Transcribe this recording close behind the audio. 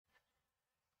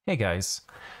Hey guys,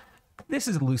 this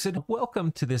is Lucid.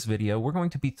 Welcome to this video. We're going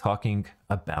to be talking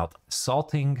about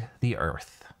salting the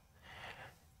earth.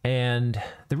 And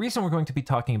the reason we're going to be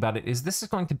talking about it is this is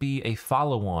going to be a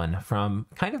follow-on from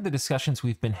kind of the discussions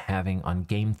we've been having on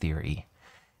game theory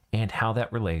and how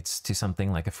that relates to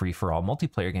something like a free-for-all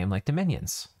multiplayer game like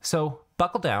Dominions. So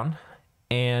buckle down,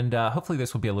 and hopefully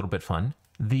this will be a little bit fun.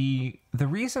 The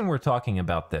reason we're talking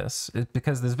about this is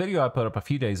because this video I put up a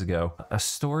few days ago, a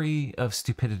story of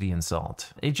stupidity and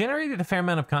salt. It generated a fair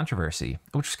amount of controversy,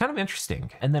 which was kind of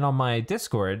interesting. And then on my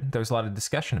Discord, there was a lot of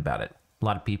discussion about it. A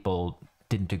lot of people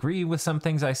didn't agree with some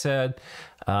things I said.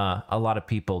 A lot of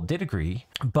people did agree.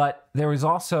 But there was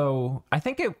also, I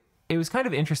think it was kind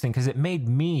of interesting because it made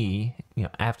me,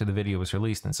 after the video was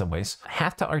released in some ways,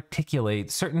 have to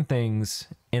articulate certain things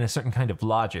in a certain kind of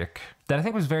logic that I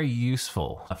think was very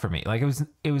useful for me. Like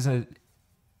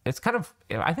it's kind of,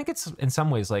 I think it's in some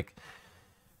ways like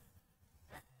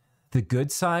the good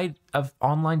side of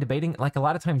online debating. Like a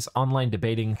lot of times online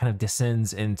debating kind of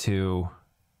descends into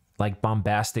like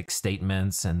bombastic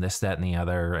statements and this, that, and the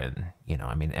other. And,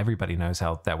 I mean, everybody knows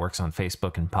how that works on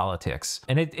Facebook and politics.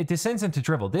 And it descends into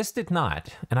drivel. This did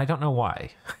not, and I don't know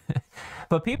why.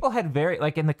 But people had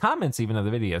like in the comments even of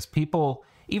the videos, people,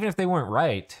 even if they weren't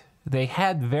right, they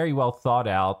had very well thought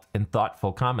out and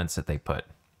thoughtful comments that they put.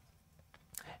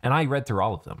 And I read through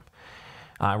all of them.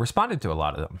 I responded to a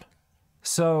lot of them.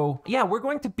 So, yeah, we're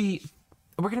going to be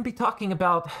talking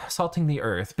about salting the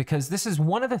earth because this is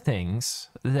one of the things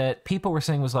that people were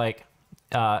saying was like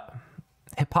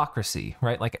hypocrisy,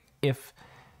 right? Like if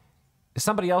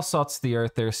somebody else salts the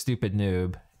earth, they're a stupid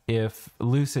noob. If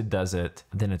Lucid does it,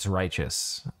 then it's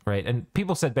righteous, right? And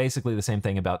people said basically the same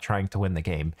thing about trying to win the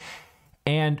game.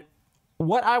 And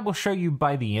what I will show you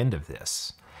by the end of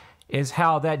this is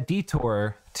how that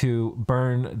detour to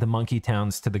burn the monkey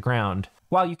towns to the ground,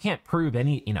 while you can't prove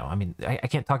any, I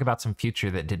can't talk about some future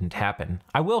that didn't happen.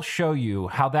 I will show you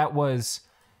how that was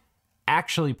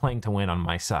actually playing to win on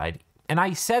my side. And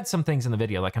I said some things in the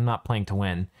video, like I'm not playing to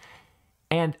win.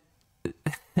 And,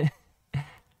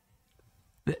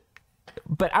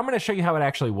 but I'm going to show you how it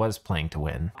actually was playing to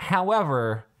win.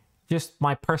 However, just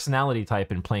my personality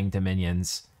type in playing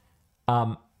Dominions,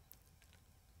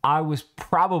 I was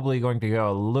probably going to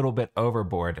go a little bit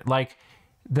overboard. Like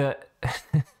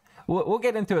we'll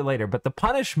get into it later, but the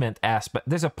punishment aspect,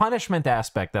 there's a punishment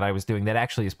aspect that I was doing that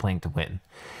actually is playing to win.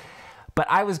 But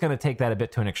I was going to take that a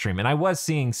bit to an extreme, and I was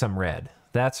seeing some red,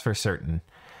 that's for certain.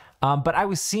 But I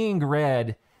was seeing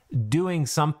red doing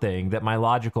something that my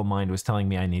logical mind was telling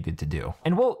me I needed to do.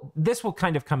 And this will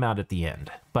kind of come out at the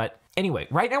end. But anyway,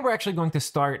 right now we're actually going to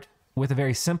start with a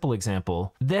very simple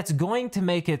example that's going to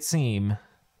make it seem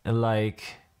like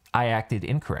I acted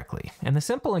incorrectly. And the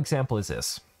simple example is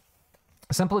this.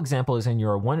 A simple example is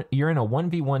you're in a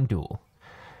 1v1 duel,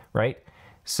 right?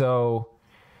 So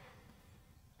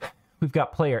we've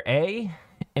got player A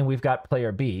and we've got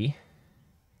player B,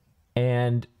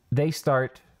 and they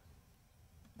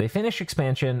finish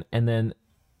expansion and then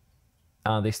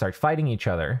they start fighting each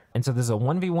other. And so this is a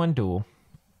 1v1 duel.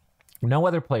 No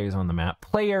other players on the map.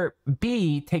 Player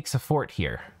B takes a fort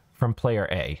here from player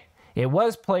A. It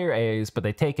was player A's, but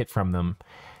they take it from them.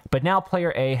 But now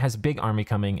player A has a big army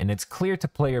coming, and it's clear to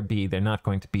player B they're not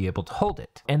going to be able to hold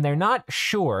it. And they're not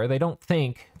sure, they don't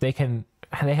think they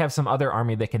have some other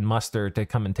army they can muster to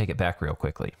come and take it back real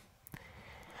quickly.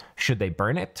 Should they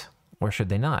burn it, or should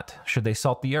they not? Should they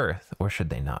salt the earth, or should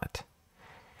they not?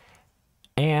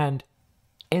 And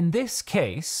in this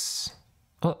case,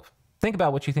 well, think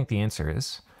about what you think the answer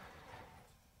is.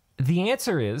 The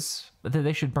answer is that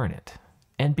they should burn it.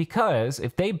 And because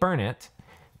if they burn it,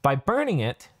 by burning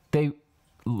it, they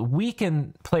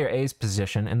weaken player A's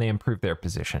position and they improve their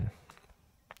position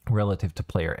relative to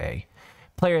player A.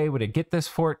 Player A would get this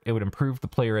fort, it would improve the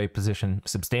player A position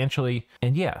substantially,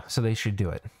 and yeah, so they should do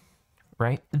it,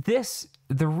 right?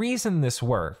 The reason this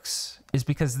works is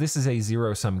because this is a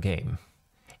zero-sum game.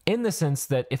 In the sense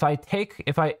that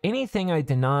anything I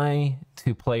deny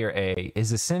to player A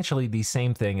is essentially the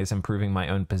same thing as improving my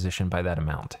own position by that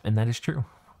amount. And that is true.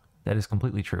 That is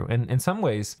completely true. And in some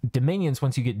ways, Dominions,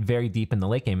 once you get very deep in the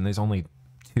late game and there's only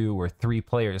 2 or 3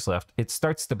 players left, it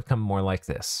starts to become more like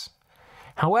this.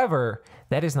 However,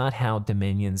 that is not how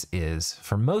Dominions is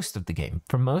for most of the game.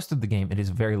 For most of the game, it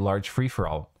is a very large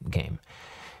free-for-all game.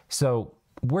 So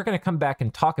we're going to come back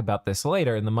and talk about this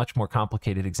later in the much more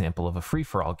complicated example of a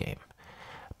free-for-all game.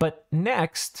 But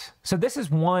next, so this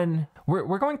is one,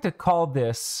 we're going to call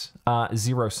this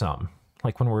zero-sum,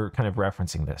 like when we're kind of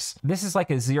referencing this. This is like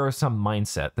a zero-sum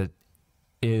mindset that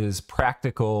is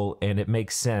practical and it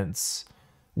makes sense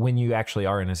when you actually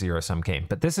are in a zero-sum game.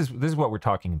 But this is what we're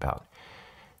talking about.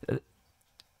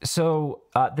 So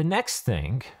the next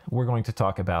thing we're going to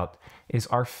talk about is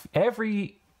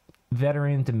every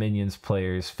veteran Dominions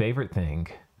player's favorite thing,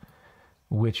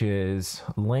 which is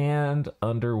land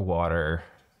underwater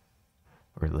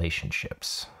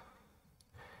relationships.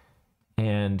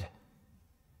 And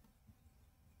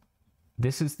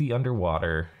this is the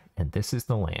underwater and this is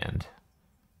the land.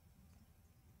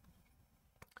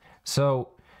 So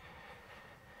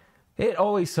it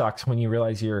always sucks when you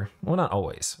realize well, not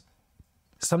always.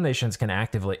 Some nations can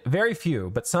actively, very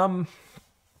few, but some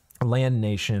land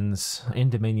nations in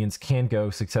Dominions can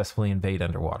go successfully invade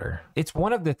underwater. It's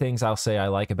one of the things I'll say I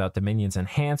like about Dominions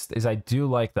Enhanced is I do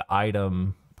like the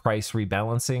item price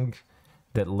rebalancing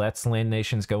that lets land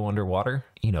nations go underwater.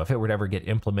 You know, if it were to ever get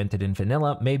implemented in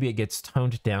vanilla, maybe it gets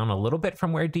toned down a little bit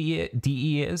from where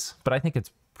DE is, but I think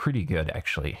it's pretty good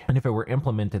actually. And if it were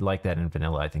implemented like that in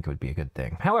vanilla, I think it would be a good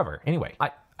thing. However, anyway,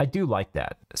 I do like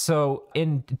that. So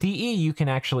in DE, you can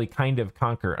actually kind of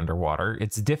conquer underwater.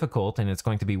 It's difficult and it's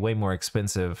going to be way more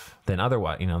expensive than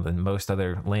otherwise, than most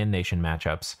other land nation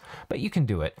matchups, but you can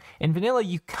do it. In vanilla,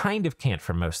 you kind of can't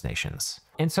for most nations.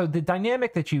 And so the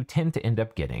dynamic that you tend to end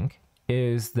up getting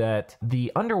is that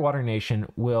the underwater nation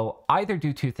will either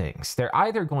do two things. They're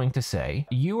either going to say,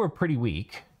 you are pretty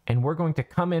weak and we're going to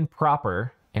come in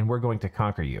proper and we're going to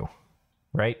conquer you,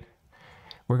 right?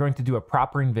 We're going to do a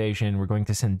proper invasion. We're going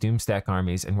to send Doomstack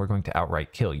armies and we're going to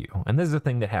outright kill you. And this is the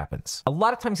thing that happens. A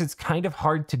lot of times it's kind of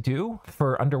hard to do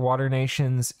for underwater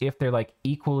nations if they're like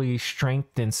equally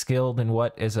strength and skilled in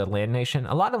what is a land nation.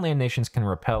 A lot of land nations can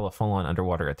repel a full-on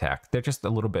underwater attack. They're just a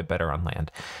little bit better on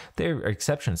land. There are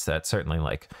exceptions to that, certainly,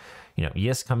 like,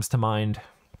 Yisk comes to mind.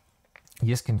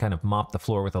 Yisk can kind of mop the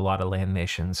floor with a lot of land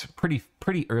nations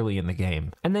pretty early in the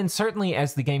game. And then certainly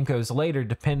as the game goes later,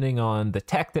 depending on the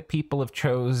tech that people have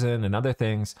chosen and other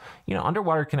things,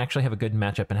 underwater can actually have a good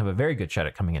matchup and have a very good shot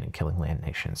at coming in and killing land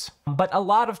nations. But a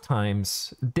lot of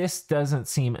times this doesn't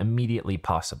seem immediately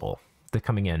possible, the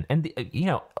coming in. And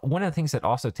one of the things that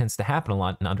also tends to happen a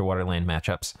lot in underwater land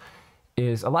matchups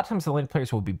is a lot of times the land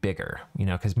players will be bigger,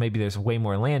 because maybe there's way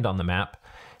more land on the map.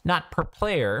 Not per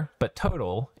player, but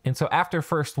total. And so after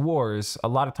First Wars, a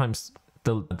lot of times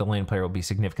the land player will be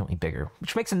significantly bigger,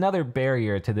 which makes another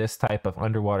barrier to this type of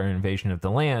underwater invasion of the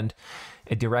land,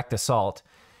 a direct assault,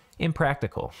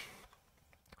 impractical.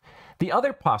 The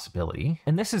other possibility,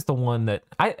 and this is the one that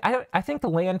I think the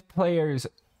land players,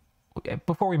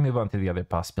 before we move on to the other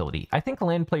possibility, I think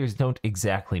land players don't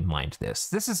exactly mind this.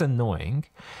 This is annoying.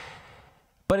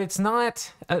 But it's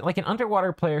not like an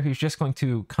underwater player who's just going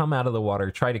to come out of the water,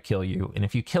 try to kill you. And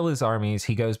if you kill his armies,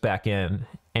 he goes back in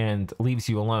and leaves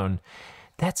you alone.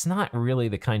 That's not really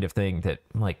the kind of thing that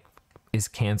is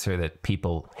cancer that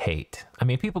people hate. I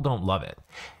mean, people don't love it.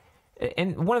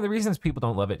 And one of the reasons people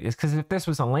don't love it is because if this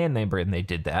was a land neighbor and they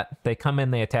did that, they come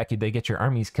in, they attack you, they get your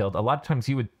armies killed. A lot of times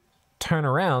you would turn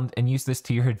around and use this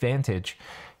to your advantage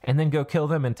and then go kill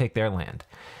them and take their land.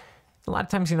 A lot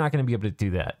of times you're not going to be able to do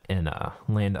that in a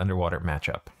land underwater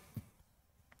matchup.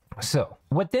 So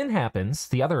what then happens,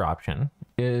 the other option,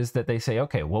 is that they say,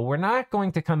 okay, well, we're not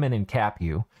going to come in and cap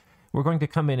you. We're going to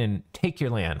come in and take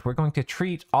your land. We're going to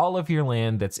treat all of your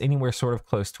land that's anywhere sort of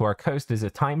close to our coast as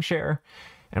a timeshare.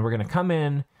 And we're going to come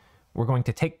in, we're going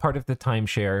to take part of the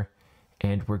timeshare,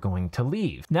 and we're going to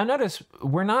leave. Now notice,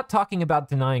 we're not talking about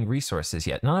denying resources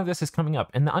yet. None of this is coming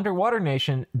up. And the underwater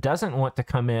nation doesn't want to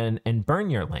come in and burn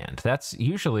your land. That's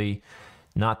usually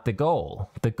not the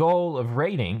goal. The goal of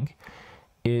raiding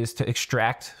is to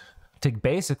extract, to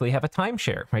basically have a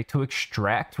timeshare, right? To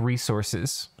extract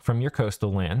resources from your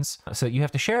coastal lands so you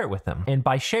have to share it with them. And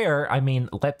by share, I mean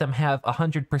let them have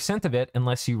 100% of it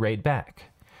unless you raid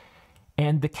back.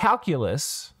 And the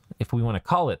calculus, if we want to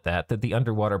call it that the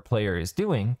underwater player is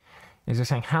doing, is they're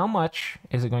saying, how much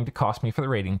is it going to cost me for the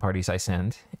raiding parties I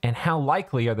send? And how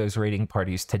likely are those raiding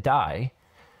parties to die?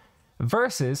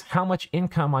 Versus how much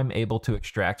income I'm able to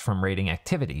extract from raiding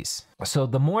activities. So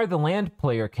the more the land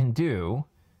player can do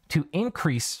to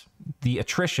increase the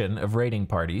attrition of raiding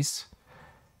parties,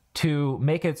 to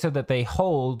make it so that they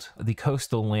hold the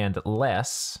coastal land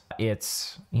less,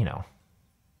 it's,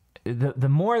 the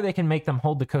more they can make them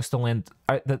hold the coastal land,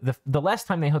 the less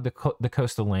time they hold the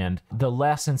coastal land, the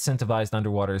less incentivized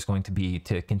underwater is going to be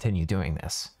to continue doing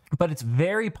this. But it's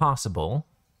very possible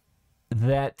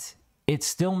that it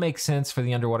still makes sense for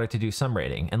the underwater to do some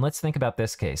raiding. And let's think about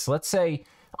this case. Let's say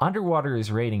underwater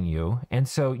is raiding you, and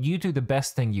so you do the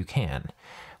best thing you can,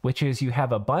 which is you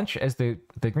have a bunch, as the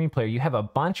green player, you have a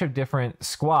bunch of different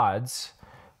squads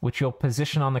which you'll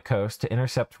position on the coast to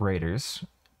intercept raiders.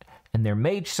 And they're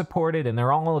mage supported, and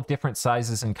they're all of different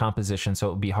sizes and composition, so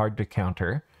it would be hard to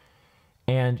counter.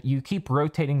 And you keep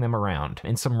rotating them around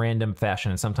in some random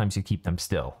fashion, and sometimes you keep them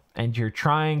still. And you're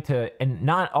trying to, and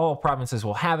not all provinces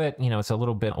will have it, you know, it's a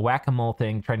little bit a whack-a-mole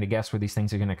thing, trying to guess where these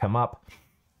things are going to come up.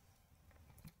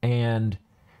 And,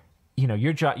 you know,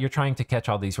 you're trying to catch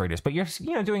all these raiders, but you're,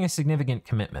 you know, doing a significant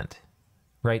commitment,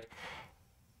 right?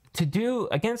 To do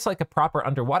against like a proper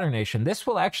underwater nation, this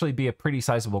will actually be a pretty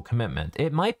sizable commitment.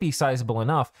 It might be sizable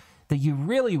enough that you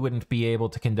really wouldn't be able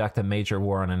to conduct a major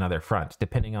war on another front,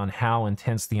 depending on how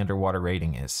intense the underwater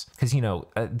raiding is. Because, you know,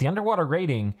 the underwater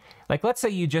raiding, like let's say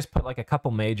you just put like a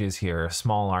couple mages here, a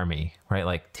small army, right?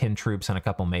 Like 10 troops and a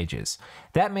couple mages.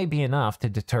 That may be enough to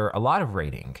deter a lot of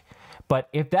raiding. But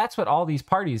if that's what all these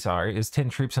parties are, is 10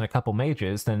 troops and a couple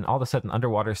mages, then all of a sudden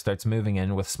underwater starts moving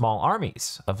in with small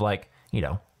armies of like, you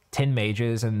know, 10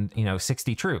 mages and, you know,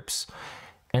 60 troops.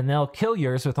 And they'll kill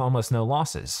yours with almost no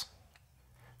losses,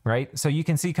 right? So you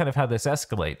can see kind of how this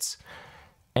escalates.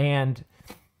 And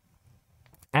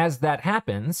as that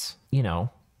happens, you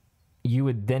know, you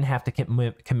would then have to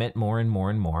commit more and more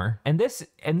and more. And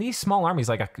these small armies,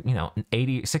 like, you know,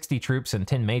 60 troops and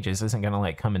 10 mages isn't going to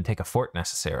like come and take a fort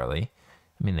necessarily.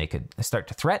 I mean, they could start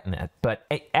to threaten it. But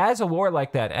as a war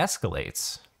like that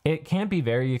escalates, it can be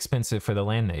very expensive for the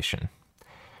land nation.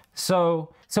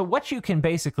 So what you can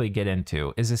basically get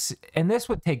into is this, and this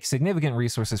would take significant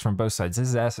resources from both sides. This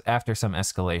is after some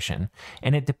escalation,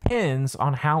 and it depends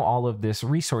on how all of this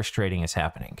resource trading is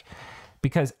happening.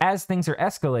 Because as things are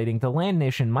escalating, the land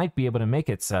nation might be able to make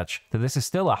it such that this is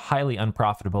still a highly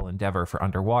unprofitable endeavor for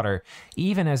underwater,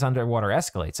 even as underwater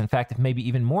escalates. In fact, maybe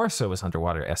even more so as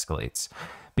underwater escalates,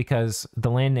 because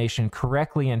the land nation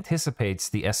correctly anticipates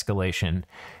the escalation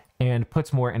and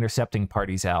puts more intercepting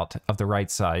parties out of the right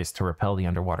size to repel the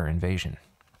underwater invasion.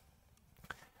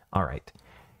 All right.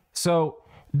 So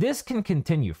this can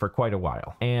continue for quite a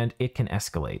while, and it can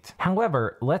escalate.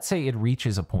 However, let's say it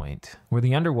reaches a point where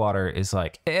the underwater is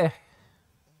like, okay.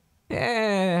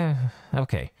 I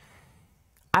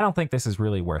don't think this is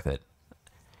really worth it.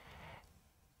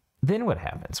 Then what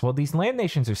happens? Well, these land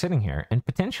nations are sitting here, and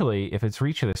potentially, if it's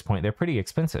reached this point, they're pretty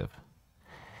expensive.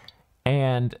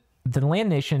 And the land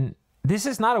nation, this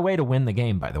is not a way to win the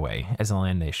game, by the way, as a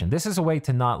land nation. This is a way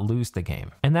to not lose the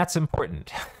game. And that's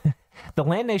important. The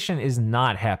land nation is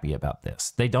not happy about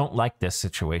this. They don't like this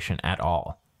situation at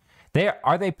all.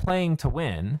 Are they playing to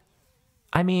win?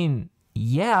 I mean,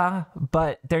 yeah,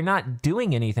 but they're not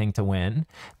doing anything to win.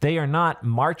 They are not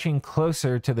marching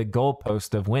closer to the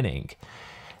goalpost of winning.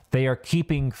 They are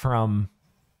keeping from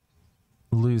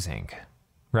losing,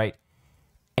 right?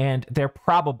 And they're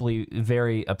probably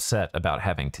very upset about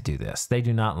having to do this. They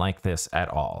do not like this at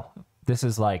all. This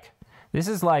is like,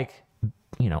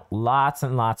 you know, lots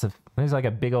and lots of, there's like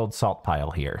a big old salt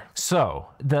pile here. So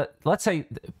let's say,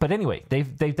 but anyway,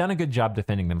 they've done a good job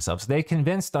defending themselves. They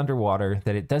convinced underwater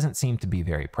that it doesn't seem to be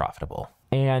very profitable.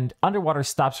 And underwater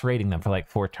stops raiding them for like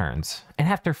 4 turns. And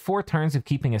after 4 turns of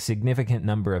keeping a significant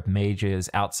number of mages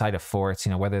outside of forts,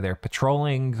 you know, whether they're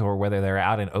patrolling or whether they're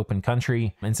out in open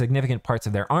country, and significant parts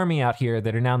of their army out here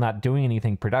that are now not doing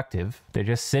anything productive, they're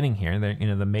just sitting here. They're, you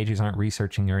know, the mages aren't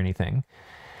researching or anything.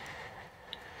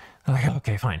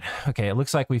 Okay, fine. Okay, it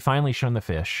looks like we finally shown the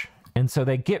fish. And so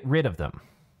they get rid of them.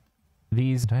 Do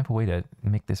I have a way to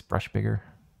make this brush bigger?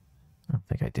 I don't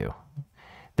think I do.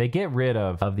 They get rid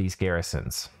of these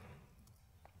garrisons.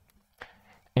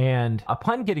 And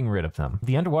upon getting rid of them,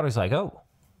 the underwater's like, oh,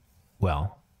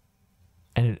 well.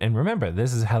 And remember,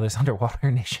 this is how this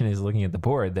underwater nation is looking at the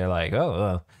board. They're like,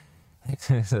 oh,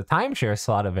 there's a timeshare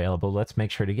slot available. Let's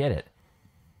make sure to get it.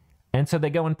 And so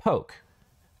they go and poke.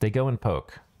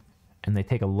 And they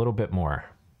take a little bit more.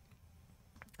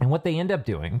 And what they end up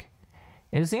doing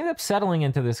is they end up settling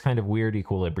into this kind of weird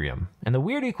equilibrium. And the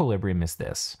weird equilibrium is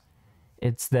this.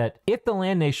 It's that if the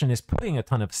land nation is putting a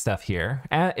ton of stuff here,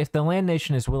 if the land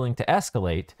nation is willing to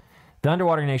escalate, the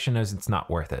underwater nation knows it's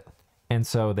not worth it. And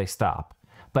so they stop.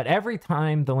 But every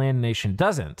time the land nation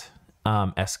doesn't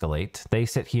escalate, they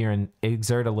sit here and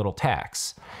exert a little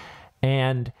tax.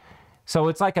 And so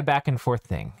it's like a back and forth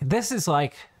thing. This is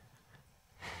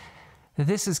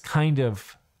kind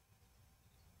of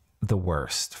the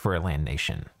worst for a land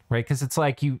nation, right? Because it's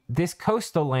like this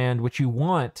coastal land, which you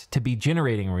want to be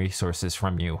generating resources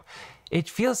from you, it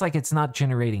feels like it's not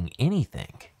generating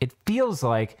anything. It feels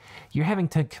like you're having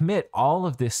to commit all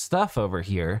of this stuff over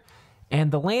here,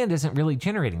 and the land isn't really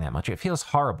generating that much. It feels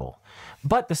horrible.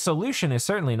 But the solution is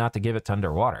certainly not to give it to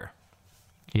underwater.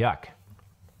 Yuck.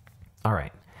 All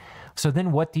right. So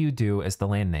then what do you do as the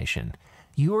land nation?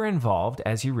 you are involved,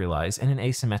 as you realize, in an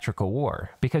asymmetrical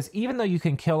war. Because even though you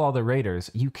can kill all the raiders,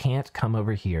 you can't come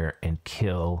over here and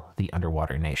kill the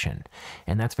underwater nation.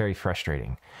 And that's very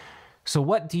frustrating. So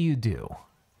what do you do?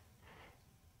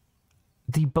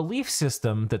 The belief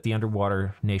system that the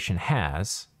underwater nation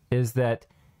has is that,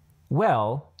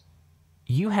 well,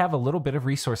 you have a little bit of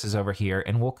resources over here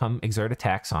and we'll come exert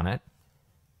attacks on it.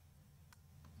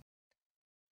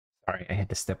 Sorry, I had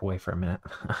to step away for a minute.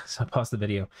 So I paused the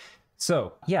video.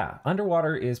 So yeah,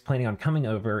 Underwater is planning on coming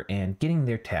over and getting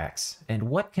their tax. And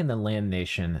what can the land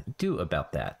nation do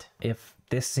about that? If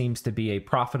this seems to be a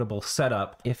profitable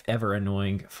setup, if ever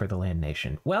annoying for the land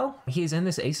nation. Well, he's in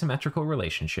this asymmetrical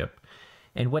relationship.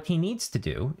 And what he needs to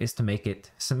do is to make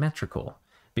it symmetrical.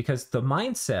 Because the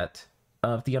mindset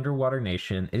of the underwater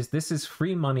nation is, this is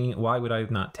free money, why would I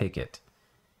not take it?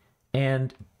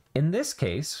 And in this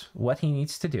case, what he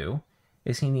needs to do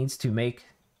is he needs to make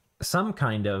some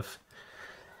kind of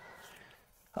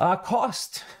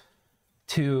cost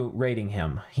to raiding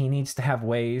him. He needs to have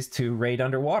ways to raid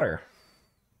underwater.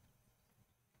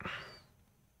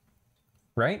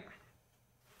 Right?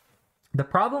 The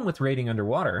problem with raiding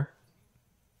underwater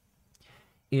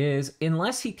is,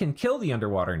 unless he can kill the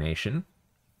underwater nation,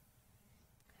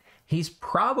 he's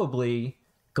probably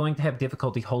going to have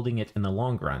difficulty holding it in the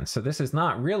long run. So this is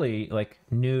not really like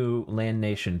new land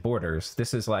nation borders.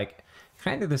 This is like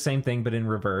kind of the same thing, but in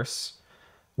reverse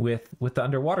with the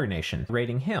underwater nation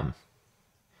raiding him.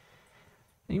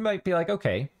 You might be like,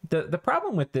 okay, the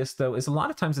problem with this though is a lot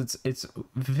of times it's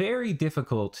very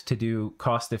difficult to do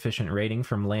cost efficient raiding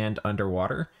from land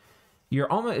underwater.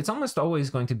 It's almost always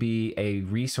going to be a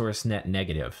resource net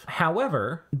negative.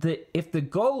 However, if the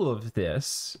goal of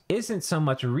this isn't so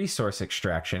much resource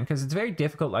extraction, because it's very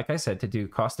difficult, like I said, to do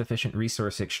cost-efficient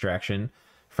resource extraction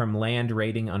from land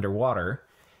raiding underwater,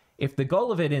 if the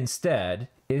goal of it instead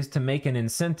is to make an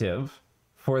incentive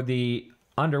for the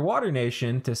underwater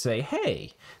nation to say,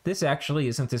 hey, this actually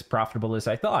isn't as profitable as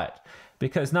I thought,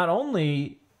 because not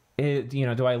only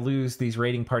do I lose these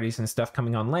raiding parties and stuff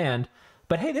coming on land,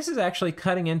 but hey, this is actually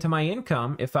cutting into my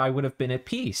income if I would have been at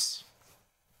peace.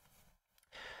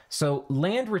 So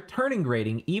land returning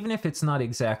raiding, even if it's not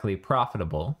exactly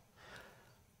profitable,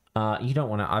 you don't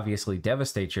want to obviously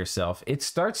devastate yourself. It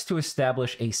starts to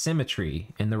establish asymmetry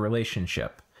in the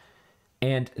relationship.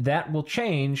 And that will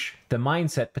change the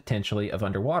mindset potentially of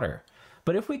underwater.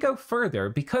 But if we go further,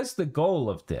 because the goal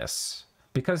of this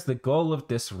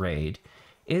raid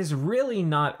is really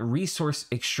not resource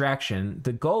extraction,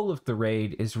 the goal of the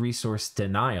raid is resource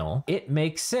denial, it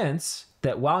makes sense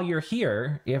that while you're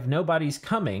here, if nobody's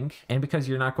coming, and because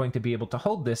you're not going to be able to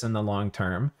hold this in the long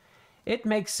term, it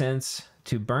makes sense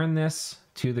to burn this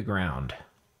to the ground,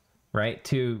 right?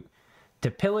 To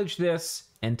pillage this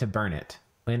and to burn it.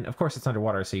 And of course it's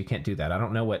underwater, so you can't do that. I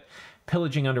don't know what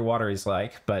pillaging underwater is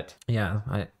like, but yeah,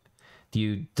 do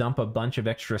you dump a bunch of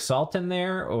extra salt in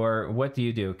there, or what do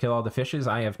you do? Kill all the fishes?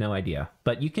 I have no idea.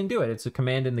 But you can do it. It's a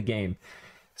command in the game.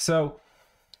 So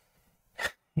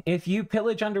if you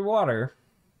pillage underwater,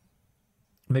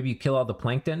 maybe you kill all the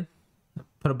plankton,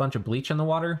 put a bunch of bleach in the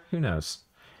water, who knows?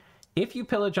 If you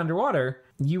pillage underwater,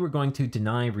 you are going to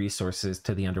deny resources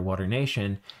to the underwater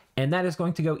nation, and that is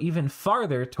going to go even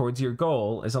farther towards your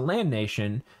goal as a land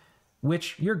nation,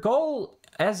 which your goal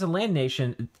as a land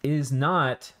nation is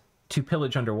not to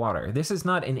pillage underwater. This is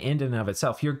not an end in and of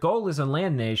itself. Your goal as a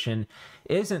land nation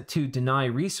isn't to deny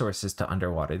resources to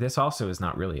underwater. This also is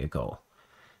not really a goal.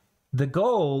 The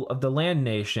goal of the land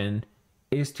nation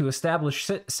is to establish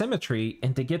symmetry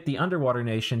and to get the underwater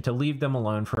nation to leave them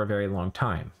alone for a very long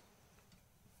time.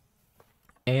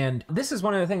 And this is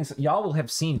one of the things, y'all will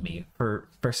have seen me, for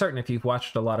certain if you've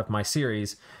watched a lot of my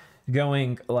series,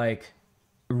 going like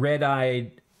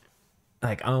red-eyed,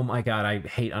 like, oh my god, I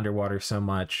hate underwater so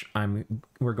much.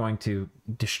 We're going to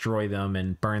destroy them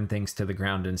and burn things to the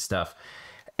ground and stuff.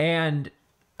 And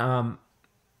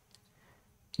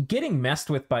getting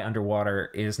messed with by underwater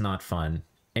is not fun.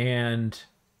 And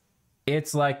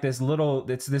it's like this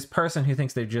person who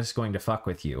thinks they're just going to fuck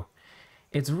with you.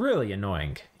 It's really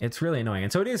annoying. It's really annoying.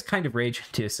 And so it is kind of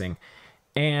rage-inducing.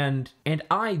 And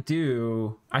I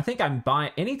think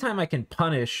anytime I can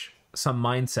punish some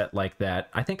mindset like that,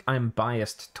 I think I'm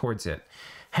biased towards it.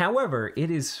 However, it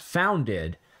is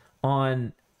founded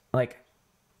on like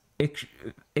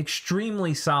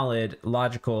extremely solid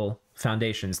logical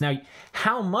foundations. Now,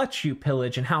 how much you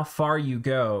pillage and how far you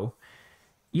go,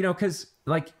 because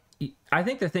like, I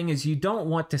think the thing is, you don't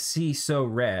want to see so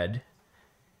red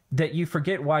that you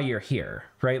forget why you're here,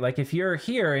 right? Like if you're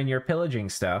here and you're pillaging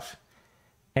stuff,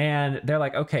 and they're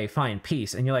like, okay, fine,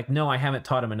 peace. And you're like, no, I haven't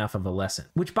taught him enough of a lesson.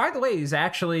 Which, by the way, is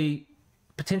actually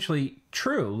potentially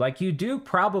true. Like, you do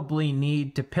probably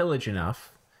need to pillage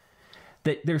enough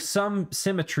that there's some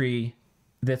symmetry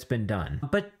that's been done.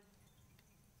 But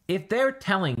if they're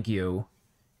telling you,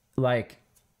 like,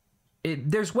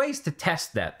 there's ways to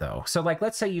test that, though. So, like,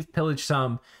 let's say you've pillaged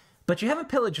some, but you haven't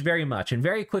pillaged very much. And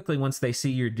very quickly, once they see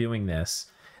you're doing this,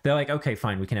 they're like, okay,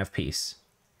 fine, we can have peace.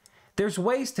 There's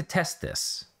ways to test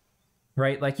this,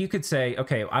 right? Like, you could say,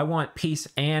 okay, I want peace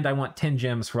and I want 10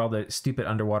 gems for all the stupid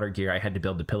underwater gear I had to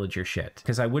build to pillage your shit,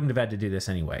 because I wouldn't have had to do this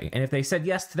anyway. And if they said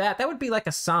yes to that, that would be like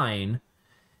a sign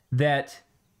that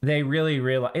they really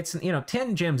realize it's,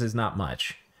 10 gems is not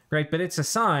much, right? But it's a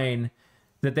sign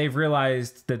that they've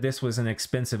realized that this was an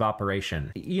expensive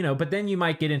operation, but then you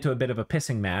might get into a bit of a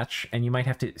pissing match and you might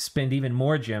have to spend even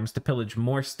more gems to pillage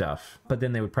more stuff, but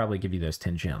then they would probably give you those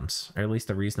 10 gems, or at least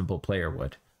a reasonable player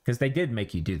would, because they did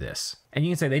make you do this. And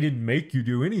you can say they didn't make you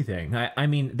do anything. I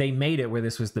mean, they made it where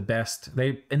this was the best.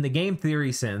 In the game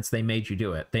theory sense, they made you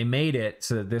do it. They made it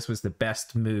so that this was the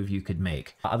best move you could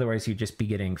make. Otherwise, you'd just be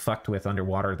getting fucked with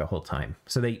underwater the whole time.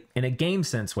 So in a game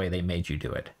sense way, they made you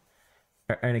do it.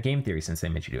 In a game theory sense, they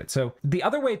made you do it. So the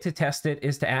other way to test it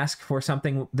is to ask for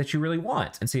something that you really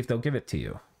want and see if they'll give it to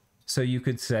you. So you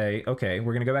could say, okay,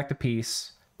 we're going to go back to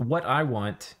peace. What I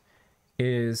want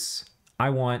is, I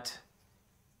want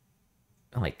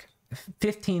like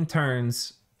 15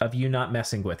 turns of you not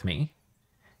messing with me.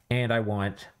 And I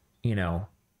want,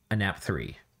 a nap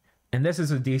 3. And this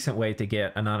is a decent way to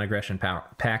get a non-aggression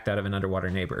pact out of an underwater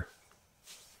neighbor.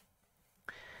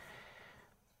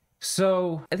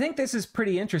 So I think this is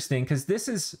pretty interesting, because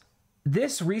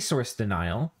this resource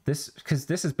denial, because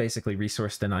this is basically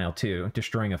resource denial too,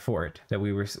 destroying a fort that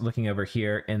we were looking over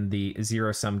here in the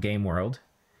zero-sum game world.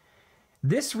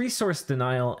 This resource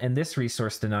denial and this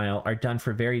resource denial are done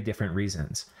for very different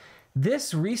reasons.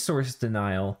 This resource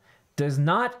denial does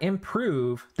not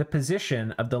improve the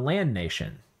position of the land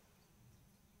nation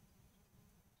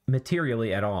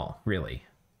materially at all, really.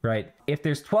 Right? If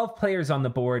there's 12 players on the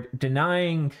board,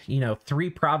 denying, 3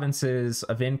 provinces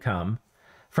of income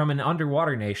from an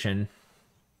underwater nation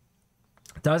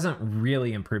doesn't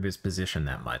really improve his position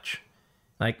that much.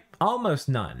 Like, almost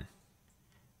none.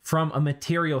 From a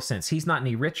material sense, he's not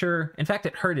any richer. In fact,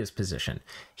 it hurt his position.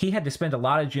 He had to spend a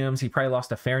lot of gems. He probably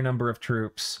lost a fair number of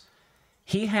troops.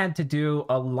 He had to do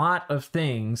a lot of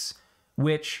things,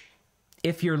 which,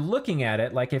 if you're looking at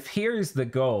it, like, if here's the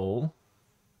goal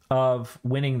of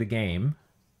winning the game,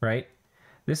 right?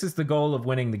 This is the goal of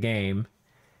winning the game,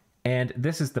 and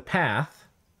this is the path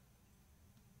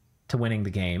to winning the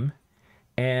game,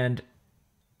 and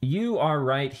you are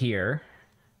right here,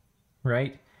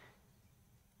 right?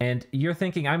 And you're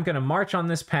thinking, I'm going to march on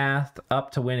this path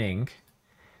up to winning.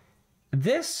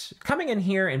 This, coming in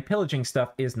here and pillaging stuff,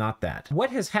 is not that. What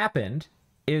has happened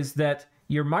is that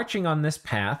you're marching on this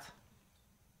path,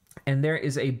 and there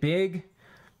is a big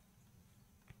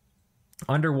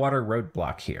underwater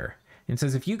roadblock here. And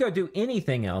says, if you go do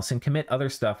anything else and commit other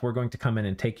stuff, we're going to come in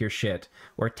and take your shit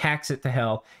or tax it to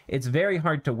hell. It's very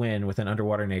hard to win with an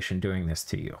underwater nation doing this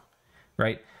to you,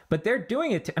 right? But they're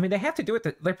doing it. I mean, they have to do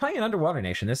it. They're playing an underwater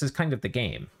nation. This is kind of the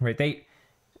game, right?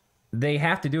 They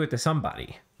have to do it to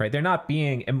somebody, right? They're not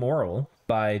being immoral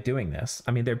by doing this.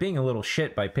 I mean, they're being a little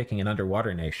shit by picking an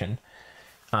underwater nation.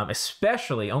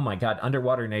 Especially, oh my God,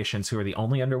 underwater nations who are the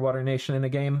only underwater nation in the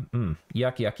game.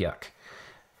 Yuck, yuck, yuck.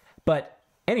 But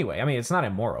anyway, I mean, it's not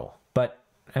immoral. But,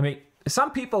 I mean,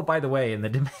 some people, by the way, in the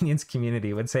Dominions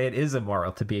community would say it is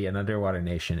immoral to be an underwater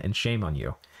nation, and shame on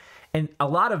you. And a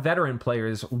lot of veteran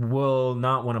players will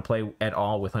not want to play at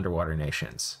all with underwater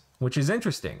nations, which is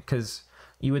interesting, because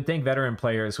you would think veteran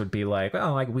players would be like,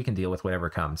 well, like, we can deal with whatever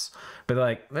comes. But they're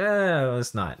like,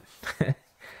 it's not.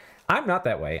 I'm not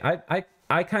that way.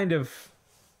 I kind of,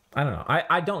 I don't know.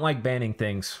 I don't like banning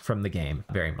things from the game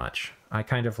very much. I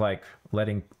kind of like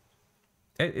letting...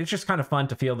 It's just kind of fun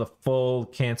to feel the full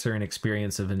cancer and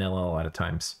experience of vanilla a lot of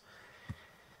times.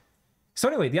 So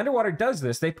anyway, the underwater does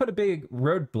this. They put a big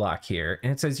roadblock here,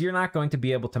 and it says you're not going to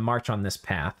be able to march on this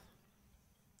path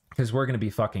because we're going to be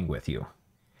fucking with you.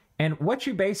 And what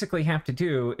you basically have to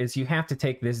do is you have to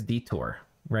take this detour,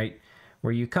 right?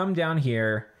 Where you come down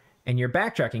here and you're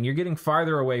backtracking. You're getting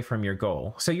farther away from your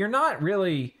goal. So you're not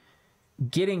really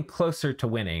getting closer to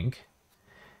winning.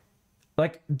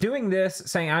 Like, doing this,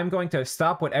 saying I'm going to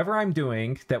stop whatever I'm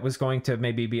doing that was going to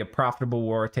maybe be a profitable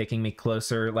war, taking me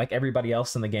closer, like everybody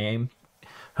else in the game,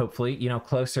 hopefully,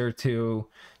 closer to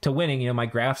winning. My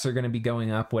graphs are going to be going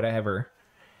up, whatever.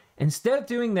 Instead of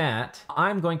doing that,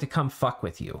 I'm going to come fuck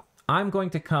with you. I'm going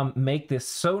to come make this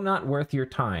so not worth your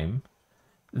time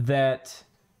that,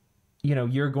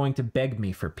 you're going to beg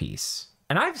me for peace.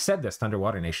 And I've said this to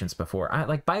Underwater Nations before.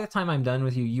 Like, by the time I'm done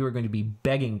with you, you are going to be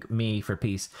begging me for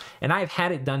peace. And I've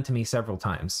had it done to me several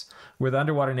times where the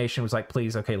Underwater Nation was like,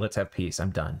 please, okay, let's have peace. I'm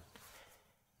done.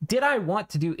 Did I want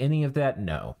to do any of that?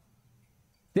 No.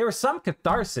 There was some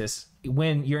catharsis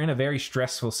when you're in a very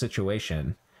stressful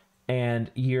situation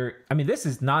and I mean, this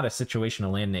is not a situation a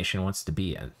land nation wants to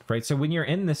be in, right? So when you're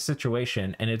in this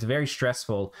situation and it's very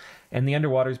stressful and the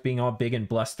underwater's being all big and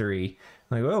blustery,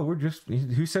 like, oh,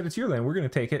 who said it's your land? We're going to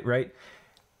take it, right?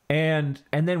 And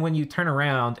then when you turn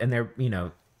around and they're,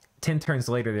 10 turns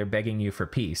later, they're begging you for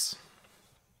peace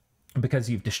because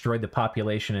you've destroyed the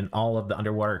population in all of the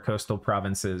underwater coastal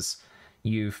provinces.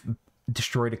 You've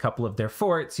destroyed a couple of their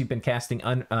forts. You've been casting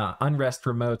unrest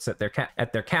remotes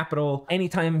at their capital.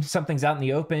 Anytime something's out in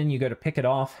the open, you go to pick it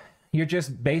off. You're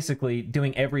just basically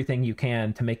doing everything you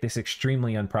can to make this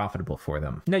extremely unprofitable for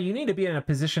them. Now, you need to be in a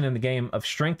position in the game of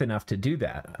strength enough to do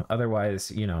that. Otherwise,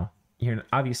 you're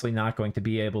obviously not going to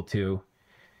be able to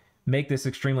make this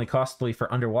extremely costly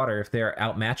for underwater if they're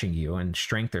outmatching you in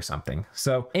strength or something.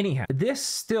 So anyhow, this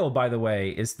still, by the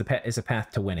way, is a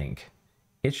path to winning.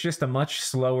 It's just a much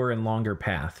slower and longer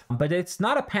path, but it's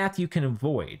not a path you can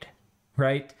avoid,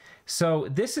 right? So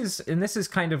this is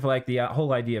kind of like the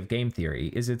whole idea of game theory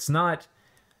is it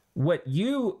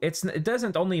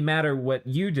doesn't only matter what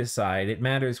you decide, it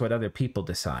matters what other people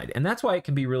decide. And that's why it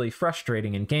can be really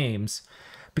frustrating in games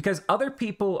because other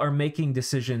people are making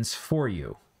decisions for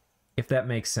you, if that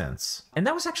makes sense. And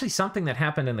that was actually something that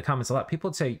happened in the comments a lot. People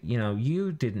would say,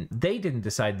 they didn't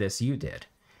decide this, you did.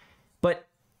 But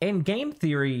in game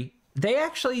theory, they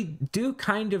actually do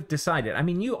kind of decide it. I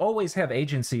mean, you always have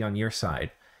agency on your side,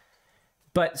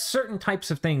 but certain types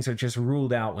of things are just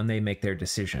ruled out when they make their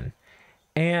decision.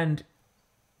 And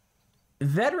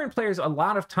veteran players a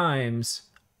lot of times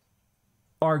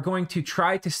are going to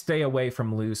try to stay away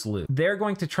from lose-lose. They're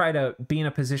going to try to be in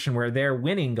a position where they're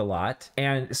winning a lot,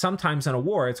 and sometimes in a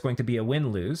war, it's going to be a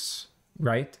win-lose,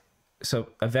 right? So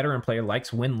a veteran player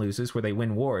likes win-loses where they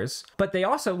win wars, but they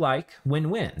also like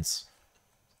win-wins.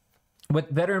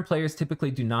 What veteran players typically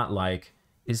do not like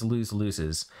is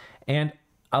lose-loses. And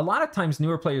a lot of times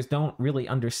newer players don't really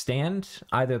understand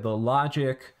either the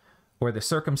logic or the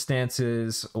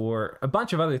circumstances or a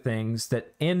bunch of other things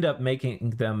that end up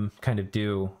making them kind of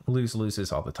do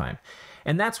lose-loses all the time.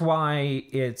 And that's why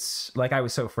it's like I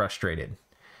was so frustrated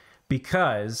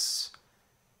because...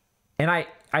 And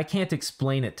I can't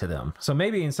explain it to them. So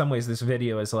maybe in some ways this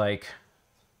video is like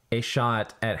a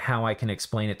shot at how I can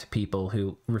explain it to people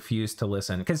who refuse to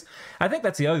listen. Because I think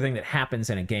that's the other thing that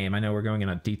happens in a game. I know we're going on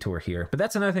a detour here, but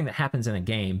that's another thing that happens in a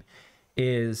game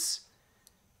is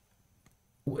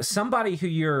somebody who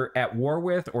you're at war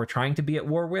with or trying to be at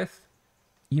war with,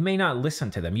 you may not listen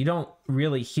to them. You don't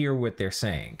really hear what they're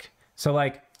saying. So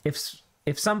like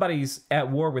if somebody's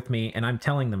at war with me and I'm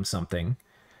telling them something,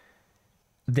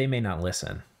 they may not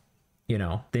listen.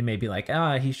 They may be like,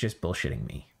 he's just bullshitting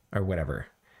me or whatever.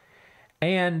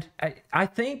 And I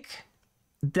think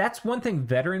that's one thing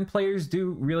veteran players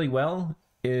do really well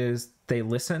is they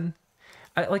listen.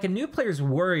 Like a new player's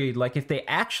worried, like if they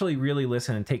actually really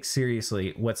listen and take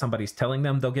seriously what somebody's telling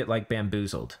them, they'll get like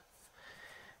bamboozled,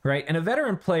 right? And a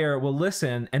veteran player will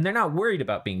listen and they're not worried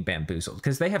about being bamboozled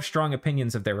because they have strong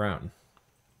opinions of their own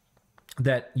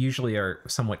that usually are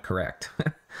somewhat correct.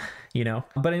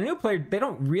 But a new player, they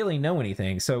don't really know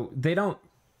anything. So they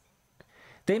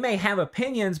may have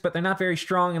opinions, but they're not very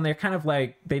strong. And they're kind of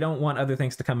like, they don't want other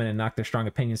things to come in and knock their strong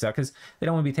opinions out because they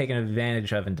don't want to be taken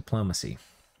advantage of in diplomacy,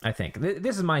 I think.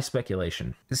 This is my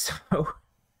speculation. So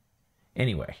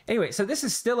anyway, so this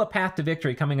is still a path to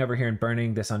victory coming over here and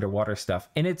burning this underwater stuff.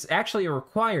 And it's actually a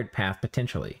required path,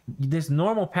 potentially. This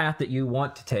normal path that you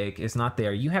want to take is not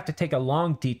there. You have to take a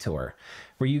long detour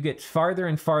where you get farther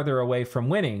and farther away from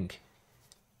winning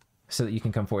so that you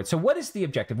can come forward. So what is the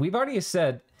objective? We've already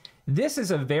said this is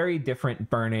a very different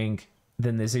burning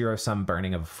than the zero-sum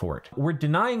burning of a fort. We're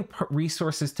denying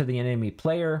resources to the enemy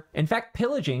player. In fact,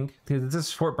 pillaging, because this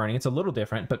is fort burning, it's a little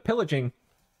different, but pillaging,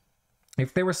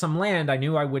 if there was some land I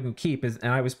knew I wouldn't keep, and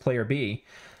I was player B,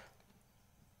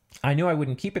 I knew I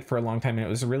wouldn't keep it for a long time and it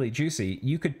was really juicy,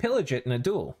 you could pillage it in a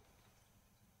duel.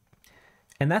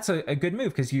 And that's a good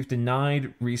move because you've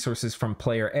denied resources from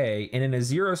player A. And in a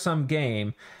zero-sum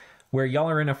game where y'all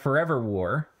are in a forever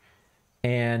war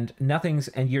and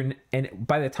and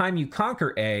by the time you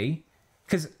conquer A,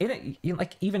 because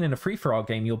like even in a free-for-all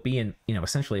game, you'll be in,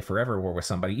 essentially a forever war with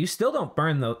somebody. You still don't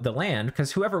burn the land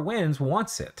because whoever wins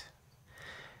wants it.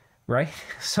 Right?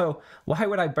 So why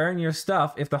would I burn your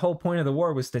stuff if the whole point of the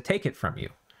war was to take it from you?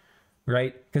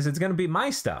 Right? Because it's going to be my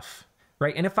stuff.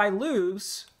 Right? And if I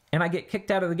lose and I get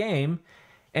kicked out of the game,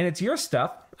 and it's your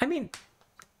stuff, I mean,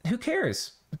 who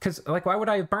cares? Because, like, why would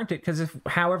I have burnt it? Because if,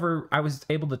 however, I was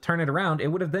able to turn it around, it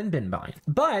would have then been mine.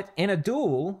 But in a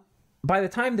duel, by the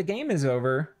time the game is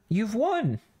over, you've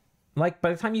won. Like,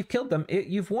 by the time you've killed them,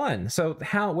 you've won. So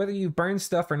whether you burn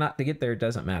stuff or not to get there, it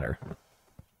doesn't matter.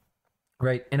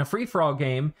 Right? In a free-for-all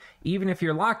game, even if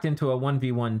you're locked into a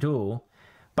 1v1 duel,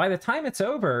 by the time it's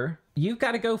over, you've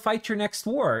got to go fight your next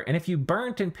war. And if you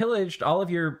burnt and pillaged all of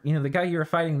your, the guy you were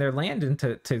fighting their land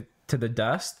into to the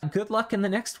dust, good luck in the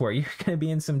next war. You're going to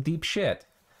be in some deep shit.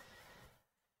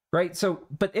 Right? So,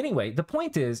 but anyway, the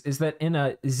point is that in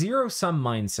a zero-sum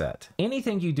mindset,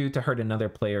 anything you do to hurt another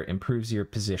player improves your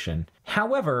position.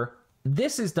 However,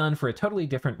 this is done for a totally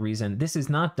different reason. This is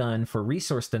not done for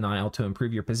resource denial to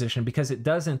improve your position, because it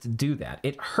doesn't do that.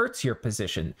 It hurts your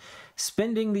position.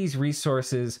 Spending these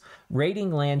resources,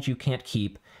 raiding land you can't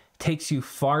keep, takes you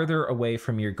farther away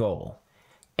from your goal.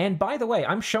 And by the way,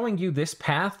 I'm showing you this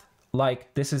path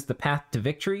like this is the path to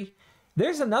victory.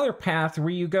 There's another path where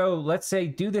you go, let's say,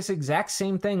 do this exact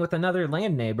same thing with another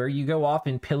land neighbor. You go off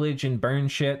and pillage and burn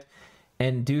shit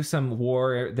and do some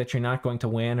war that you're not going to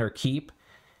win or keep.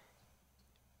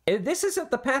 This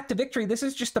isn't the path to victory. This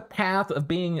is just the path of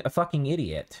being a fucking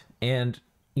idiot and,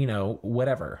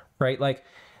 whatever, right? Like,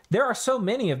 there are so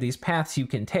many of these paths you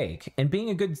can take, and being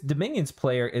a good Dominions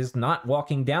player is not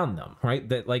walking down them, right?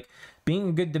 That, like, being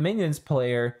a good Dominions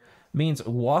player means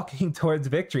walking towards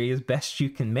victory as best you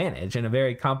can manage in a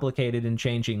very complicated and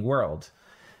changing world,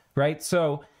 right?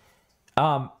 So,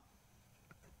 that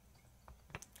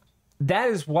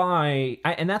is why,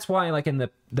 and that's why, like, in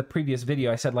the previous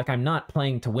video, I said, like, I'm not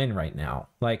playing to win right now.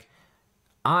 Like,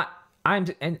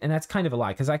 and that's kind of a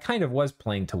lie, because I kind of was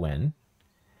playing to win,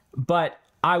 but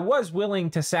I was willing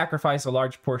to sacrifice a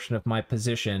large portion of my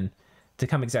position to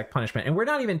come exact punishment. And we're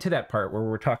not even to that part where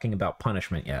we're talking about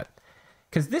punishment yet.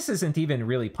 Because this isn't even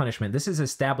really punishment. This is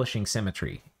establishing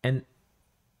symmetry. And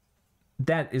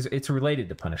it's related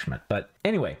to punishment. But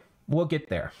anyway, we'll get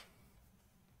there.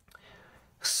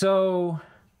 So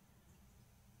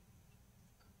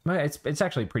it's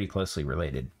actually pretty closely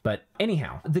related. But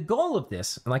anyhow, the goal of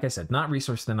this, like I said, not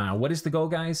resource denial. What is the goal,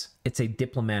 guys? It's a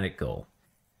diplomatic goal.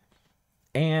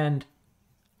 And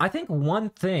I think one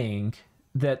thing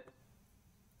that,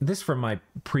 this from my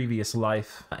previous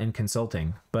life in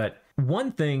consulting, but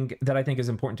one thing that I think is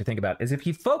important to think about is if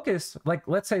you focus, like,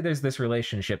 let's say there's this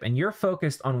relationship and you're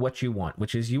focused on what you want,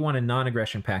 which is you want a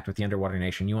non-aggression pact with the Underwater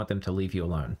Nation. You want them to leave you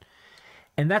alone.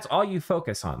 And that's all you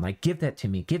focus on. Like, give that to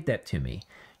me, give that to me.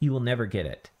 You will never get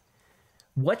it.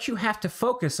 What you have to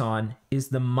focus on is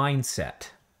the mindset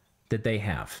that they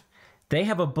have. They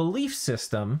have a belief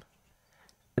system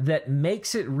that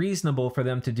makes it reasonable for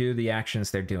them to do the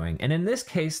actions they're doing. And in this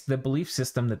case, the belief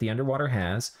system that the Underwater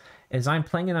has is, I'm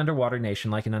playing an Underwater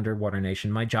Nation like an Underwater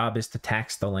Nation. My job is to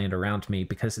tax the land around me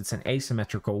because it's an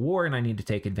asymmetrical war and I need to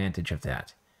take advantage of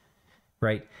that,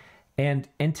 right? And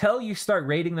until you start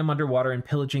raiding them underwater and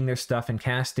pillaging their stuff and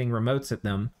casting remotes at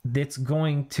them,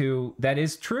 that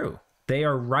is true. They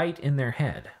are right in their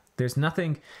head. There's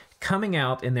nothing coming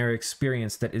out in their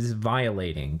experience that is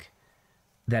violating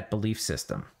that belief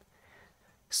system.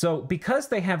 So because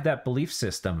they have that belief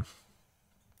system,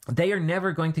 they are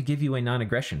never going to give you a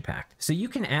non-aggression pact. So you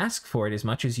can ask for it as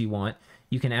much as you want.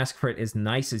 You can ask for it as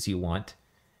nice as you want.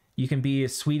 You can be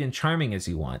as sweet and charming as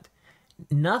you want.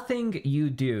 Nothing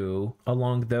you do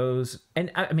along those,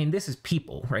 and I mean, this is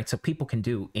people, right? So people can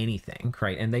do anything,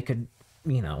 right? And they could,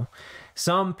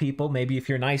 some people, maybe if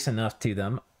you're nice enough to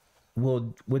them,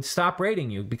 would stop rating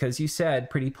you because you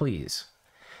said pretty please.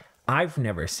 I've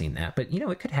never seen that, but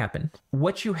it could happen.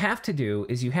 What you have to do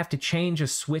is you have to change a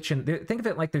switch, and think of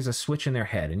it like there's a switch in their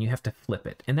head and you have to flip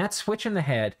it. And that switch in the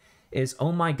head is,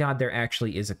 oh my God, there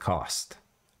actually is a cost.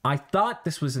 I thought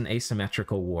this was an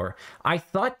asymmetrical war. I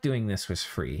thought doing this was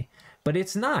free, but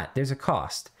it's not. There's a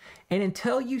cost. And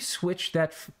until you switch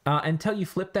that, until you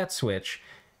flip that switch,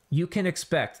 you can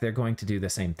expect they're going to do the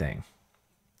same thing,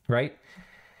 right?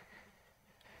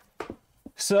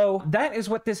 So that is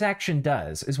what this action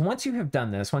does, is once you have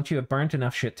done this, once you have burnt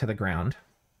enough shit to the ground,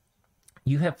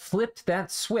 you have flipped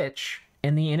that switch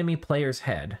in the enemy player's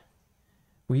head,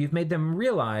 where you've made them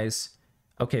realize,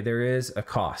 okay, there is a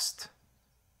cost,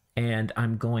 and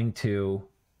I'm going to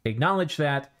acknowledge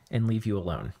that and leave you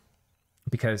alone,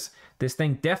 because this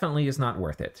thing definitely is not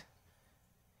worth it.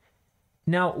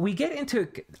 Now, we get into,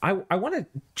 I want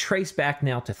to trace back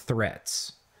now to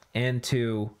threats, and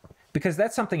because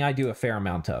that's something I do a fair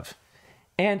amount of.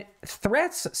 And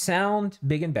threats sound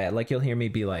big and bad. Like, you'll hear me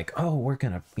be like, oh, we're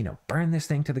going to, burn this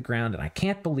thing to the ground, and I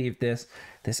can't believe this.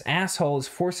 This asshole is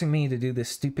forcing me to do this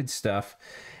stupid stuff.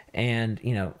 And,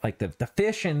 you know, like the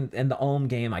fish in the Ulm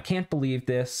game, I can't believe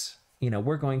this. You know,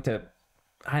 we're going to,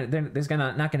 there's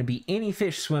not going to be any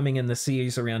fish swimming in the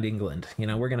seas around England. You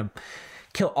know, we're going to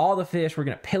kill all the fish. We're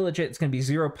going to pillage it. It's going to be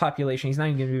zero population. He's not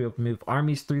even going to be able to move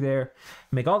armies through there.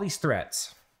 Make all these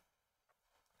threats.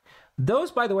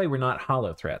 Those, by the way, were not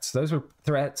hollow threats. Those were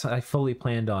threats I fully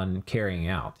planned on carrying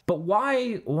out. But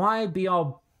why be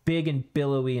all big and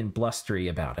billowy and blustery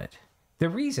about it? The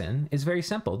reason is very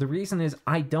simple. The reason is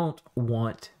I don't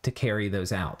want to carry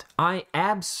those out. I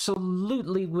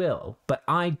absolutely will, but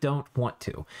I don't want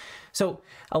to. So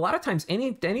a lot of times,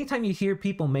 anytime you hear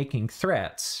people making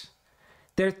threats,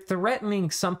 they're threatening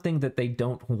something that they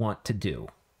don't want to do.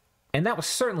 And that was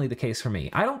certainly the case for me.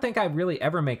 I don't think I really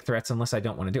ever make threats unless I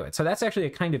don't want to do it. So that's actually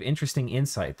a kind of interesting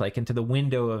insight, like into the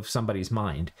window of somebody's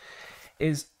mind.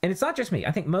 And it's not just me.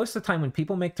 I think most of the time when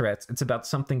people make threats, it's about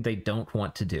something they don't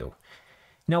want to do.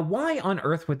 Now, why on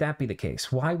earth would that be the case?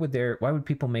 Why would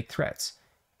people make threats?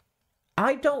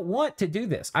 I don't want to do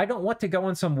this. I don't want to go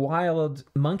on some wild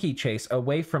monkey chase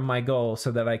away from my goal so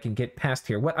that I can get past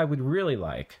here. What I would really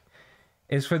like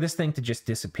is for this thing to just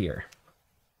disappear.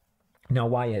 Now,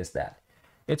 why is that?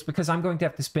 It's because I'm going to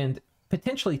have to spend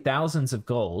potentially thousands of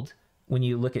gold when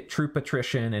you look at troop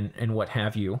attrition and what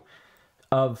have you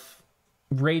of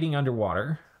raiding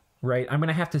underwater, right? I'm going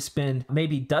to have to spend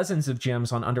maybe dozens of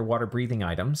gems on underwater breathing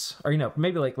items, or, you know,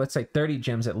 maybe like, let's say 30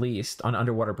 gems at least on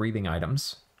underwater breathing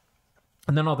items.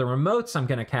 And then all the remotes I'm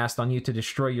going to cast on you to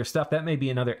destroy your stuff, that may be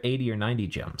another 80 or 90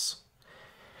 gems.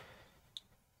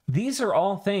 These are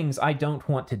all things I don't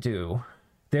want to do.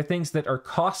 They're things that are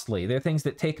costly. They're things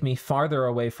that take me farther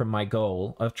away from my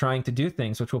goal of trying to do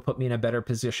things which will put me in a better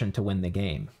position to win the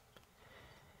game.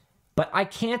 But I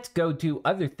can't go do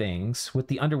other things with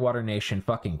the underwater nation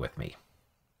fucking with me.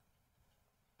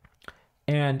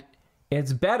 And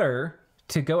it's better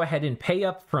to go ahead and pay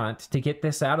up front to get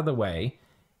this out of the way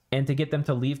and to get them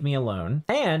to leave me alone.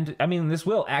 And, I mean, this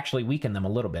will actually weaken them a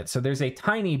little bit. So there's a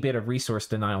tiny bit of resource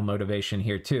denial motivation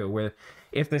here, too, where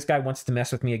if this guy wants to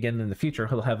mess with me again in the future,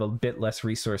 he'll have a bit less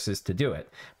resources to do it.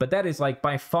 But that is, like,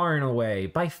 by far and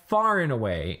away,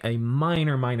 a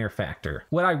minor factor.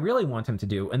 What I really want him to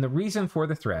do, and the reason for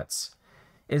the threats,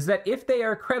 is that if they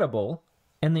are credible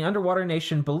and the underwater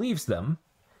nation believes them,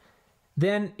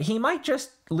 then he might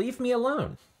just leave me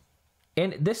alone.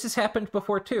 And this has happened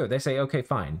before, too. They say, okay,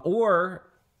 fine. Or,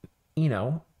 you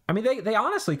know, I mean, they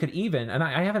honestly could even, and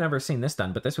I haven't ever seen this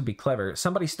done, but this would be clever.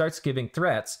 Somebody starts giving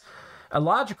threats. A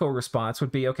logical response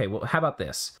would be, okay, well, how about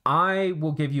this? I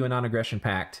will give you a non-aggression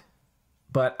pact,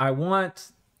 but I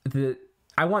want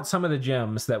some of the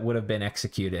gems that would have been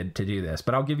executed to do this,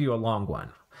 but I'll give you a long one.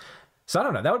 So I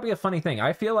don't know. That would be a funny thing.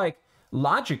 I feel like,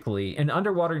 logically, an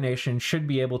underwater nation should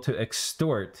be able to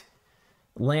extort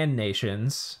land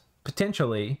nations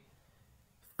potentially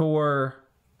for,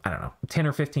 I don't know, 10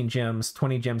 or 15 gems,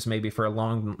 20 gems maybe for a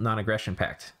long non-aggression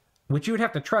pact, which you would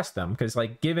have to trust them, because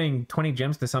like giving 20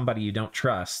 gems to somebody you don't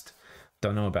trust,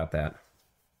 don't know about that.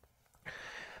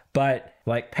 But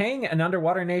like paying an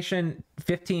underwater nation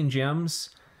 15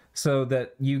 gems so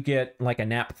that you get like a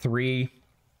nap 3,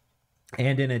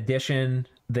 and in addition,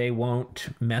 they won't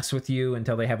mess with you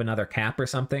until they have another cap or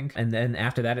something, and then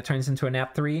after that it turns into a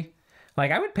nap 3.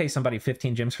 Like, I would pay somebody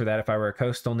 15 gems for that if I were a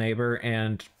coastal neighbor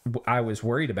and I was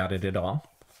worried about it at all.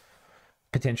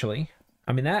 Potentially.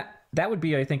 I mean, that would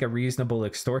be, I think, a reasonable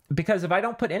extortion. Because if I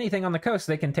don't put anything on the coast,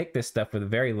 they can take this stuff with a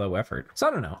very low effort. So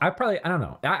I don't know. I don't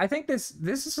know. I think this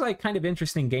is like kind of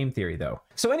interesting game theory, though.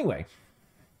 So anyway,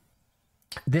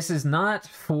 this is not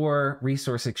for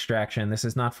resource extraction. This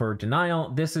is not for denial.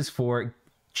 This is for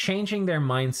changing their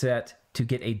mindset to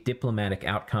get a diplomatic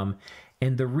outcome.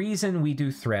 And the reason we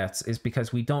do threats is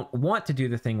because we don't want to do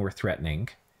the thing we're threatening,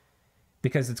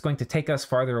 because it's going to take us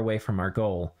farther away from our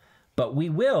goal. But we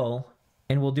will,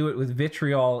 and we'll do it with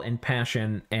vitriol and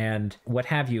passion and what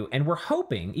have you. And we're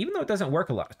hoping, even though it doesn't work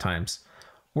a lot of times,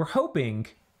 we're hoping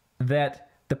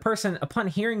that the person, upon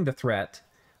hearing the threat,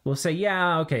 will say,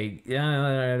 yeah, okay,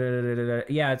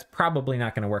 yeah, it's probably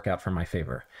not going to work out for my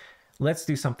favor. Let's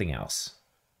do something else.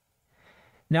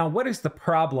 Now, what is the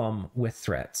problem with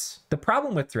threats? The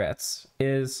problem with threats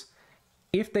is,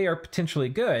 if they are potentially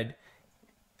good,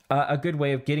 a good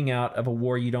way of getting out of a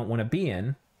war you don't want to be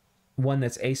in, one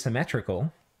that's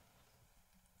asymmetrical,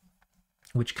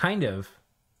 which kind of,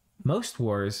 most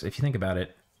wars, if you think about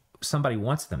it, somebody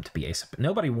wants them to be asymmetrical.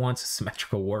 Nobody wants a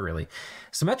symmetrical war, really.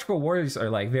 Symmetrical wars are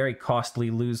like very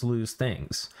costly lose-lose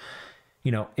things.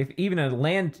 You know, if even a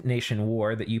land nation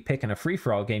war that you pick in a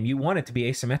free-for-all game, you want it to be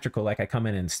asymmetrical, like I come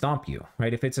in and stomp you,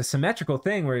 right? If it's a symmetrical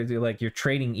thing where you're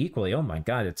trading equally, oh my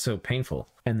God, it's so painful.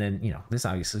 And then, you know, this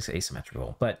obviously is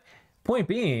asymmetrical. But point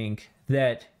being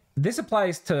that this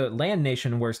applies to land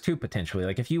nation wars too, potentially.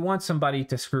 Like if you want somebody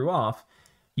to screw off,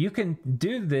 you can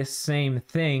do this same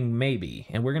thing maybe.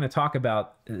 And we're going to talk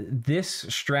about this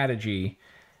strategy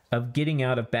of getting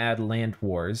out of bad land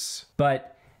wars.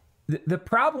 But the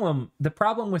problem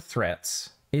with threats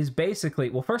is basically,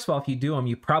 well, first of all, if you do them,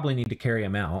 you probably need to carry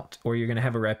them out, or you're going to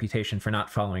have a reputation for not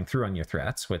following through on your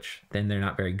threats, which then they're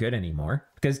not very good anymore.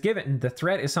 Because given the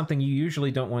threat is something you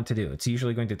usually don't want to do. It's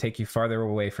usually going to take you farther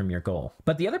away from your goal.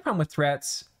 But the other problem with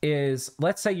threats is,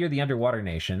 let's say you're the underwater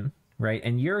nation, right?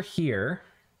 And you're here,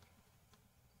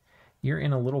 you're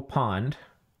in a little pond,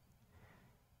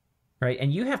 right?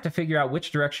 And you have to figure out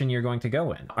which direction you're going to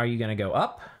go in. Are you going to go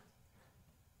up?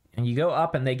 And you go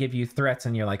up and they give you threats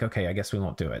and you're like, okay, I guess we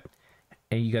won't do it.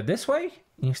 And you go this way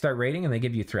and you start raiding and they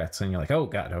give you threats and you're like, oh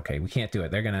God, okay, we can't do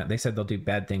it. They said they'll do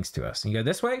bad things to us. And you go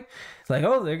this way, it's like,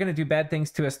 oh, they're going to do bad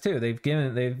things to us too.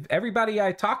 Everybody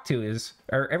I talk to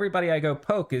everybody I go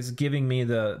poke is giving me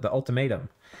the ultimatum.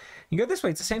 You go this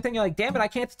way, it's the same thing. You're like, damn it, I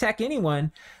can't attack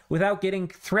anyone without getting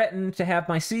threatened to have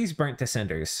my seas burnt to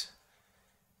cinders.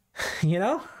 You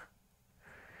know?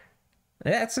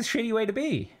 That's a shitty way to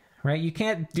be. Right? You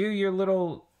can't do your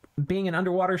little being an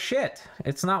underwater shit.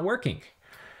 It's not working.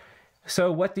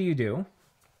 So what do?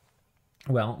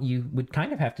 Well, you would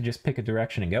kind of have to just pick a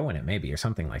direction and go in it, maybe, or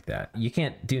something like that. You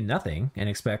can't do nothing and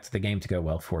expect the game to go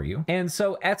well for you. And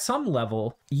so at some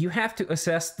level, you have to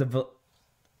assess the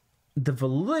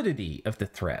validity of the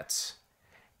threats.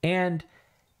 And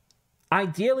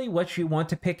ideally, what you want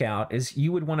to pick out is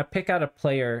you would want to pick out a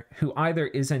player who either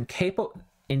is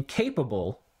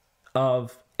incapable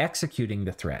of executing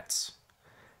the threats,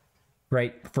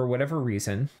 right, for whatever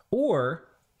reason, or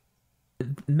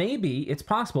maybe it's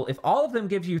possible if all of them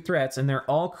give you threats and they're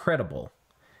all credible,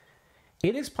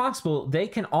 it is possible they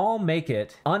can all make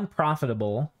it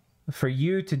unprofitable for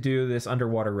you to do this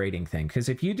underwater raiding thing. Because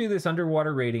if you do this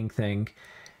underwater raiding thing,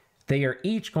 they are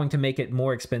each going to make it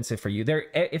more expensive for you.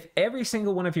 If every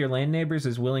single one of your land neighbors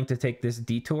is willing to take this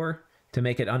detour to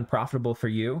make it unprofitable for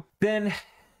you, then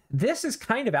this is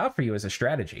kind of out for you as a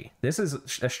strategy. This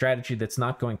is a strategy that's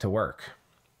not going to work.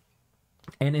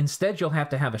 And instead, you'll have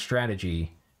to have a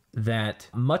strategy that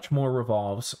much more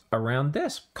revolves around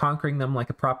this, conquering them like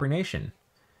a proper nation.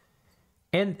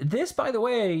 And this, by the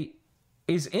way,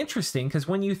 is interesting because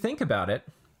when you think about it,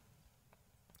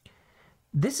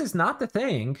 this is not the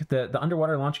thing, the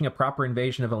underwater launching a proper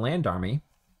invasion of a land army,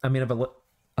 of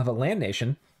a land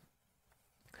nation.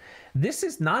 This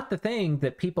is not the thing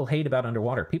that people hate about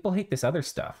underwater. People hate this other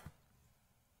stuff.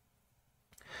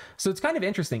 So it's kind of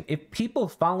interesting. If people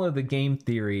follow the game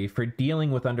theory for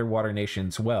dealing with underwater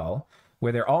nations well,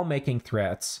 where they're all making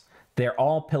threats, they're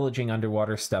all pillaging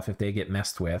underwater stuff if they get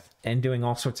messed with, and doing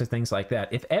all sorts of things like that.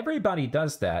 If everybody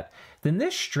does that, then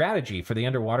this strategy for the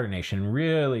underwater nation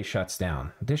really shuts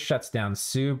down. This shuts down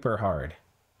super hard.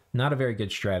 Not a very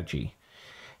good strategy.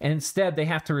 And instead, they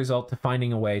have to resort to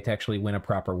finding a way to actually win a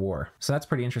proper war. So that's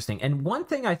pretty interesting. And one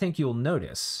thing I think you'll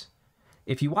notice,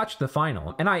 if you watch the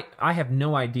final, and I have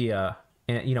no idea,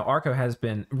 you know, Arco has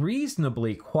been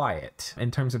reasonably quiet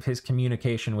in terms of his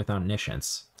communication with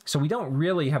Omniscience. So we don't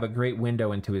really have a great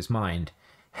window into his mind.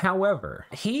 However,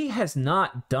 he has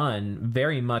not done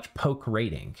very much poke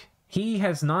raiding. He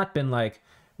has not been like,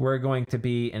 we're going to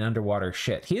be an underwater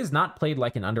shit. He has not played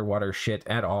like an underwater shit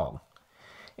at all.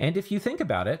 And if you think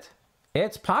about it,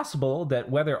 it's possible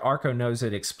that whether Arco knows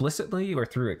it explicitly or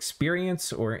through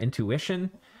experience or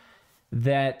intuition,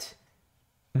 that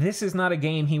this is not a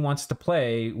game he wants to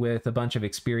play with a bunch of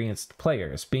experienced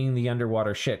players, being the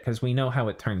underwater shit, because we know how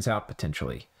it turns out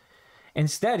potentially.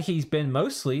 Instead, he's been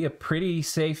mostly a pretty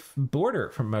safe border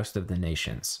for most of the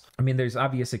nations. I mean, there's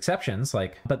obvious exceptions,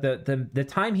 but the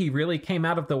time he really came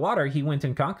out of the water, he went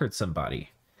and conquered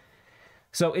somebody.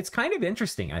 So it's kind of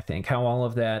interesting, I think, how all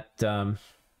of that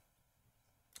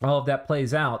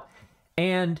plays out.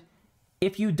 And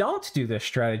if you don't do this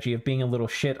strategy of being a little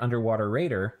shit underwater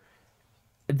raider,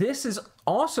 this is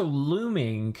also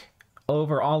looming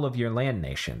over all of your land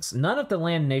nations. None of the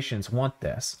land nations want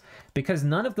this, because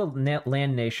none of the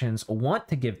land nations want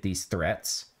to give these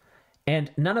threats,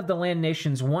 and none of the land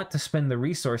nations want to spend the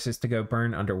resources to go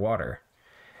burn underwater.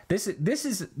 This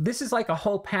is like a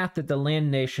whole path that the land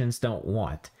nations don't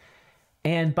want.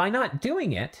 And by not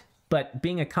doing it, but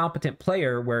being a competent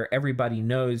player where everybody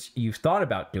knows you've thought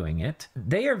about doing it,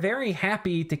 they are very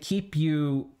happy to keep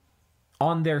you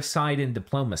on their side in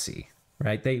diplomacy.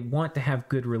 right? They want to have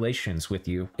good relations with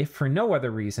you. If for no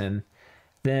other reason,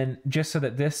 then just so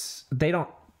that they don't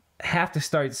have to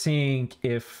start seeing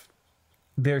if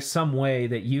there's some way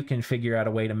that you can figure out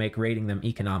a way to make raiding them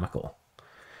economical,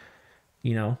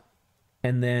 you know?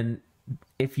 And then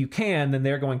if you can, then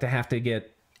they're going to have to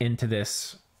get into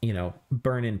this, you know,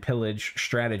 burn and pillage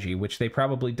strategy, which they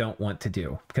probably don't want to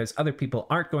do because other people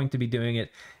aren't going to be doing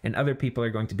it and other people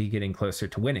are going to be getting closer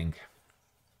to winning.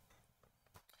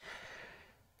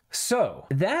 So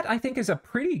that, I think, is a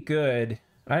pretty good,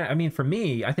 I mean, for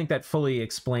me, I think that fully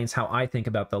explains how I think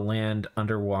about the land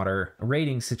underwater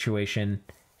raiding situation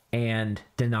and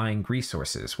denying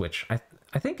resources, which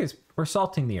I think is, we're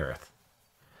salting the earth.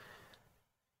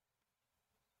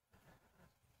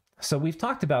 So we've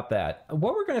talked about that.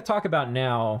 What we're going to talk about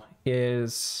now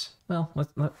is, well,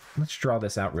 let's draw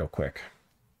this out real quick.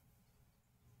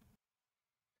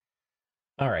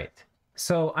 All right.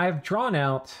 So I've drawn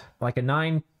out like a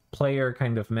 9-player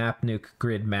kind of map nuke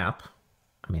grid map.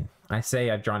 I mean, I say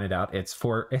I've drawn it out.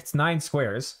 It's 9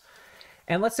 squares.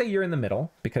 And let's say you're in the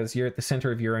middle because you're at the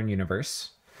center of your own universe.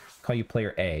 I'll call you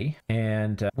player A.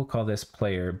 And we'll call this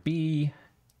player B,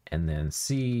 and then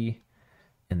C,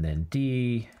 and then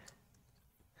D,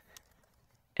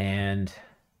 and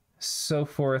so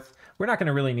forth. We're not going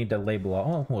to really need to label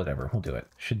all, oh, whatever, we'll do it.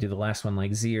 Should do the last one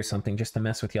like Z or something just to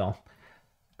mess with y'all.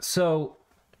 So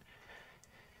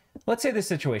let's say this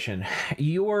situation.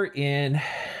 You're in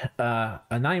a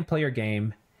 9-player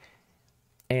game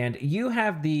and you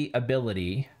have the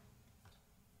ability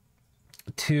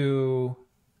to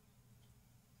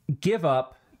give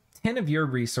up 10 of your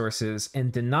resources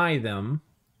and deny them.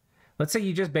 Let's say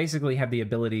you just basically have the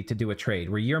ability to do a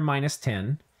trade where you're minus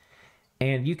 10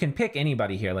 and you can pick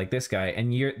anybody here like this guy,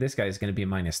 and this guy is going to be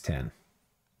minus 10.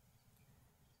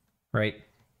 Right?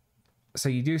 So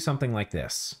you do something like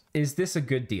this. Is this a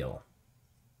good deal?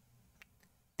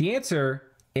 The answer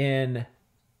in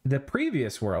the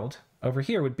previous world over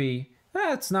here would be,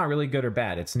 it's not really good or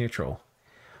bad. It's neutral.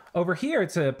 Over here,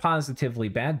 it's a positively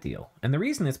bad deal. And the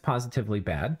reason it's positively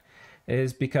bad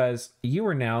is because you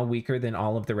are now weaker than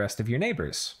all of the rest of your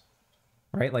neighbors,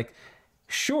 right? Like,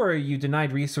 sure, you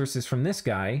denied resources from this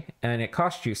guy and it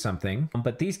cost you something,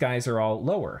 but these guys are all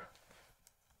lower,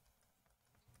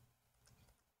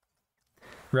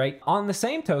 right? On the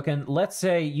same token, let's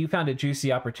say you found a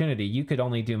juicy opportunity. You could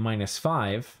only do minus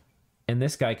 5 and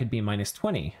this guy could be minus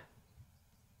 20.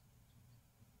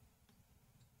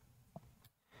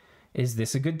 Is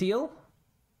this a good deal?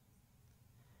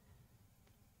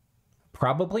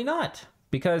 Probably not,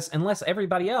 because unless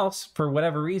everybody else, for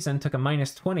whatever reason, took a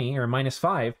minus 20 or a minus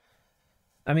 5,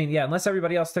 I mean, yeah, unless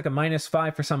everybody else took a minus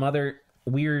 5 for some other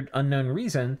weird unknown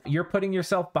reason, you're putting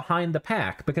yourself behind the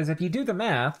pack. Because if you do the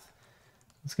math,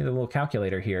 let's get a little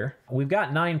calculator here. We've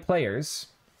got 9 players,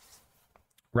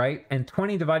 right? And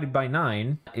 20 divided by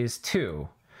 9 is 2.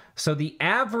 So the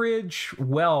average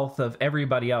wealth of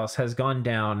everybody else has gone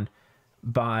down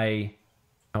by,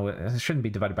 oh, it shouldn't be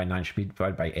divided by 9, it should be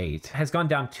divided by 8, has gone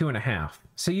down 2.5.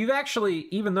 So you've actually,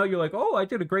 even though you're like, oh, I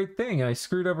did a great thing, I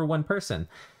screwed over one person,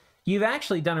 you've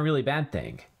actually done a really bad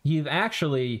thing. You've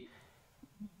actually,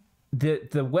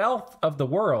 the wealth of the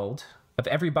world, of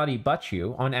everybody but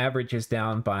you, on average is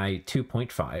down by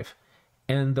 2.5.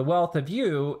 And the wealth of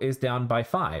you is down by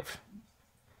 5.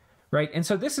 Right? And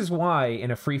so this is why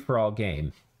in a free-for-all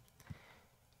game,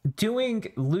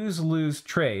 doing lose-lose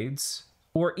trades,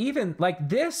 or even like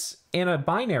this in a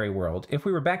binary world, if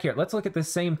we were back here, let's look at the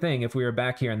same thing if we were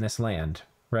back here in this land,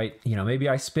 right? You know, maybe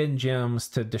I spin gems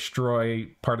to destroy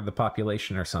part of the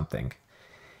population or something.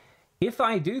 If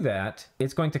I do that,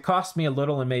 it's going to cost me a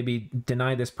little and maybe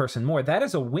deny this person more. That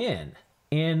is a win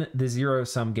in the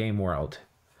zero-sum game world.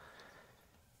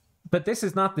 But this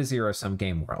is not the zero-sum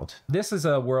game world. This is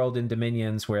a world in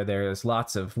Dominions where there's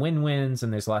lots of win-wins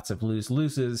and there's lots of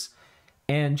lose-loses.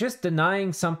 And just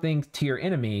denying something to your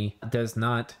enemy does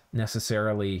not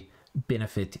necessarily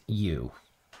benefit you.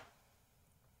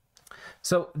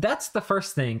 So that's the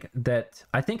first thing that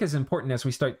I think is important as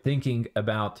we start thinking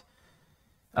about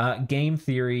game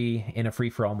theory in a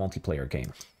free-for-all multiplayer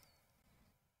game.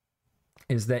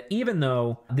 Is that even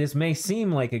though this may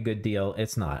seem like a good deal,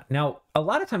 it's not. Now, a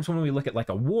lot of times when we look at like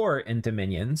a war in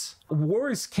Dominions,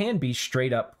 wars can be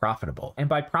straight up profitable. And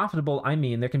by profitable, I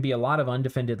mean there can be a lot of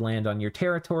undefended land on your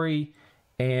territory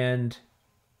and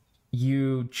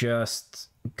you just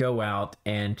go out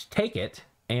and take it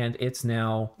and it's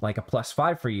now like a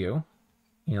 +5 for you,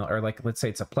 you know, or like, let's say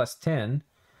it's a +10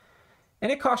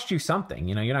 and it costs you something,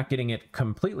 you know, you're not getting it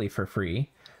completely for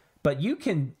free, but you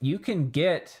can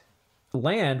get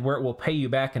land where it will pay you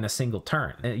back in a single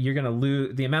turn. You're going to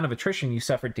lose the amount of attrition you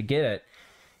suffered to get it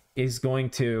is going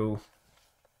to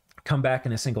come back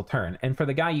in a single turn. And for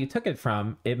the guy you took it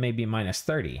from, it may be minus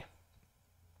 30.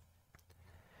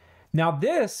 Now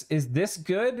is this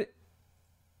good?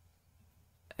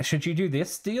 Should you do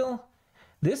this deal?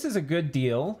 This is a good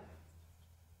deal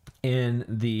in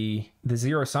the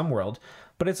zero-sum world,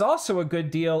 but it's also a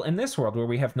good deal in this world where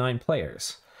we have 9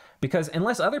 players. Because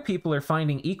unless other people are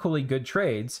finding equally good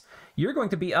trades, you're going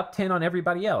to be up 10 on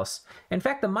everybody else. In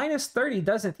fact, the minus 30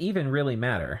 doesn't even really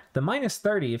matter. The minus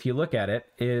 30, if you look at it,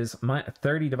 is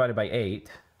 30 divided by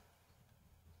 8.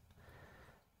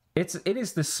 It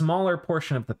is the smaller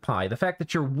portion of the pie. The fact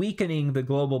that you're weakening the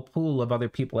global pool of other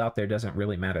people out there doesn't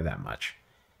really matter that much.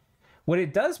 What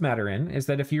it does matter in is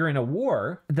that if you're in a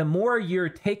war, the more you're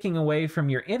taking away from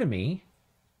your enemy,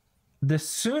 the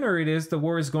sooner it is the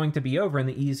war is going to be over, and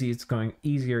the easier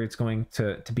it's going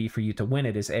to be for you to win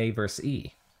it is A versus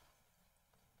E.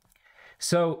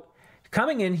 So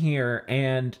coming in here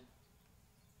and,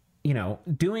 you know,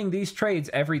 doing these trades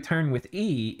every turn with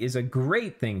E is a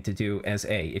great thing to do as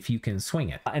A if you can swing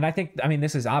it. And I mean,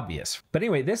 this is obvious. But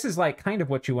anyway, this is like kind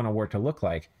of what you want a war to look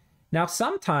like. Now,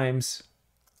 sometimes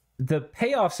the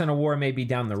payoffs in a war may be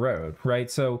down the road, right?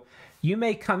 So you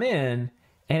may come in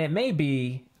and it may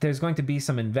be there's going to be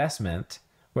some investment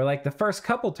where, like, the first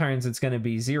couple turns it's going to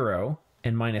be 0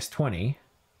 and minus 20,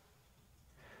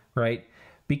 right?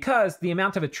 Because the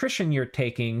amount of attrition you're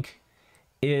taking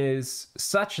is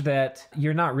such that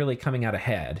you're not really coming out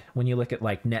ahead when you look at,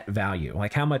 like, net value.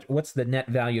 Like, what's the net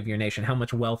value of your nation? How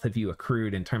much wealth have you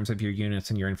accrued in terms of your units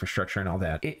and your infrastructure and all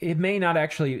that? It may not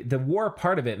actually, the war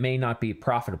part of it may not be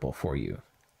profitable for you.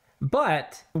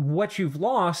 But what you've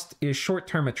lost is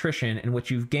short-term attrition, and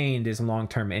what you've gained is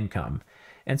long-term income.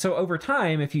 And so over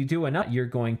time, if you do enough, you're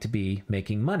going to be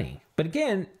making money. But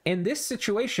again, in this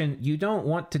situation, you don't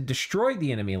want to destroy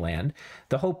the enemy land.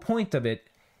 The whole point of it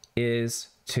is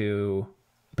to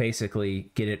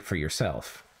basically get it for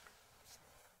yourself.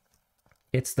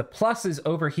 It's the pluses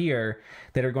over here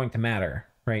that are going to matter,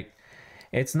 right?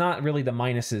 It's not really the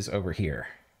minuses over here.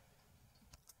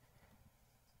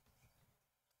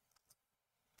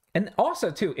 And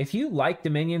also, too, if you like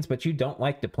Dominions, but you don't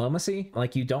like diplomacy,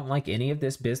 like you don't like any of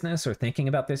this business or thinking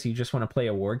about this, you just want to play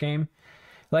a war game,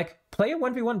 like, play a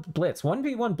 1v1 blitz.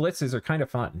 1v1 blitzes are kind of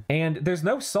fun. And there's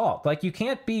no salt. Like, you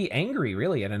can't be angry,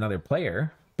 really, at another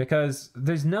player because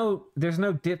there's no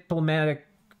diplomatic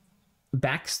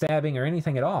backstabbing or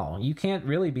anything at all. You can't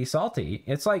really be salty.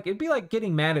 It's like, it'd be like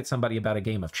getting mad at somebody about a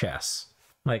game of chess.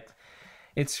 Like,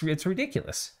 it's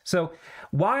ridiculous. So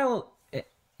while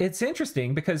it's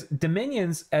interesting because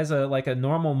Dominions as a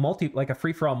normal like a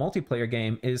free-for-all multiplayer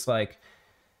game is like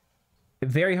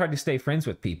very hard to stay friends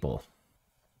with people.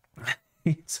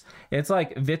 It's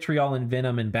like vitriol and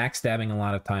venom and backstabbing a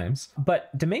lot of times.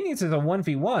 But Dominions as a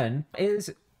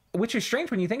 1v1 which is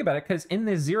strange when you think about it, because in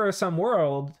this zero-sum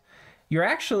world, you're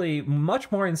actually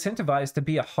much more incentivized to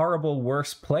be a horrible,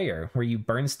 worse player, where you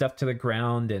burn stuff to the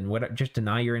ground and just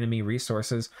deny your enemy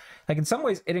resources. Like, in some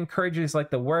ways, it encourages,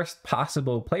 like, the worst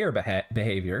possible player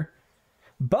behavior.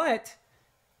 But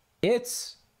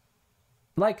it's,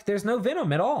 like, there's no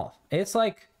venom at all. It's,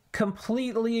 like,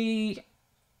 completely...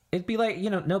 It'd be like, you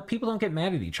know, no, people don't get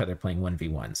mad at each other playing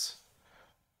 1v1s.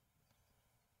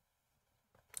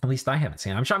 At least I haven't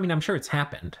seen it. I'm sure it's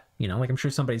happened. You know, like, I'm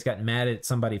sure somebody's gotten mad at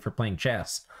somebody for playing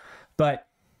chess. But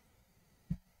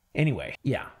anyway,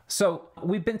 yeah. So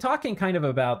we've been talking kind of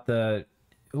about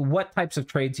what types of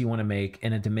trades you want to make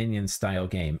in a Dominion style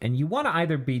game. And you want to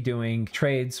either be doing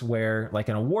trades where, like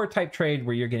in a war type trade,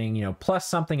 where you're getting, you know, plus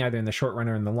something either in the short run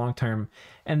or in the long term.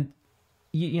 And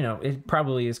you know, it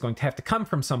probably is going to have to come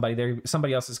from somebody there.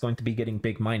 Somebody else is going to be getting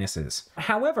big minuses.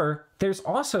 However, there's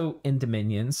also in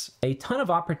Dominions a ton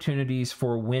of opportunities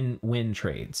for win-win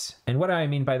trades. And what do I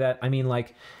mean by that? I mean,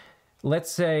 like, let's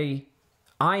say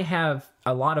I have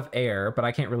a lot of air, but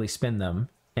I can't really spend them.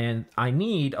 And I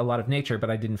need a lot of nature, but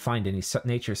I didn't find any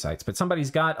nature sites. But somebody's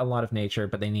got a lot of nature,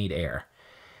 but they need air.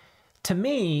 To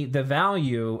me, the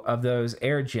value of those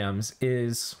air gems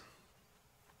is,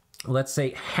 let's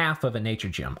say, half of a nature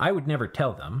gem. I would never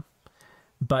tell them,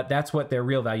 but that's what their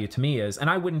real value to me is. And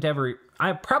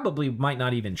I probably might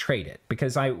not even trade it,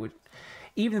 because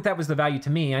even if that was the value to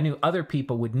me, I knew other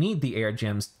people would need the air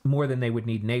gems more than they would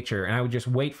need nature. And I would just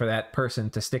wait for that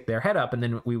person to stick their head up, and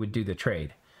then we would do the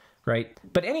trade, right?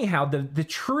 But anyhow, the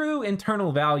true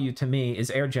internal value to me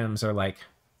is air gems are like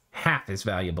half as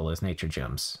valuable as nature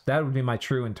gems. That would be my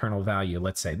true internal value,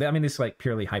 let's say. I mean, this is like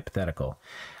purely hypothetical.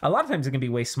 A lot of times it can be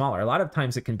way smaller. A lot of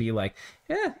times it can be like,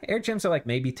 air gems are like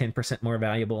maybe 10% more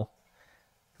valuable.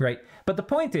 right? But the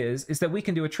point is that we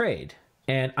can do a trade,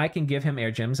 and I can give him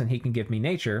air gems and he can give me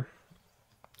nature.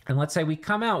 And let's say we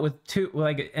come out with two,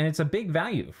 like, and it's a big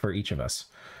value for each of us.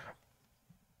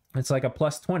 It's like a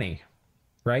plus 20,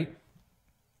 right?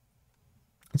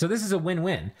 So this is a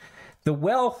win-win. The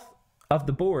wealth of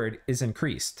the board is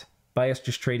increased by us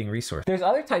just trading resources. There's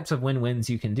other types of win-wins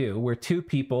you can do where two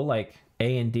people like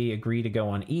A and D agree to go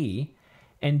on E,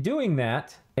 and doing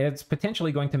that, it's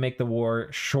potentially going to make the war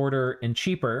shorter and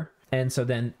cheaper. And so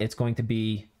then it's going to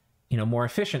be, you know, more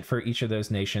efficient for each of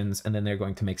those nations, and then they're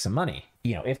going to make some money.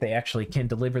 You know, if they actually can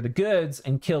deliver the goods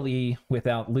and kill E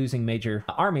without losing major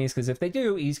armies, because if they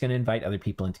do, E's going to invite other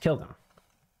people in to kill them.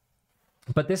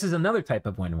 But this is another type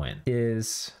of win-win,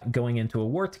 is going into a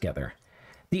war together.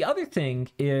 The other thing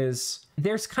is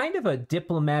there's kind of a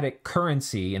diplomatic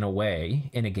currency in a way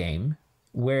in a game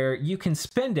where you can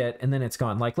spend it and then it's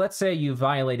gone. Like, let's say you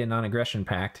violate a non-aggression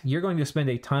pact. You're going to spend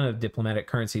a ton of diplomatic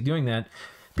currency doing that.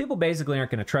 People basically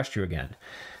aren't going to trust you again.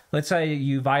 Let's say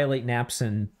you violate naps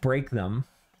and break them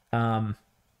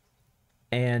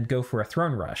and go for a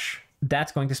throne rush.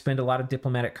 That's going to spend a lot of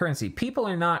diplomatic currency. People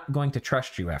are not going to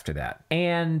trust you after that.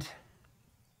 And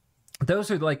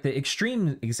those are like the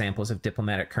extreme examples of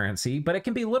diplomatic currency, but it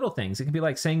can be little things. It can be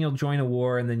like saying you'll join a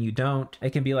war and then you don't.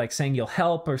 It can be like saying you'll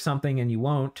help or something and you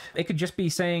won't. It could just be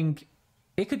saying,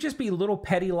 it could just be little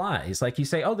petty lies. Like you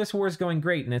say, oh, this war is going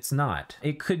great, and it's not.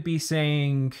 It could be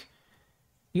saying,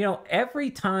 you know, every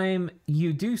time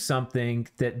you do something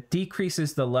that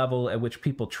decreases the level at which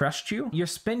people trust you, you're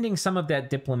spending some of that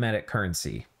diplomatic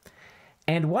currency.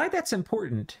 And why that's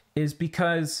important is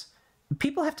because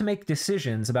people have to make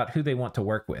decisions about who they want to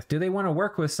work with. Do they want to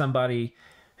work with somebody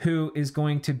who is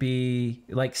going to be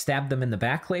like stab them in the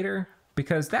back later?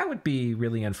 Because that would be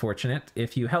really unfortunate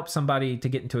if you help somebody to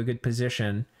get into a good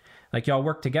position, like y'all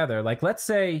work together. Like let's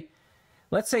say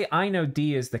I know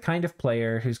D is the kind of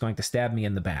player who's going to stab me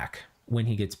in the back when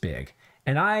he gets big.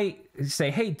 And I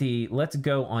say, hey, D, let's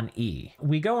go on E.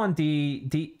 We go on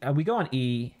we go on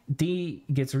E, D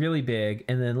gets really big,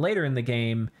 and then later in the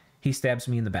game, he stabs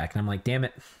me in the back. And I'm like, damn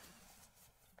it.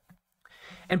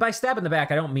 And by stab in the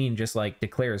back, I don't mean just like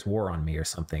declares war on me or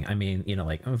something. I mean, you know,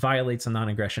 like violates a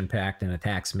non-aggression pact and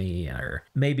attacks me, or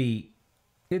maybe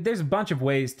there's a bunch of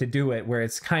ways to do it where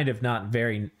it's kind of not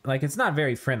very, like, it's not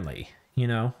very friendly, you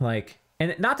know, like,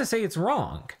 and not to say it's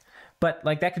wrong, but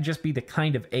like that could just be the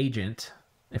kind of agent,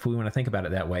 if we want to think about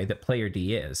it that way, that player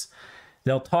D is.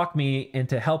 They'll talk me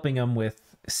into helping them with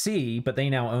C, but they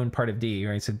now own part of D,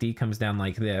 right? So D comes down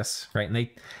like this, right? And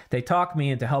they talk me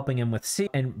into helping him with C,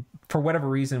 and for whatever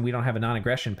reason, we don't have a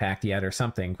non-aggression pact yet or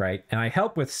something, right? And I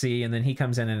help with C, and then he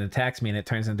comes in and attacks me, and it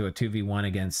turns into a 2v1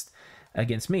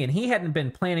 against me. And he hadn't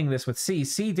been planning this with C.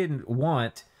 C didn't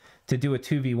want to do a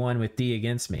 2v1 with D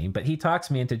against me, but he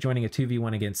talks me into joining a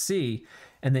 2v1 against C,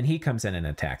 and then he comes in and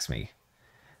attacks me,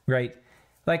 right?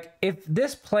 Like, if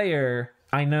this player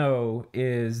I know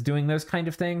is doing those kind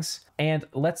of things, and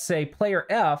let's say player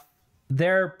F,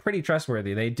 they're pretty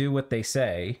trustworthy. They do what they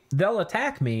say. They'll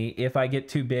attack me if I get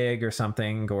too big or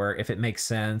something, or if it makes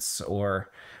sense or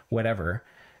whatever.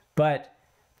 But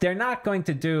they're not going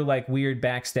to do like weird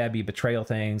backstabby betrayal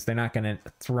things. They're not going to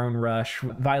throne rush,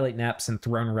 violate naps and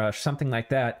throne rush, something like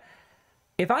that.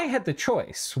 If I had the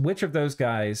choice, which of those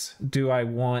guys do I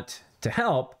want to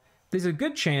help? There's a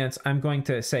good chance I'm going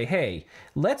to say, hey,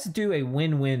 let's do a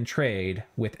win-win trade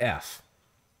with F.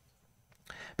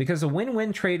 Because a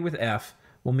win-win trade with F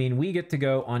will mean we get to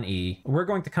go on E. We're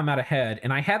going to come out ahead,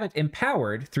 and I haven't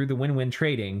empowered, through the win-win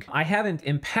trading, I haven't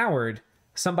empowered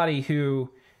somebody who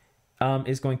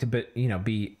is going to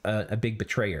be a big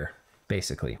betrayer,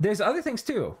 basically. There's other things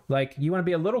too. Like, you want to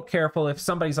be a little careful if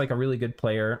somebody's like a really good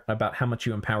player about how much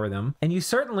you empower them. And you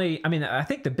certainly, I mean, I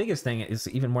think the biggest thing is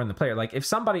even more than the player. Like, if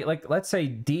somebody, like, let's say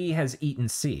D has eaten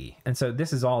C, and so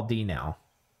this is all D now,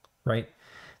 right?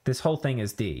 This whole thing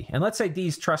is D. And let's say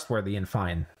D's trustworthy and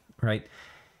fine, right?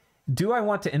 Do I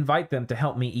want to invite them to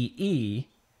help me eat E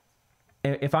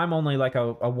if I'm only like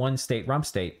a one-state rump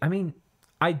state? I mean,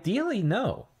 ideally,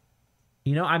 no.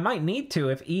 You know, I might need to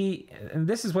if E, and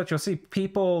this is what you'll see,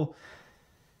 people,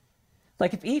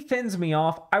 like if E fins me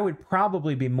off, I would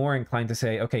probably be more inclined to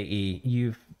say, okay, E,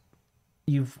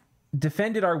 you've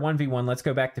defended our 1v1, let's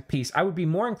go back to peace. I would be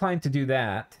more inclined to do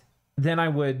that than I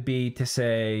would be to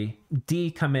say,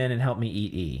 D, come in and help me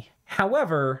eat E.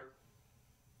 However,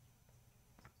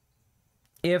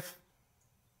 if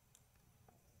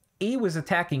E was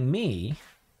attacking me,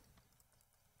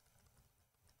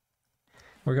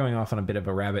 we're going off on a bit of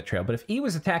a rabbit trail, but if E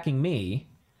was attacking me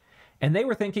and they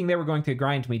were thinking they were going to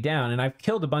grind me down, and I've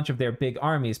killed a bunch of their big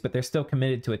armies, but they're still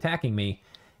committed to attacking me,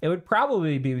 it would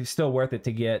probably be still worth it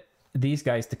to get these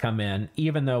guys to come in,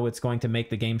 even though it's going to make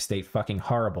the game state fucking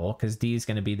horrible, because D is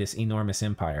going to be this enormous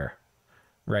empire,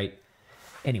 right?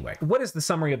 Anyway, what is the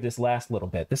summary of this last little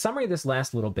bit? The summary of this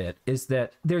last little bit is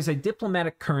that there's a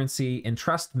diplomatic currency and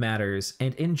trust matters,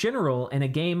 and in general, in a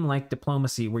game like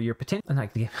Diplomacy, where you're potentially,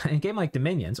 like in a game like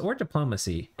Dominions or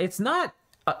Diplomacy, it's not,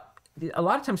 a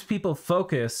lot of times people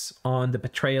focus on the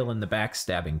betrayal and the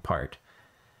backstabbing part.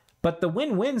 But the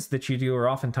win-wins that you do are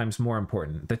oftentimes more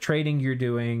important. The trading you're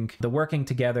doing, the working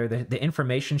together, the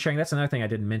information sharing. That's another thing I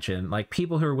didn't mention. Like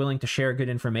people who are willing to share good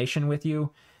information with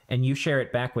you and you share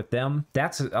it back with them,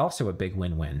 that's also a big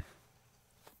win-win.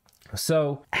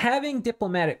 So having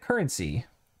diplomatic currency,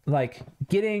 like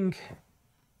being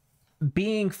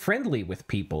friendly with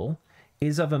people,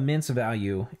 is of immense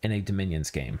value in a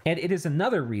Dominions game. And it is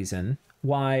another reason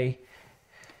why,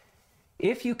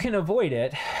 if you can avoid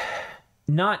it,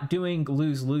 not doing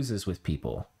lose-loses with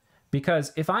people.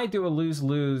 Because if I do a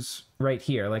lose-lose right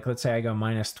here, like let's say I go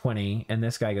 -20 and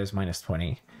this guy goes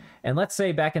 -20, and let's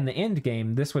say back in the end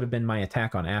game, this would have been my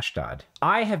attack on Ashdod.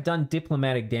 I have done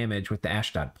diplomatic damage with the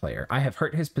Ashdod player. I have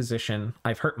hurt his position,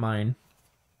 I've hurt mine,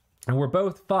 and we're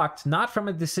both fucked, not from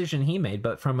a decision he made,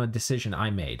 but from a decision I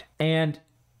made. And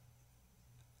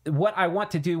what I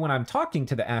want to do when I'm talking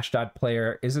to the Ashdod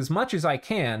player is, as much as I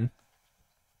can,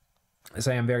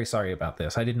 say, I'm very sorry about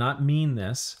this. I did not mean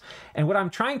this. And what I'm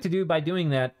trying to do by doing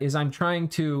that is I'm trying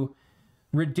to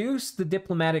reduce the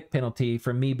diplomatic penalty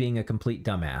for me being a complete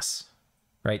dumbass,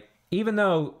 right? Even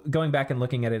though going back and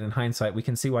looking at it in hindsight, we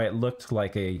can see why it looked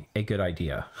like a good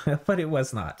idea, but it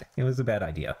was not. It was a bad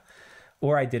idea,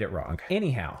 or I did it wrong.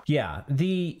 Anyhow, yeah,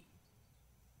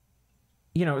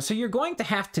 so you're going to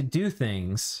have to do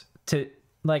things to,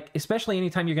 like, especially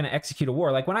anytime you're going to execute a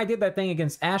war. Like when I did that thing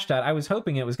against Ashdod, I was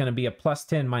hoping it was going to be a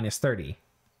 +10, -30,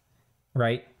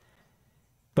 right?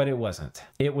 But it wasn't.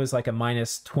 It was like a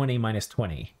 -20,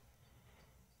 -20.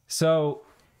 So,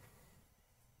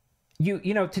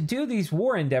 to do these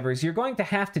war endeavors, you're going to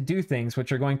have to do things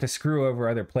which are going to screw over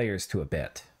other players to a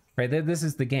bit, right? This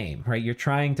is the game, right? You're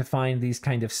trying to find these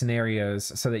kind of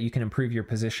scenarios so that you can improve your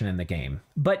position in the game.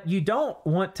 But you don't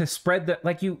want to spread the,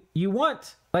 like you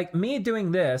want, like me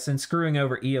doing this and screwing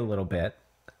over E a little bit,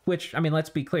 which, I mean, let's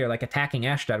be clear, like attacking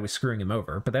Ashdod was screwing him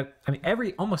over. But that, I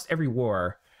mean, almost every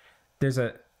war,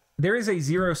 there is a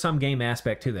zero-sum game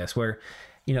aspect to this where,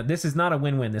 this is not a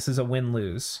win-win. This is a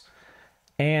win-lose.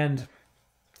 And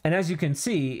as you can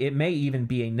see, it may even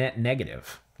be a net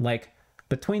negative. Like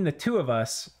between the two of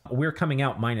us, we're coming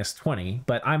out -20,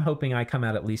 but I'm hoping I come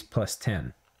out at least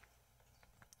 +10.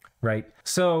 Right?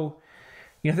 So,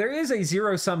 there is a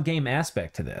zero-sum game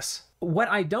aspect to this. What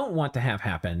I don't want to have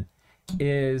happen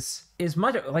is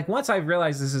much, like once I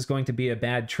realize this is going to be a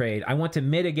bad trade, I want to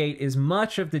mitigate as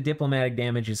much of the diplomatic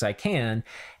damage as I can.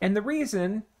 And the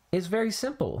reason is very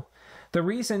simple. The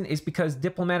reason is because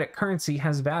diplomatic currency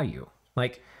has value.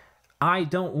 Like, I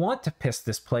don't want to piss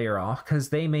this player off because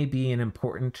they may be an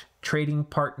important trading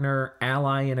partner,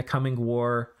 ally in a coming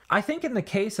war. I think in the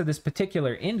case of this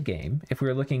particular endgame, if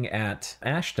we're looking at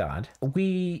Ashdod,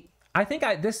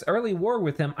 this early war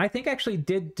with him, I think actually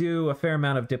did do a fair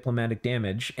amount of diplomatic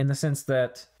damage, in the sense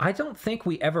that I don't think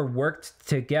we ever worked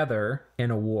together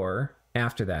in a war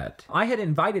after that. I had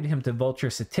invited him to Vulture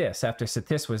Satis after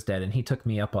Satis was dead, and he took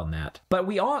me up on that. But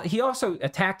he also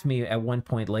attacked me at one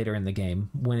point later in the game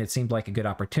when it seemed like a good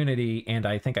opportunity, and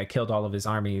I think I killed all of his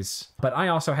armies. But I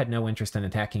also had no interest in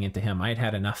attacking into him. I had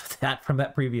had enough of that from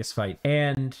that previous fight.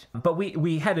 But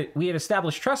we had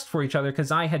established trust for each other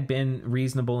because I had been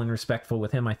reasonable and respectful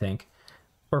with him, I think,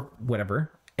 or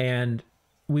whatever. And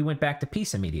we went back to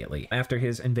peace immediately after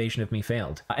his invasion of me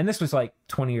failed. And this was like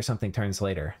 20 or something turns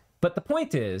later. But the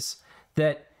point is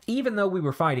that even though we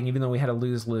were fighting, even though we had a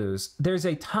lose-lose, there's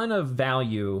a ton of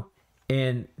value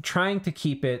in trying to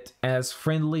keep it as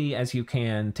friendly as you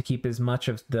can, to keep as much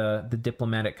of the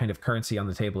diplomatic kind of currency on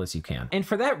the table as you can. And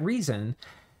for that reason,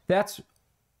 that's,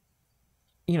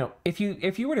 if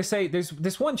you were to say there's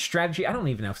this one strategy, I don't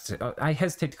even know if I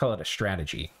hesitate to call it a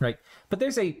strategy, right? But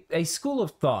there's a school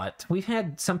of thought. We've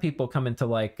had some people come into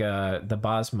like the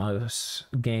Bosmos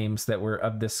games that were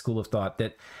of this school of thought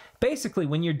that basically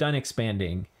when you're done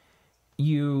expanding,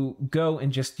 you go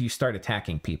and you start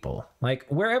attacking people. Like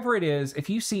wherever it is, if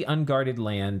you see unguarded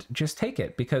land, just take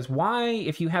it. Because why,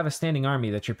 if you have a standing army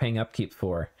that you're paying upkeep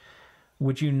for,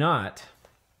 would you not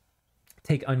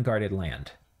take unguarded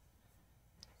land?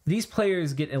 These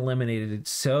players get eliminated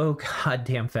so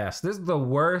goddamn fast. This is the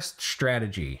worst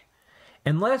strategy.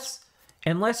 Unless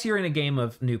Unless you're in a game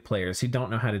of new players who don't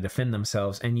know how to defend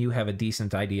themselves and you have a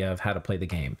decent idea of how to play the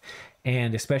game.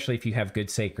 And especially if you have good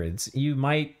sacreds, you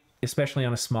might, especially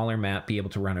on a smaller map, be able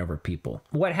to run over people.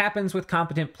 What happens with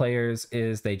competent players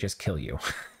is they just kill you.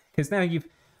 Because now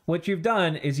what you've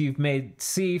done is you've made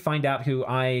C find out who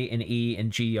I and E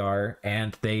and G are,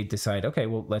 and they decide, okay,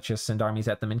 well, let's just send armies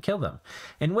at them and kill them.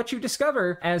 And what you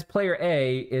discover as player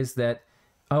A is that,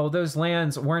 oh, those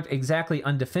lands weren't exactly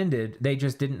undefended. They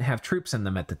just didn't have troops in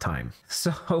them at the time.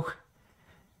 So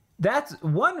that's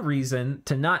one reason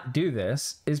to not do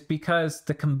this, is because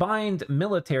the combined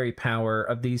military power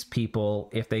of these people,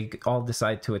 if they all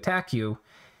decide to attack you,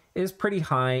 is pretty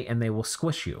high and they will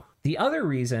squish you. The other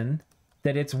reason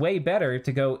that it's way better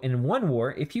to go in one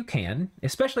war if you can,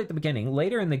 especially at the beginning.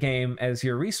 Later in the game, as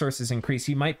your resources increase,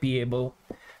 you might be able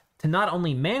to not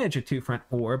only manage a two-front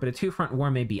war, but a two-front war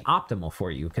may be optimal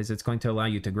for you because it's going to allow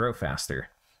you to grow faster.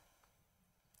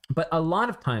 But a lot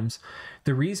of times,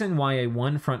 the reason why a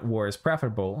one-front war is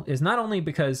preferable is not only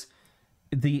because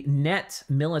the net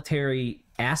military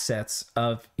assets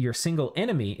of your single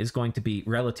enemy is going to be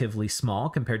relatively small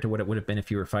compared to what it would have been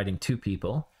if you were fighting two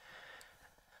people,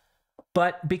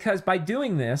 but because by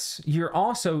doing this, you're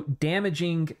also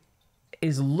damaging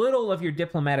as little of your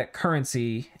diplomatic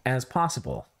currency as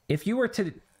possible. If you were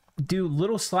to do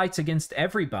little slights against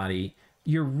everybody,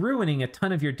 you're ruining a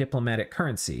ton of your diplomatic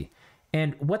currency.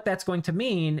 And what that's going to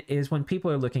mean is when people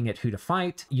are looking at who to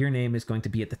fight, your name is going to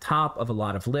be at the top of a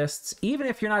lot of lists, even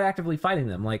if you're not actively fighting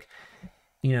them. Like,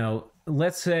 you know,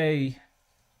 let's say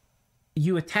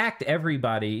you attacked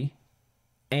everybody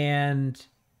and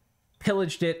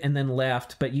pillaged it and then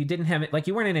left, but you didn't have it, like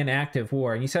you weren't in an active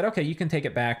war, and you said, okay, you can take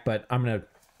it back, but I'm going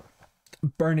to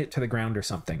burn it to the ground or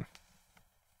something.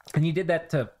 And you did that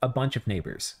to a bunch of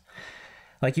neighbors.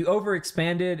 Like you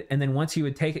overexpanded, and then once your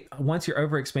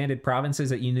overexpanded provinces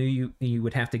that you knew you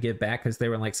would have to give back because they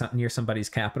were like near somebody's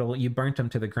capital, you burnt them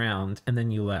to the ground and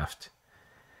then you left.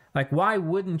 Like, why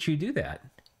wouldn't you do that?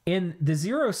 In the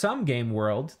zero-sum game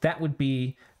world, that would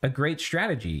be a great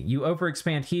strategy. You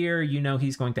overexpand here, you know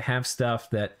he's going to have stuff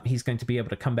that he's going to be able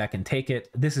to come back and take it.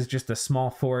 This is just a small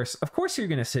force. Of course you're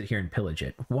going to sit here and pillage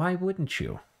it. Why wouldn't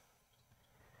you?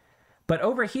 But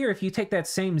over here, if you take that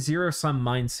same zero-sum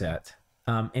mindset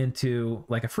into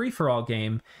like a free-for-all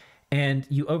game, and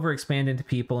you overexpand into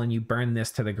people and you burn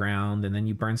this to the ground, and then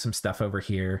you burn some stuff over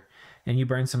here, and you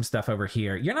burn some stuff over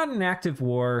here. You're not in an active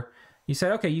war. You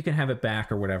said, okay, you can have it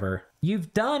back or whatever.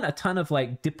 You've done a ton of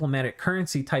like diplomatic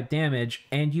currency type damage,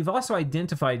 and you've also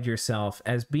identified yourself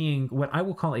as being what I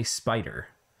will call a spider.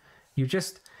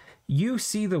 You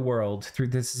see the world through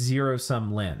this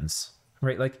zero-sum lens,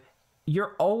 right? Like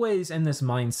you're always in this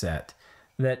mindset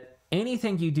that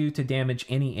anything you do to damage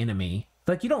any enemy,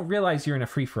 like you don't realize you're in a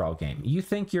free-for-all game. You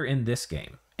think you're in this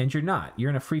game, and you're not. You're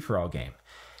in a free-for-all game.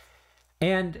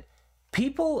 And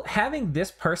people having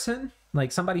this person,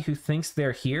 like somebody who thinks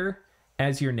they're here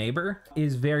as your neighbor,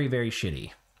 is very, very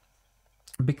shitty.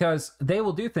 Because they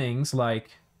will do things like,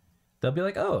 they'll be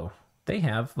like, oh, they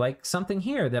have like something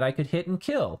here that I could hit and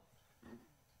kill.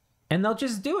 And they'll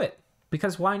just do it.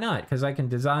 Because why not? Because I can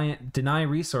deny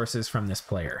resources from this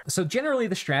player. So generally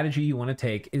the strategy you want to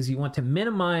take is you want to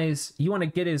minimize, you want to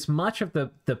get as much of the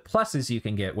pluses you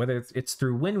can get, whether it's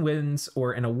through win-wins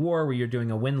or in a war where you're doing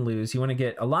a win-lose. You want to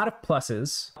get a lot of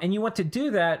pluses, and you want to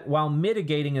do that while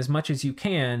mitigating as much as you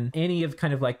can any of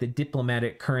kind of like the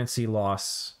diplomatic currency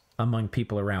loss among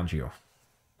people around you.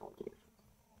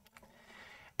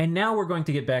 And now we're going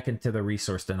to get back into the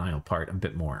resource denial part a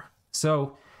bit more.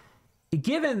 So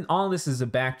given all this is a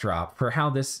backdrop for how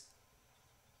this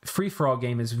free-for-all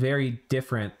game is very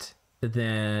different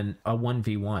than a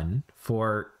 1v1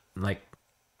 for like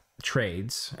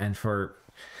trades and for,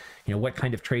 you know, what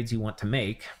kind of trades you want to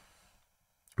make.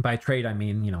 By trade, I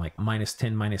mean, you know, like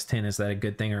 -10, is that a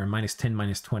good thing? Or -10,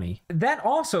 -20. That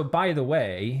also, by the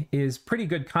way, is pretty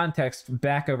good context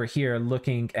back over here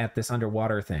looking at this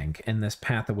underwater thing and this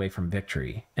path away from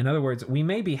victory. In other words, we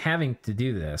may be having to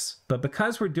do this, but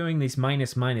because we're doing these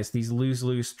these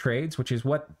lose-lose trades, which is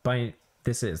what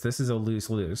this is a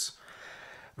lose-lose.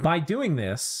 By doing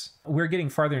this, we're getting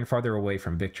farther and farther away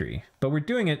from victory, but we're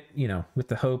doing it, you know, with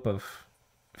the hope of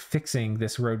fixing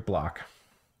this roadblock.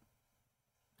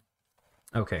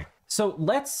 Okay, so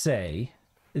let's say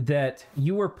that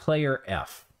you were player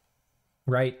F,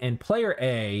 right? And player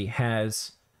A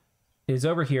is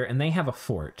over here, and they have a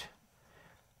fort.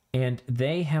 And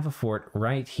they have a fort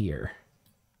right here.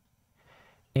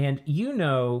 And you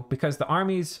know, because the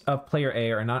armies of player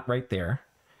A are not right there,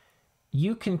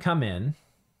 you can come in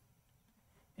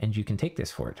and you can take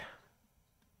this fort.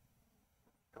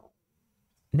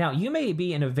 Now, you may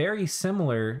be in a very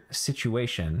similar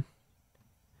situation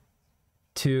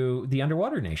to the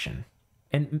Underwater Nation.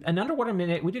 And an Underwater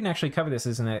Minute, we didn't actually cover this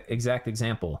as an exact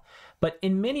example, but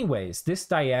in many ways, this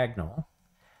Diagnol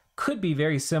could be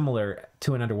very similar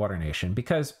to an Underwater Nation,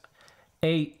 because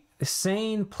a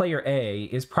sane player A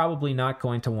is probably not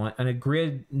going to want, on a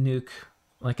grid nuke,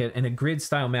 like in a grid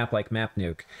style map like Map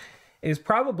Nuke, is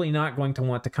probably not going to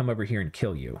want to come over here and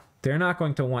kill you. They're not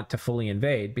going to want to fully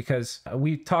invade, because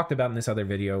we talked about in this other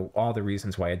video all the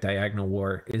reasons why a diagonal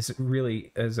war is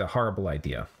a horrible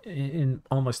idea in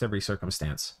almost every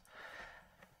circumstance.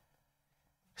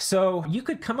 So you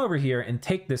could come over here and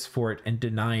take this fort and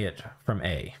deny it from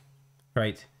A,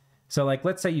 right? So like,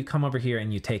 let's say you come over here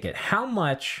and you take it. How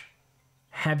much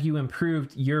have you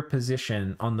improved your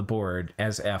position on the board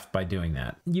as F by doing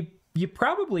that? You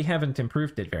probably haven't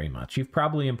improved it very much. You've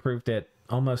probably improved it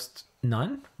almost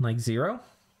none, like 0.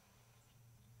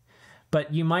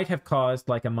 But you might have caused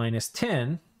like a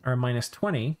 -10 or a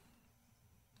 -20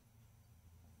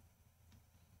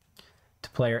 to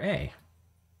player A,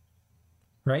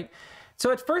 right?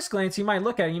 So at first glance, you might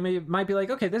look at it, you might be like,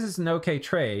 okay, this is an okay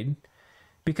trade,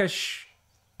 because,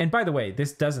 and by the way,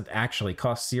 this doesn't actually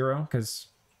cost 0, because,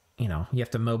 you know, you have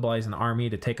to mobilize an army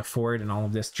to take a fort and all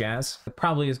of this jazz. It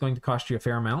probably is going to cost you a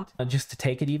fair amount just to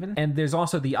take it even. And there's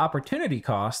also the opportunity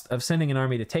cost of sending an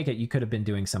army to take it. You could have been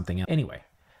doing something else. Anyway,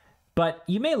 but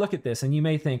you may look at this and you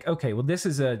may think, okay, well, this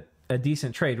is a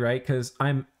decent trade, right? Because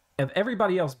of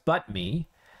everybody else but me,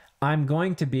 I'm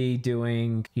going to be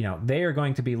doing, you know, they are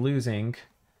going to be losing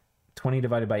 20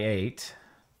 divided by 8,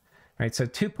 right? So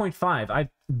 2.5.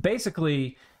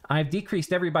 I've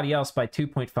decreased everybody else by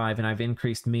 2.5, and I've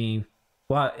increased me,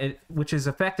 well, which is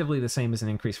effectively the same as an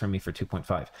increase from me for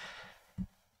 2.5.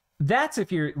 That's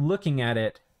if you're looking at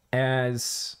it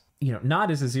as, you know, not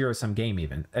as a zero-sum game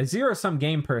even. A zero-sum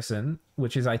game person,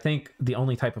 which is, I think, the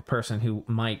only type of person who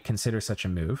might consider such a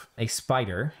move, a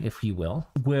spider, if you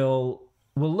will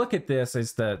look at this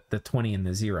as the 20 and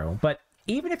the 0. But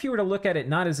even if you were to look at it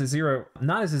not as a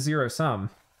zero-sum,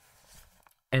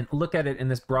 and look at it in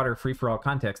this broader free-for-all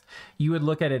context, you would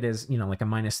look at it as, you know, like a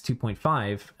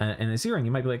 -2.5 and a 0, and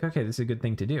you might be like, okay, this is a good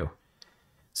thing to do.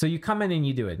 So you come in and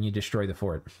you do it, and you destroy the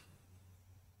fort.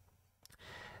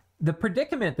 The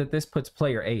predicament that this puts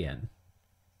player A in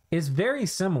is very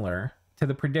similar to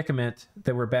the predicament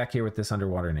that we're back here with this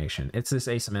Underwater Nation. It's this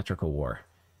asymmetrical war.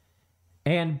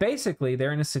 And basically,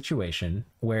 they're in a situation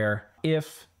where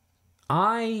if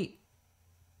I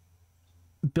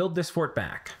build this fort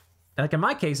back, like in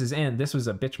my case's end, this was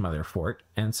a bitch mother fort,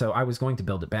 and so I was going to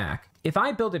build it back. If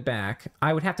I build it back,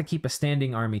 I would have to keep a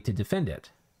standing army to defend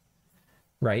it,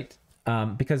 right?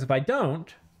 Because if I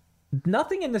don't,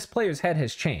 nothing in this player's head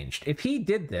has changed. If he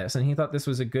did this and he thought this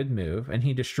was a good move and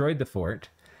he destroyed the fort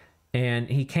and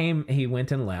he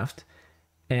went and left,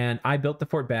 and I built the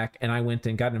fort back and I went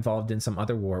and got involved in some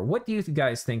other war, what do you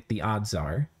guys think the odds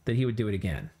are that he would do it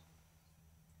again?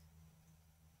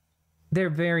 They're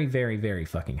very, very, very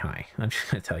fucking high. I'm just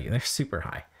going to tell you, they're super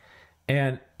high.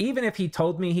 And even if he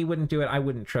told me he wouldn't do it, I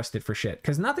wouldn't trust it for shit,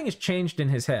 because nothing has changed in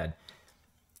his head.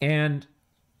 And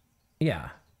yeah.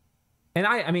 And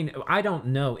I mean, I don't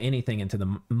know anything into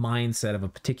the mindset of a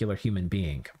particular human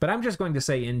being, but I'm just going to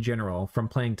say in general, from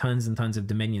playing tons and tons of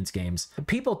Dominions games,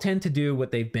 people tend to do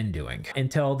what they've been doing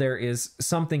until there is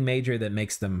something major that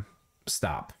makes them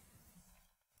stop.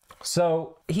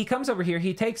 So he comes over here,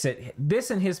 he takes it. This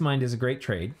in his mind is a great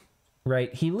trade,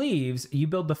 right? He leaves, you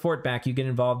build the fort back, you get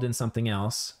involved in something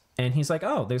else, and he's like,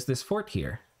 oh, there's this fort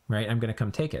here, right? I'm going to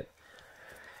come take it.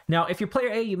 Now, if you're player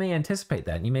A, you may anticipate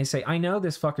that. You may say, I know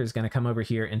this fucker is going to come over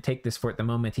here and take this fort the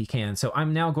moment he can, so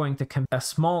I'm now going to a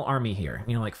small army here,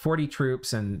 you know, like 40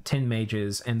 troops and 10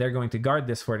 mages, and they're going to guard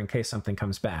this fort in case something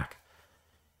comes back.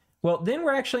 Well, then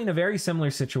we're actually in a very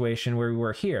similar situation where we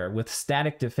were here with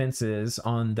static defenses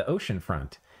on the ocean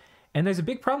front. And there's a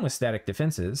big problem with static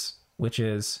defenses, which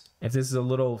is if this is a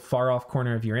little far off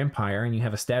corner of your empire and you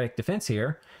have a static defense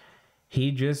here,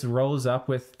 he just rolls up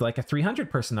with like a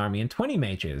 300-person army and 20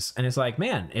 mages. And it's like,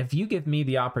 man, if you give me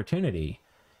the opportunity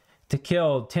to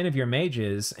kill 10 of your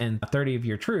mages and 30 of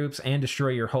your troops and destroy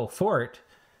your whole fort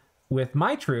with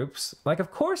my troops, like, of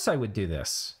course I would do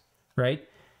this, right?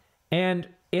 And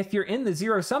if you're in the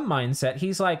zero-sum mindset,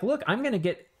 he's like, look, I'm going to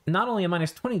get not only a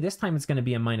 -20, this time it's going to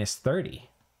be a -30.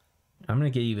 I'm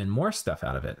going to get even more stuff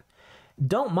out of it.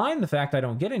 Don't mind the fact I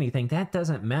don't get anything. That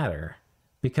doesn't matter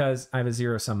because I have a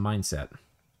zero-sum mindset,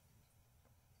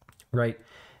 right?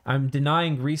 I'm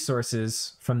denying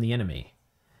resources from the enemy,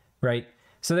 right?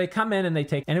 So they come in and they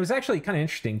take, and it was actually kind of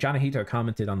interesting. Janahito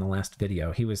commented on the last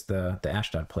video. He was the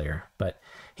Ashdod player, but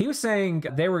he was saying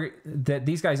that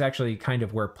these guys actually kind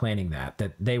of were planning that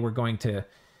they were going to,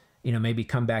 you know, maybe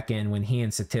come back in when he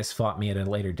and Satis fought me at a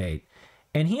later date.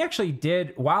 And he actually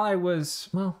did while I was,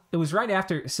 well, it was right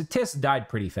after Satis died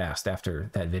pretty fast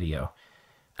after that video.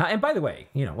 And by the way,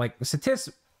 you know, like Satis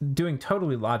doing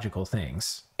totally logical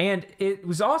things. And it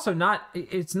was also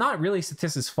it's not really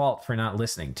Satis's fault for not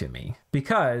listening to me,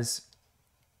 because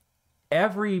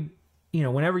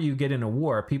whenever you get in a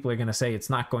war, people are going to say it's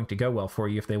not going to go well for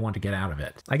you if they want to get out of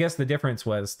it. I guess the difference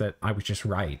was that I was just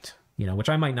right, you know, which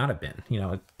I might not have been, you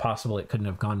know, it's possible it couldn't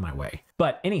have gone my way.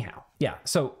 But anyhow, yeah.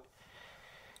 So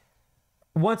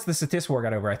once the Satis war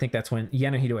got over, I think that's when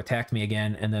Yanohito attacked me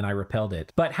again, and then I repelled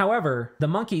it. But however, the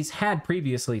monkeys had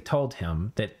previously told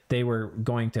him that they were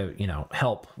going to, you know,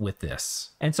 help with this.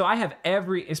 And so I have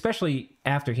especially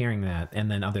after hearing that and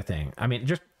then other thing. I mean,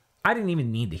 I didn't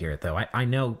even need to hear it, though. I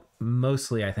know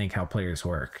mostly, I think, how players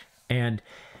work. And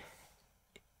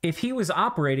if he was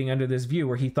operating under this view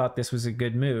where he thought this was a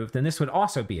good move, then this would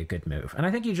also be a good move. And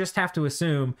I think you just have to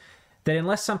assume that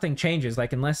unless something changes,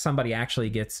 like unless somebody actually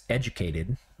gets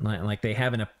educated, like they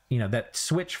have that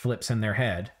switch flips in their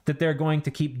head, that they're going to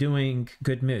keep doing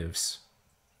good moves.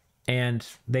 And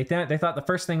they thought the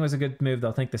first thing was a good move,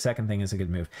 they'll think the second thing is a good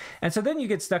move. And so then you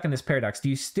get stuck in this paradox. Do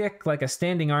you stick like a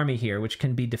standing army here, which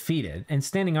can be defeated? And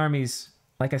standing armies,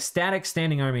 like a static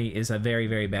standing army, is a very,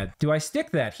 very bad. Do I stick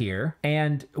that here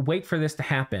and wait for this to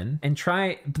happen and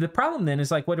try? The problem then is,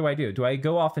 like, what do? Do I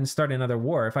go off and start another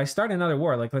war? If I start another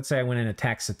war, like let's say I went and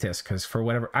attacked Satis, because for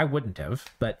whatever, I wouldn't have,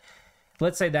 but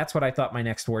let's say that's what I thought my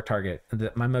next war target,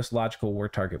 my most logical war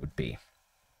target would be.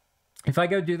 If I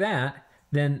go do that,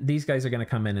 then these guys are going to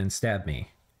come in and stab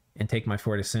me and take my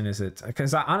fort as soon as it's,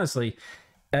 because honestly,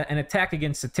 an attack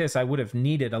against Satis, I would have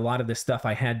needed a lot of the stuff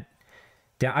I had.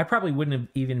 I probably wouldn't have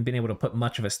even been able to put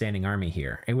much of a standing army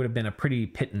here. It would have been a pretty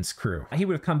pittance crew. He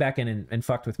would have come back in and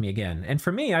fucked with me again. And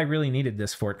for me, I really needed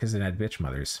this fort because it had bitch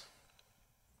mothers.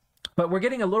 But we're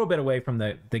getting a little bit away from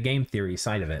the game theory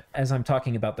side of it as I'm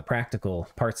talking about the practical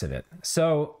parts of it.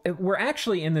 So we're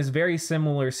actually in this very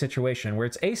similar situation where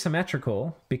it's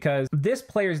asymmetrical because this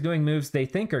player's doing moves they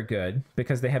think are good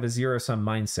because they have a zero-sum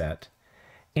mindset.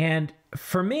 And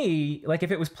for me, like if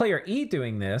it was player E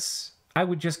doing this, I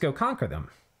would just go conquer them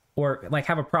or like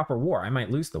have a proper war. I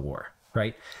might lose the war,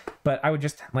 right? But I would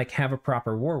just like have a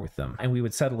proper war with them and we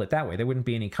would settle it that way. There wouldn't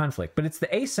be any conflict. But it's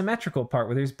the asymmetrical part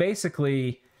where it's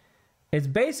basically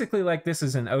like this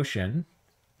is an ocean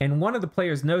and one of the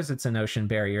players knows it's an ocean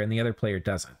barrier and the other player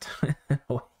doesn't.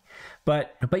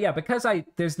 But yeah, because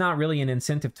there's not really an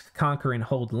incentive to conquer and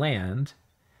hold land.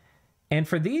 And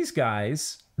for these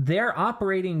guys, their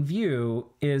operating view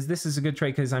is this is a good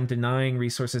trade because I'm denying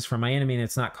resources from my enemy and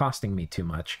it's not costing me too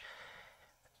much.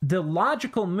 The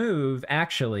logical move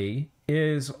actually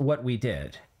is what we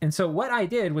did. And so what I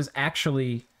did was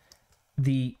actually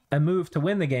a move to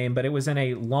win the game, but it was in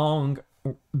a long,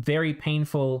 very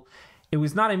painful, it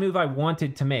was not a move I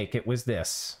wanted to make. It was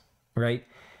this, right?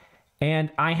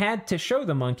 And I had to show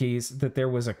the monkeys that there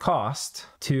was a cost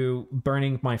to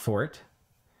burning my fort.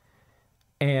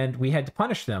 And we had to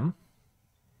punish them.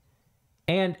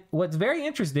 And what's very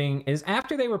interesting is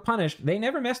after they were punished, they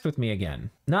never messed with me again.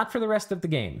 Not for the rest of the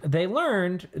game. They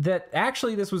learned that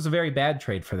actually this was a very bad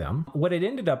trade for them. What it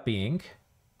ended up being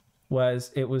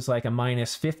was it was like a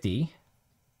 -50.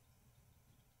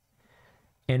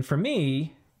 And for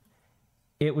me,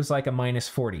 it was like a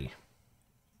 -40.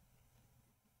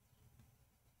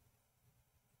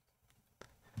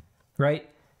 Right?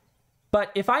 But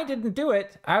if I didn't do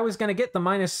it, I was going to get the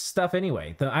minus stuff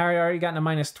anyway. I already gotten a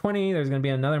 -20. There's going to be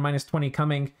another -20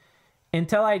 coming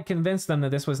until I had convinced them that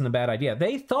this wasn't a bad idea.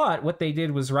 They thought what they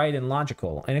did was right and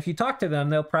logical. And if you talk to them,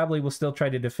 they'll probably will still try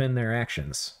to defend their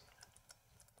actions.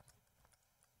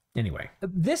 Anyway,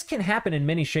 this can happen in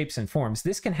many shapes and forms.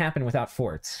 This can happen without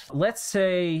forts. Let's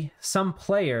say some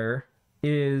player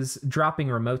is dropping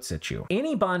remotes at you.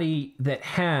 Anybody that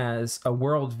has a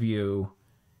worldview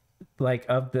like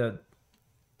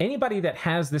anybody that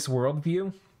has this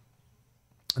worldview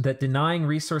that denying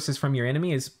resources from your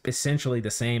enemy is essentially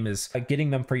the same as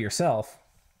getting them for yourself,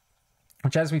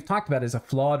 which as we've talked about is a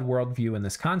flawed worldview in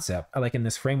this concept, like in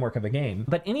this framework of a game.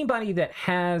 But anybody that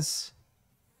has,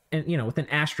 and you know, with an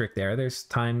asterisk there's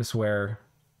times where,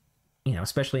 you know,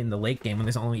 especially in the late game when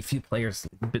there's only a few players,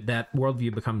 that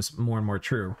worldview becomes more and more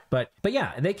true. But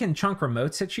yeah, they can chunk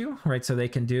remotes at you, right? So they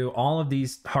can do all of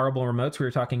these horrible remotes we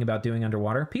were talking about doing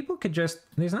underwater. People could there's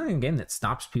nothing in the game that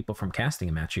stops people from casting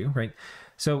them at you, right?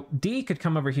 So D could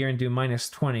come over here and do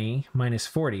 -20,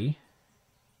 -40.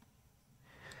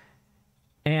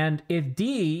 And if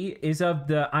D is of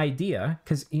the idea,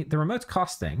 because the remotes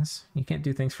cost things, you can't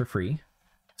do things for free,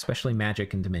 especially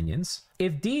magic and dominions.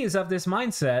 If D is of this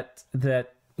mindset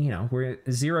that, you know, we're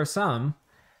zero sum,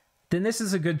 then this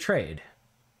is a good trade,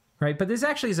 right? But this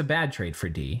actually is a bad trade for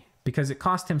D because it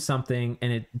cost him something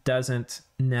and it doesn't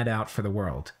net out for the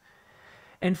world.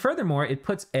 And furthermore, it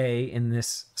puts A in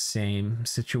this same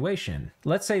situation.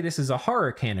 Let's say this is a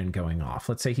horror cannon going off.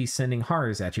 Let's say he's sending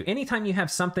horrors at you. Anytime you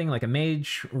have something like a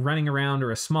mage running around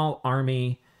or a small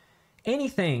army,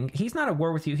 anything, he's not at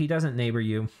war with you, he doesn't neighbor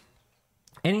you.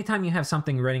 Anytime you have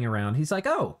something running around, he's like,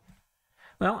 oh,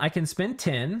 well, I can spend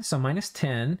 10, so minus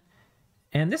 10,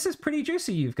 and this is pretty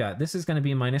juicy you've got. This is going to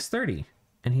be minus 30,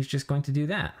 and he's just going to do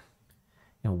that.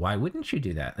 Now, why wouldn't you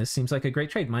do that? This seems like a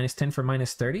great trade. Minus 10 for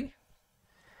minus 30.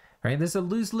 Right? This is a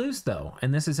lose-lose, though,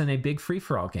 and this is in a big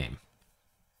free-for-all game.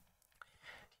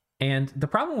 And the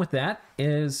problem with that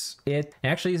is it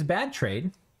actually is a bad trade,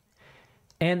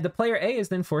 and the player A is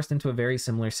then forced into a very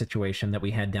similar situation that we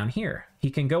had down here.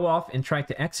 He can go off and try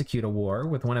to execute a war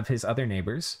with one of his other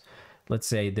neighbors. Let's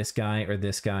say this guy, or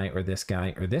this guy, or this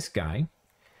guy, or this guy.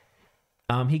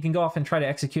 He can go off and try to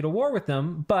execute a war with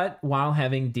them, but while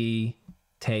having D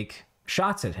take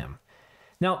shots at him.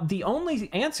 Now, the only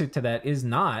answer to that is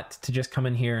not to just come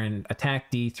in here and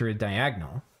attack D through a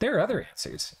diagonal. There are other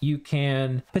answers. You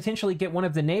can potentially get one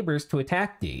of the neighbors to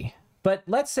attack D. But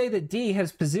let's say that D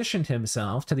has positioned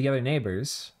himself to the other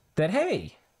neighbors that,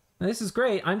 hey, this is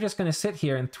great. I'm just going to sit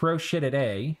here and throw shit at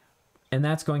A. And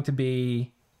that's going to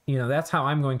be, you know, that's how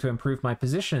I'm going to improve my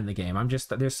position in the game.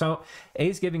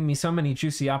 A's giving me so many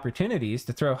juicy opportunities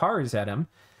to throw horrors at him.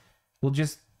 We'll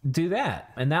just do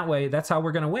that. And that way, that's how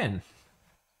we're going to win.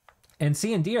 And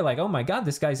C and D are like, oh my God,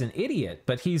 this guy's an idiot,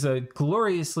 but he's a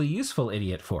gloriously useful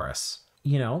idiot for us.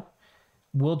 You know,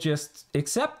 we'll just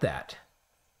accept that,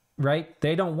 right?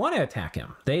 They don't want to attack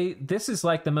him. This is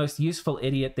like the most useful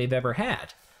idiot they've ever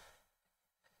had.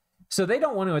 So they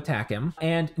don't want to attack him,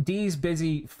 and D's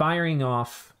busy firing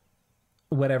off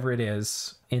whatever it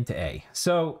is into A.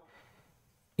 So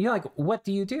you're like, what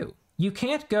do? You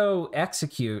can't go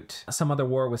execute some other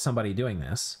war with somebody doing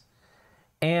this.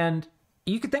 And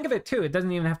you could think of it too. It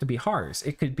doesn't even have to be horrors.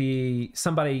 It could be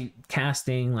somebody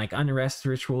casting like unrest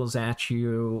rituals at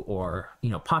you, or,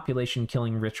 you know, population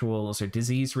killing rituals or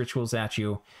disease rituals at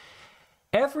you.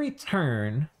 Every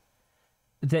turn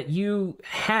that you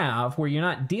have where you're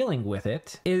not dealing with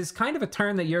it is kind of a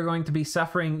turn that you're going to be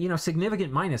suffering, you know,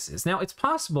 significant minuses. Now, it's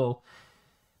possible,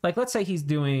 like, let's say he's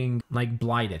doing like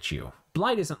blight at you.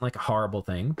 Blight isn't like a horrible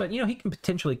thing, but, you know, he can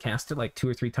potentially cast it like 2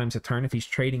 or 3 times a turn if he's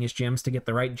trading his gems to get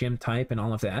the right gem type and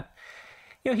all of that.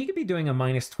 You know, he could be doing a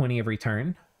minus 20 every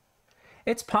turn.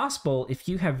 It's possible if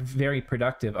you have very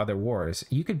productive other wars,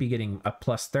 you could be getting a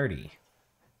plus 30.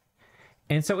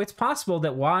 And so it's possible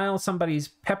that while somebody's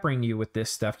peppering you with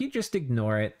this stuff, you just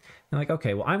ignore it. You're like,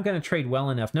 okay, well, I'm going to trade well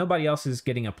enough. Nobody else is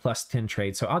getting a plus 10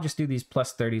 trade, so I'll just do these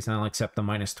plus 30s and I'll accept the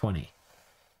minus 20.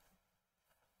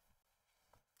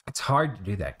 It's hard to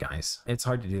do that, guys. It's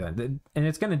hard to do that. And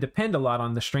it's going to depend a lot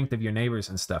on the strength of your neighbors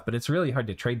and stuff, but it's really hard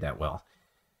to trade that well.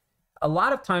 A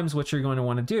lot of times what you're going to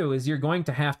want to do is you're going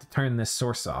to have to turn this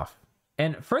source off.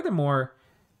 And furthermore,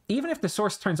 even if the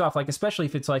source turns off, like especially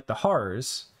if it's like the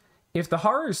horrors, if the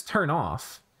horrors turn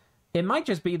off, it might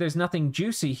just be there's nothing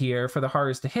juicy here for the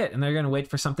horrors to hit, and they're going to wait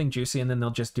for something juicy and then they'll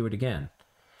just do it again.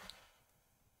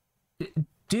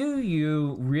 Do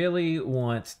you really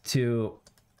want to...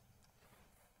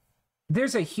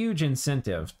 There's a huge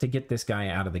incentive to get this guy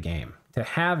out of the game, to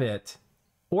have it,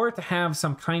 or to have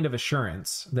some kind of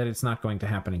assurance that it's not going to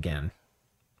happen again.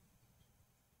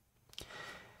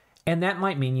 And that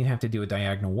might mean you have to do a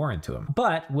diagonal war into him.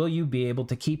 But will you be able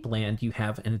to keep land you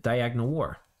have in a diagonal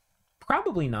war?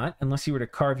 Probably not, unless you were to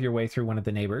carve your way through one of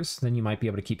the neighbors. Then you might be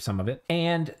able to keep some of it.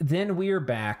 And then we are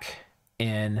back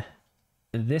in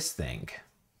this thing,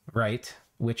 right?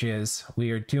 Which is,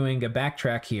 we are doing a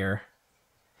backtrack here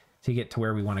to get to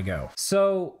where we want to go.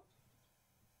 So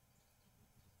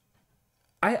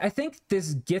I think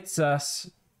this gets us,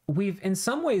 we've in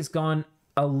some ways gone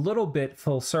a little bit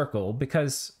full circle,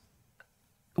 because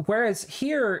whereas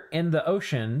here in the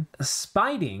ocean,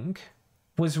 spiting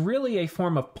was really a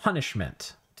form of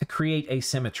punishment to create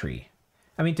asymmetry.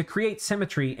 I mean, to create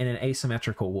symmetry in an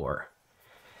asymmetrical war.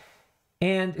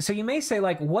 And so you may say,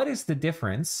 like, what is the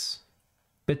difference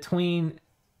between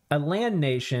a land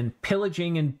nation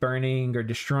pillaging and burning or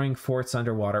destroying forts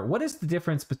underwater? What is the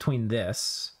difference between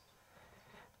this?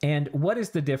 And what is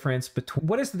the difference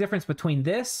between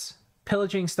this,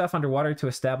 pillaging stuff underwater to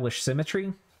establish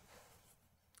symmetry?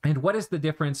 And what is the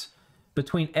difference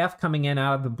between F coming in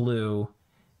out of the blue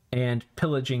and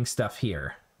pillaging stuff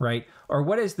here, right? Or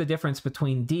what is the difference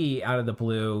between D out of the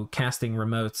blue casting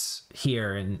remotes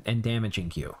here and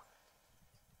damaging you?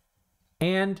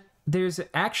 And there's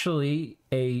actually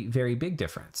a very big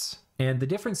difference. And the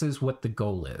difference is what the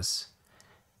goal is.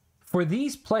 For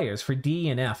these players, for D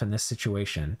and F in this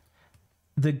situation,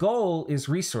 the goal is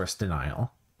resource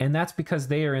denial. And that's because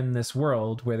they are in this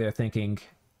world where they're thinking,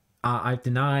 I've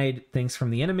denied things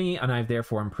from the enemy and I've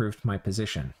therefore improved my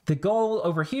position. The goal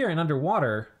over here in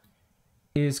underwater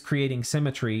is creating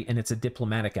symmetry, and it's a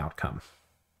diplomatic outcome.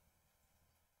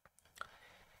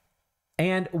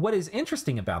 And what is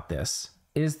interesting about this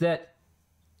is that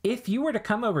if you were to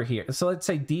come over here, so let's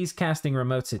say D's casting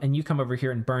remotes and you come over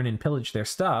here and burn and pillage their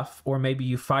stuff, or maybe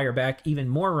you fire back even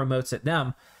more remotes at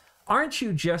them, aren't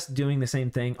you just doing the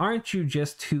same thing? Aren't you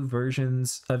just two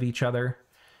versions of each other?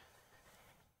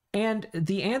 And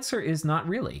the answer is not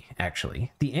really,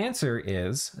 actually. The answer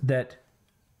is that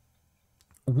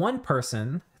one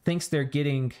person thinks they're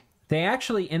getting, they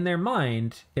actually, in their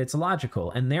mind, it's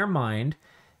logical. In their mind,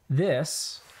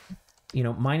 this,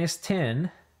 minus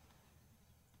 10,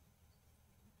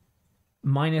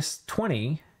 minus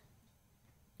 20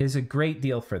 is a great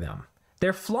deal for them.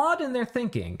 They're flawed in their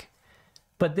thinking,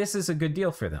 but this is a good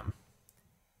deal for them.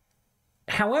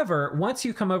 However, once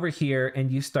you come over here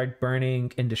and you start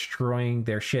burning and destroying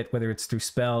their shit, whether it's through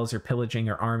spells or pillaging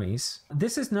or armies,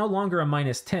 this is no longer a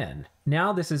minus 10.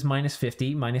 Now this is minus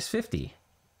 50, minus 50.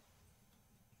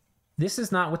 This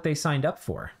is not what they signed up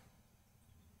for.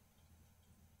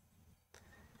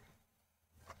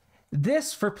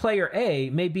 This, for player A,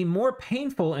 may be more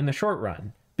painful in the short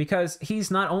run, because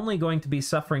he's not only going to be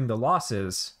suffering the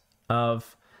losses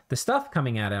of the stuff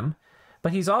coming at him,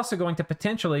 but he's also going to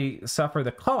potentially suffer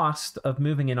the cost of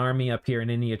moving an army up here and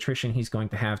any attrition he's going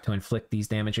to have to inflict these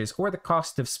damages, or the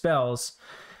cost of spells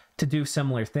to do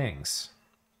similar things.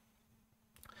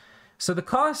 So the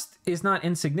cost is not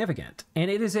insignificant, and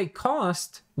it is a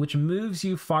cost which moves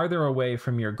you farther away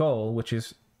from your goal, which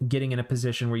is getting in a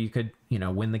position where you could,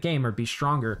 win the game or be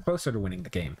stronger, closer to winning the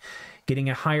game, getting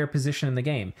a higher position in the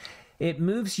game. It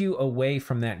moves you away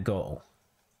from that goal.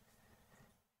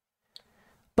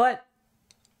 But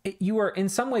you are in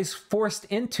some ways forced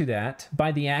into that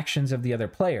by the actions of the other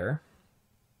player,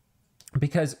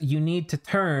 because you need to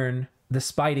turn the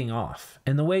spiting off.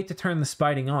 And the way to turn the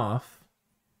spiting off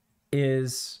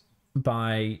is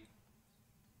by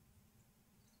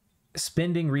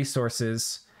spending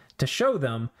resources to show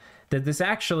them that this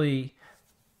actually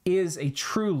is a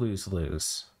true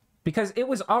lose-lose. Because it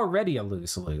was already a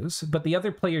lose-lose, but the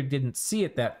other player didn't see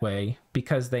it that way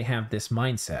because they have this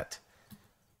mindset.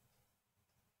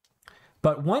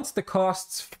 But once the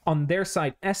costs on their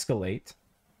side escalate,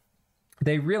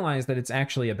 they realize that it's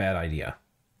actually a bad idea.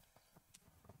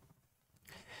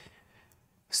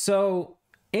 So,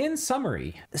 in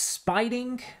summary,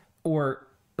 spiting, or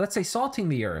let's say salting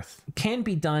the earth, can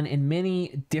be done in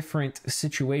many different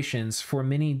situations for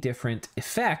many different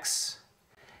effects,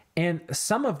 and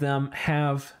some of them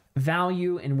have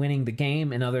value in winning the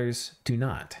game and others do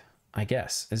not, I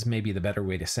guess, is maybe the better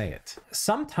way to say it.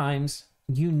 Sometimes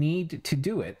you need to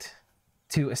do it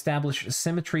to establish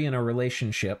symmetry in a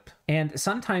relationship, and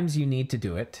sometimes you need to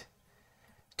do it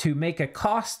to make a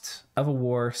cost of a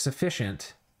war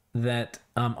sufficient that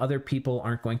other people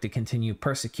aren't going to continue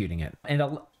persecuting it.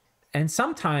 And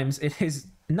sometimes it is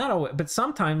not always, but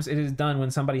sometimes it is done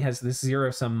when somebody has this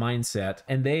zero-sum mindset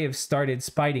and they have started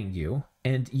spiting you,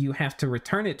 and you have to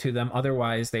return it to them.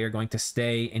 Otherwise, they are going to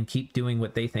stay and keep doing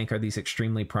what they think are these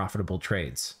extremely profitable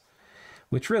trades,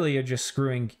 which really are just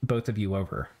screwing both of you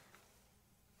over.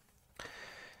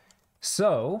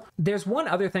 So there's one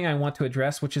other thing I want to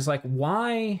address, which is like,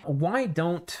 why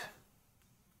don't,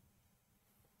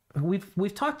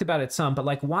 we've talked about it some, but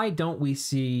like, why don't we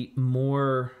see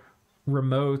more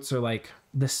remotes or like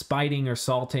the spiting or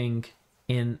salting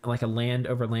in like a land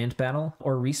over land battle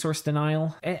or resource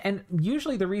denial? And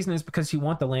usually the reason is because you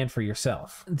want the land for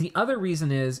yourself. The other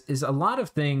reason is a lot of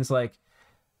things like,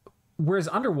 whereas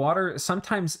underwater,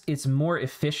 sometimes it's more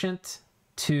efficient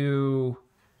to,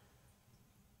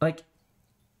 like,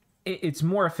 it's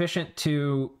more efficient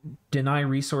to deny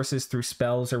resources through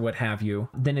spells or what have you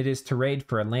than it is to raid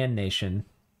for a land nation.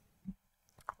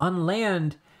 On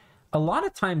land, a lot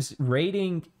of times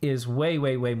raiding is way,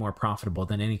 way, way more profitable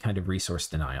than any kind of resource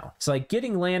denial. So like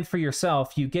getting land for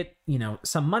yourself, you get,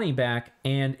 some money back,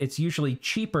 and it's usually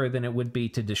cheaper than it would be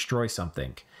to destroy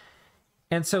something.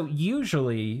 And so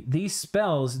usually these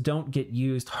spells don't get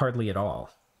used hardly at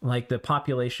all. Like the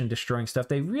population destroying stuff,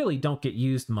 they really don't get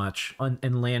used much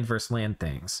in land versus land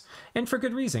things. And for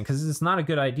good reason, because it's not a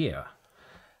good idea.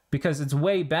 because it's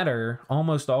way better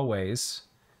almost always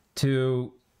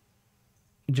to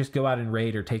just go out and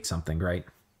raid or take something, right?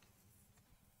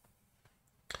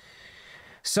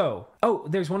 So, oh,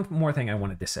 there's one more thing I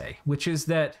wanted to say, which is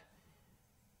that,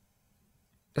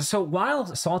 so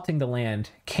while salting the land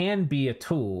can be a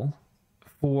tool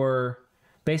for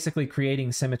basically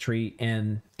creating symmetry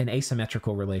in an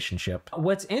asymmetrical relationship,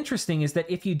 what's interesting is that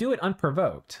if you do it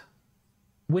unprovoked,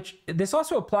 which this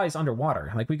also applies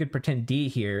underwater. Like we could pretend D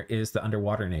here is the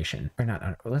underwater nation, or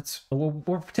not.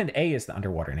 We'll pretend A is the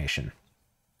underwater nation.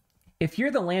 If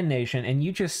you're the land nation and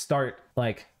you just start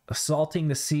like assaulting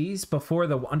the seas before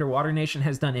the underwater nation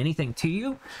has done anything to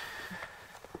you,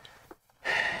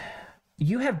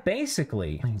 you have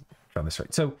basically, let me draw this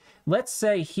right. So let's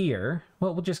say here,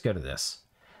 well, we'll just go to this.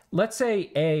 Let's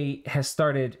say A has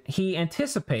started, he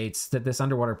anticipates that this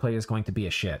underwater player is going to be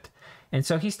a shit. And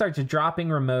so he starts dropping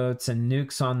remotes and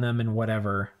nukes on them and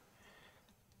whatever,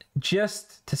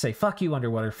 just to say, fuck you,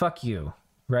 underwater, fuck you,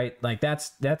 right? Like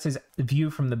that's his view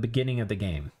from the beginning of the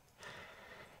game.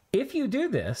 If you do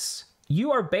this,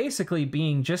 you are basically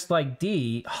being just like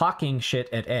D, hawking shit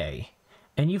at A.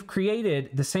 And you've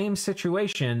created the same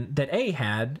situation that A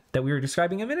had that we were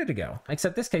describing a minute ago,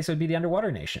 except this case it would be the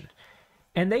underwater nation.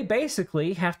 And they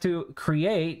basically have to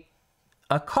create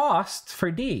a cost for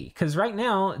D, because right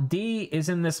now D is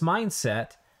in this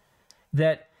mindset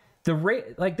that the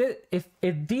rate, like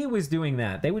if D was doing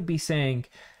that, they would be saying,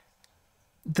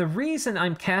 the reason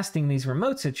I'm casting these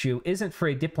remotes at you isn't for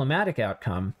a diplomatic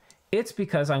outcome. It's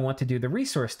because I want to do the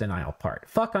resource denial part.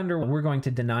 Fuck under, we're going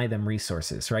to deny them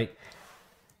resources, right?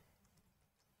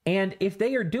 And if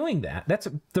they are doing that, that's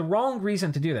the wrong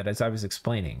reason to do that, as I was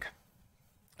explaining.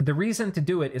 The reason to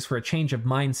do it is for a change of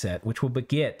mindset, which will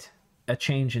beget a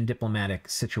change in diplomatic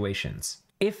situations.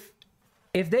 If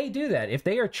they do that, if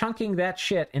they are chunking that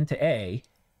shit into A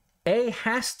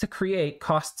has to create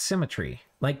cost symmetry.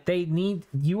 Like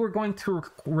you are going to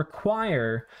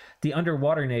require the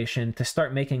underwater nation to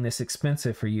start making this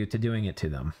expensive for you to doing it to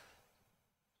them.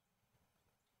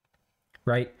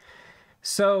 Right?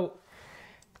 So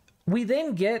we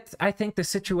then get, I think, the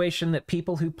situation that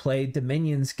people who play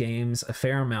Dominions games a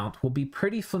fair amount will be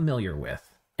pretty familiar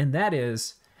with. And that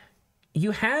is,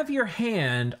 you have your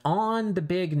hand on the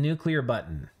big nuclear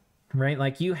button, right?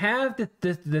 Like you have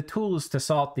the tools to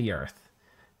salt the earth,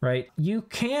 right? You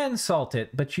can salt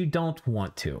it, but you don't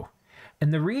want to.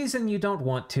 And the reason you don't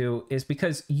want to is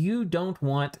because you don't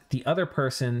want the other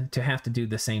person to have to do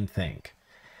the same thing.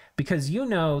 Because you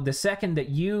know the second that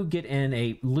you get in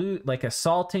a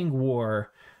salting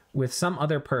war with some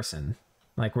other person,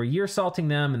 like where you're salting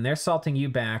them and they're salting you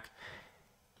back,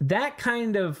 that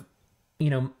kind of,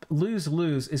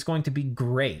 lose-lose is going to be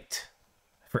great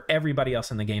for everybody else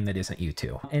in the game that isn't you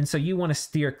two. And so you want to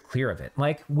steer clear of it.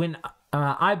 Like when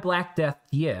I Black Death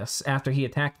Yes after he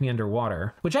attacked me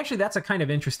underwater, which actually that's a kind of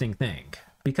interesting thing,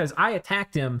 because I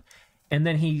attacked him and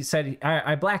then he said,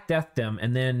 I Black Deathed him,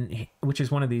 and then, which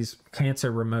is one of these cancer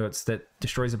remotes that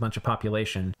destroys a bunch of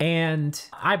population. And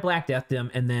I Black Deathed him,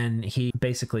 and then he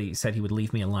basically said he would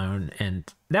leave me alone. And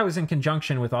that was in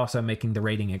conjunction with also making the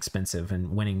raiding expensive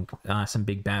and winning some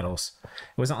big battles. It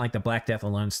wasn't like the Black Death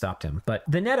alone stopped him. But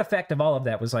the net effect of all of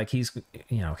that was like, he's,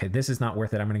 okay, this is not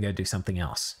worth it. I'm going to go do something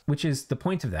else, which is the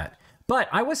point of that. But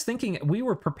I was thinking, we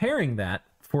were preparing that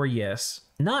for Yes,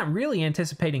 not really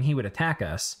anticipating he would attack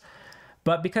us.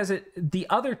 But because the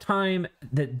other time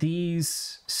that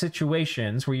these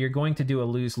situations where you're going to do a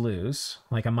lose-lose,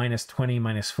 like a -20,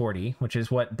 -40, which is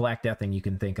what Black Deathing you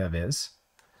can think of is,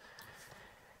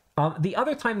 the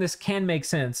other time this can make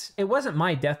sense, it wasn't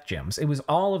my death gems. It was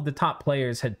all of the top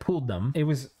players had pooled them. It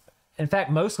was, in fact,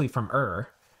 mostly from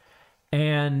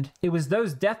And it was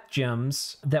those death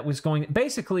gems that was going...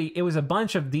 Basically, it was a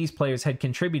bunch of these players had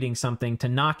contributing something to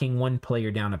knocking one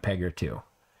player down a peg or two.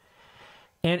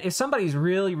 And if somebody's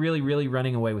really, really, really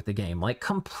running away with the game, like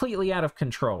completely out of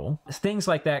control, things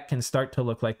like that can start to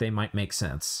look like they might make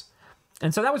sense.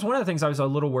 And so that was one of the things I was a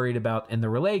little worried about in the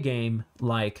relay game,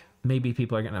 like maybe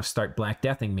people are going to start Black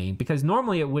Deathing me, because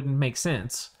normally it wouldn't make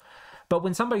sense. But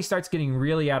when somebody starts getting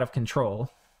really out of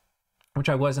control, which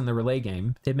I was in the relay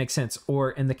game, it makes sense. Or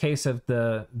in the case of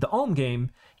the Ulm game,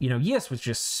 Yes was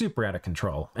just super out of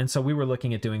control. And so we were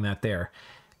looking at doing that there.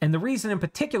 And the reason in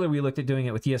particular we looked at doing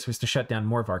it with Yes was to shut down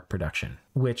Morvark production,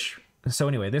 so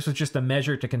anyway, this was just a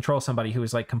measure to control somebody who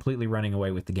was like completely running away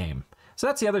with the game. So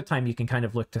that's the other time you can kind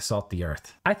of look to salt the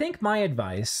earth. I think my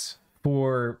advice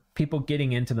for people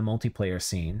getting into the multiplayer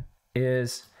scene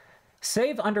is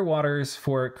save underwaters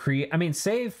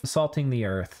save salting the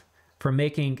earth for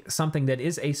making something that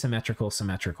is asymmetrical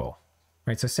symmetrical.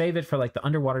 right? So save it for like the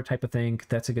underwater type of thing.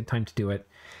 That's a good time to do it.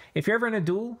 If you're ever in a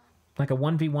duel, like a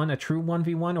 1v1, a true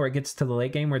 1v1, or it gets to the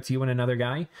late game where it's you and another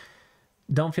guy,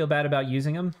 don't feel bad about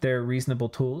using them. They're reasonable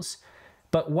tools.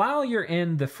 But while you're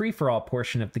in the free-for-all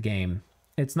portion of the game,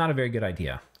 it's not a very good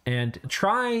idea. And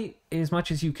try as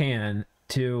much as you can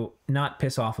to not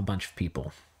piss off a bunch of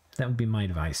people. That would be my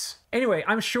advice. Anyway,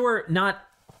 I'm sure not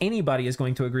anybody is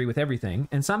going to agree with everything,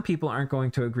 and some people aren't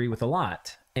going to agree with a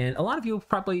lot. And a lot of you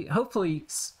probably,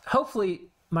 hopefully,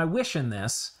 my wish in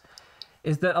this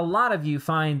is that a lot of you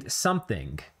find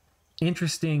something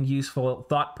interesting, useful,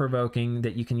 thought-provoking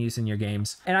that you can use in your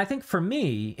games. And I think for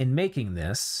me, in making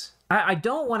this, I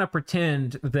don't want to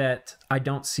pretend that I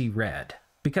don't see red,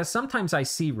 because sometimes I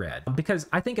see red. Because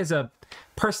I think as a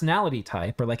personality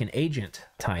type, or like an agent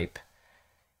type,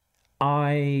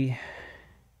 I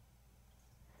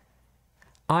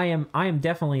am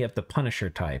definitely of the Punisher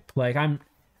type. Like I'm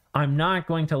not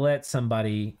going to let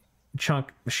somebody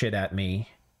chunk shit at me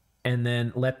and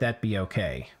then let that be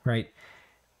okay, right?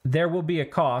 There will be a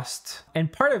cost.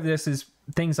 And part of this is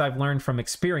things I've learned from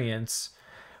experience,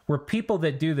 where people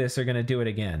that do this are going to do it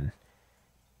again.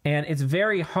 And it's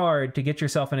very hard to get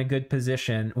yourself in a good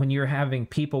position when you're having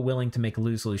people willing to make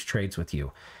lose-lose trades with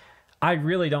you. I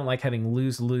really don't like having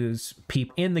lose-lose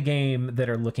people in the game that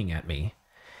are looking at me.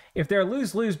 If they're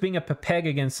lose-lose being a peg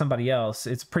against somebody else,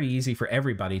 it's pretty easy for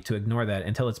everybody to ignore that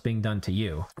until it's being done to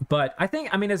you. But I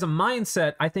think, I mean, as a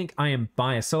mindset, I think I am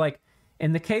biased. So like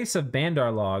in the case of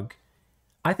Bandar Log,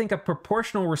 I think a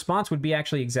proportional response would be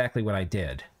actually exactly what I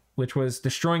did, which was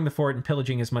destroying the fort and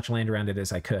pillaging as much land around it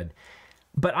as I could.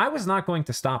 But I was not going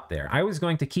to stop there. I was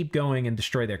going to keep going and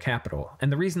destroy their capital.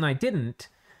 And the reason I didn't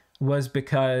was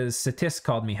because Satis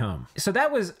called me home. So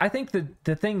that was, I think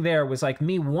the thing there was like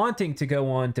me wanting to go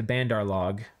on to Bandar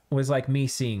Log was like me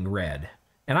seeing red.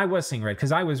 And I was seeing red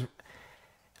because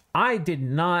I did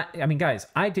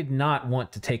not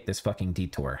want to take this fucking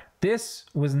detour. This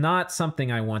was not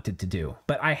something I wanted to do,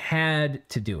 but I had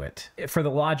to do it for the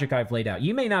logic I've laid out.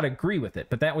 You may not agree with it,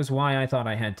 but that was why I thought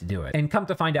I had to do it. And come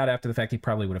to find out after the fact, he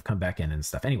probably would have come back in and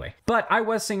stuff. Anyway, but I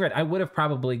was seeing red. I would have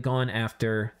probably gone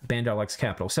after Bandar Log's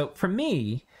capital. So for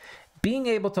me, being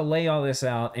able to lay all this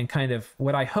out and kind of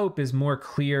what I hope is more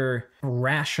clear,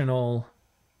 rational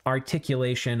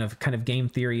articulation of kind of game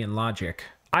theory and logic,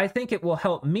 I think it will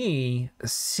help me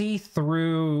see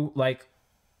through like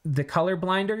the color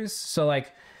blinders. So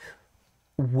like,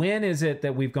 when is it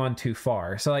that we've gone too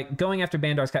far? So like going after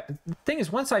Bandar's the thing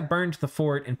is, once I burned the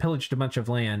fort and pillaged a bunch of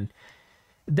land,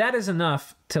 that is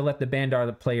enough to let the Bandar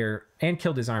the player and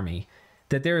killed his army,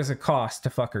 that there is a cost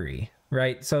to fuckery,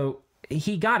 right? So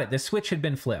he got it. The switch had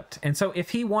been flipped. And so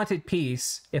if he wanted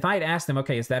peace, if I had asked him,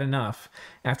 okay, is that enough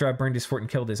after I burned his fort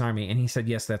and killed his army? And he said,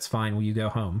 yes, that's fine. Will you go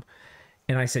home?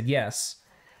 And I said, yes.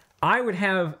 I would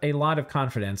have a lot of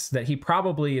confidence that he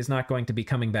probably is not going to be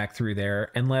coming back through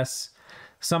there unless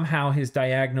somehow his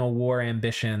Diagnol war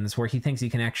ambitions, where he thinks he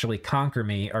can actually conquer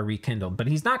me, are rekindled. But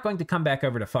he's not going to come back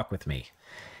over to fuck with me.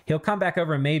 He'll come back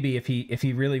over maybe if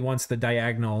he really wants the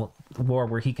Diagnol war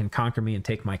where he can conquer me and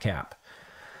take my cap.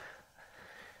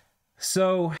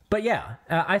 So, but yeah,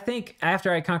 I think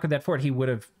after I conquered that fort, he would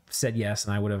have said yes,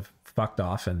 and I would have fucked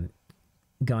off and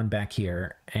gone back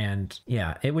here. And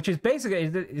yeah, which is basically,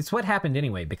 it's what happened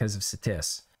anyway because of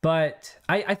Satis. But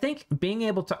I think being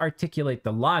able to articulate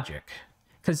the logic,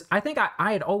 because I think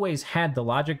I had always had the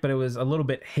logic, but it was a little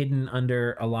bit hidden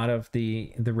under a lot of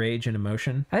the rage and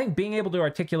emotion. I think being able to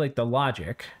articulate the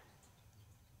logic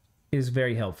is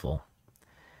very helpful.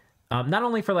 Not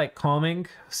only for like calming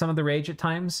some of the rage at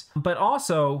times, but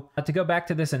also to go back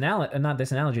to this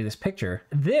this picture.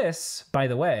 This, by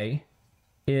the way,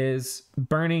 is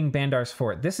burning Bandar's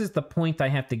fort. This is the point I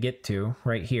have to get to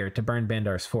right here to burn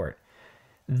Bandar's fort.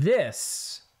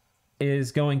 This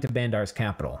is going to Bandar's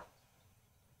capital.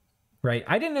 Right?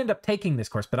 I didn't end up taking this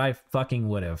course, but I fucking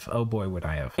would have. Oh boy, would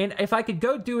I have. And if I could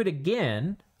go do it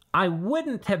again, I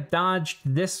wouldn't have dodged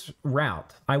this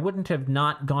route. I wouldn't have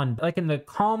not gone, like in the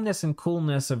calmness and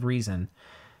coolness of reason,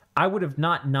 I would have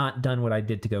not done what I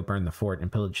did to go burn the fort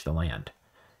and pillage the land.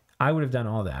 I would have done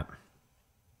all that.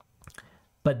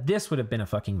 But this would have been a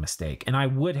fucking mistake. And I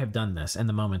would have done this in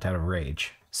the moment out of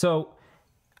rage. So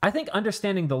I think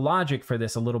understanding the logic for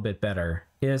this a little bit better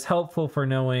is helpful for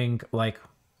knowing like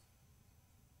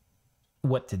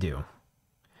what to do.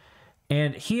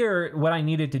 And here, what I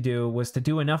needed to do was to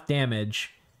do enough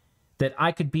damage that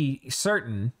I could be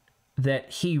certain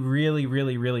that he really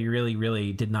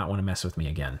did not want to mess with me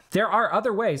again. There are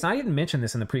other ways, and I didn't mention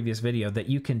this in the previous video, that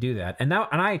you can do that. And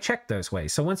I checked those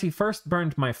ways. So once he first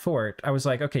burned my fort, I was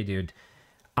like, okay, dude,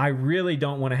 I really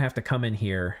don't want to have to come in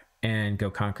here and go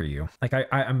conquer you. Like,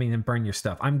 I mean, and burn your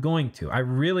stuff. I'm going to. I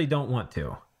really don't want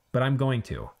to, but I'm going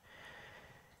to.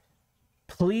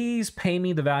 Please pay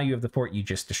me the value of the fort you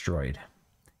just destroyed.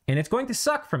 And it's going to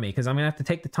suck for me because I'm going to have to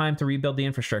take the time to rebuild the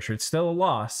infrastructure. It's still a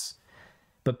loss,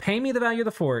 but pay me the value of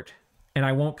the fort and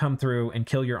I won't come through and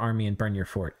kill your army and burn your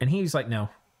fort. And he's like, no.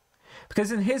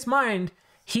 Because in his mind,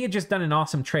 he had just done an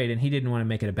awesome trade and he didn't want to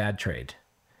make it a bad trade.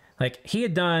 Like, he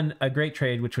had done a great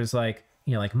trade, which was like,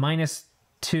 you know, like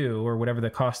 -2 or whatever the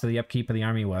cost of the upkeep of the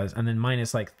army was, and then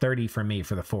minus like 30 for me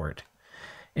for the fort.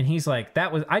 And he's like,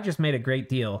 I just made a great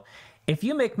deal. If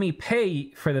you make me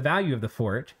pay for the value of the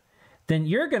fort, then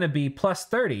you're going to be plus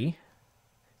 30.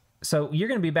 So you're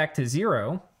going to be back to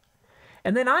 0.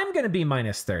 And then I'm going to be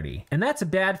minus 30. And that's a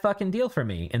bad fucking deal for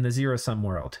me in the zero-sum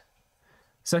world.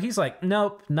 So he's like,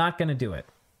 nope, not going to do it.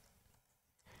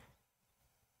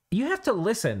 You have to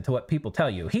listen to what people tell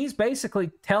you. He's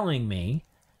basically telling me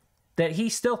that he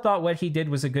still thought what he did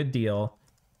was a good deal.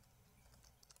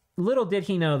 Little did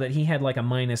he know that he had like a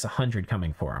minus 100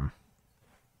 coming for him.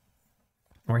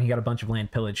 Or he got a bunch of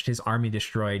land pillaged, his army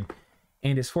destroyed,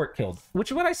 and his fort killed,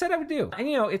 which is what I said I would do. And,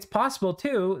 you know, it's possible,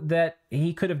 too, that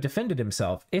he could have defended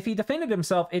himself. If he defended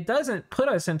himself, it doesn't put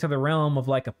us into the realm of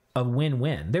like a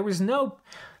win-win. There was no...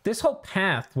 This whole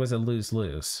path was a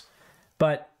lose-lose.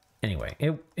 But anyway,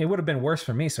 it would have been worse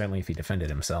for me, certainly, if he defended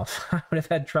himself. I would have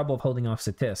had trouble holding off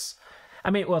Satis.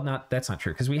 I mean, well, that's not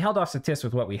true, because we held off Satis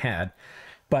with what we had.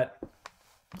 But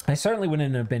I certainly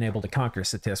wouldn't have been able to conquer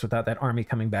Satis without that army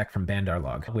coming back from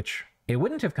Bandarlog, which it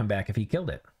wouldn't have come back if he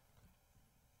killed it.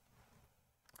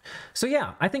 So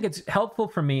yeah, I think it's helpful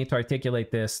for me to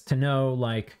articulate this, to know,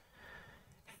 like,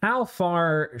 how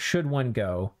far should one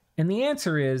go? And the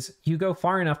answer is, you go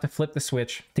far enough to flip the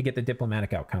switch to get the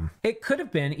diplomatic outcome. It could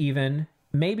have been even,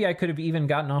 maybe I could have even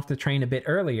gotten off the train a bit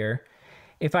earlier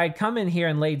if I'd come in here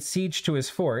and laid siege to his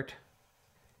fort,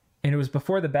 and it was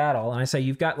before the battle, and I say,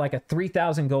 you've got like a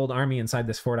 3,000 gold army inside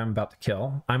this fort I'm about to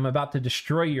kill. I'm about to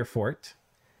destroy your fort.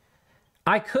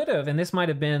 I could have, and this might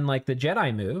have been like the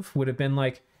Jedi move, would have been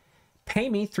like, pay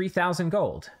me 3,000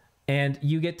 gold, and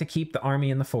you get to keep the army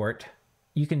in the fort.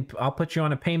 I'll put you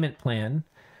on a payment plan,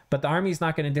 but the army's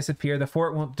not going to disappear. The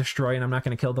fort won't destroy, and I'm not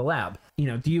going to kill the lab. You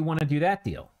know, do you want to do that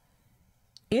deal?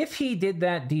 If he did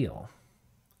that deal,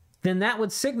 then that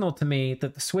would signal to me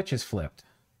that the switch is flipped.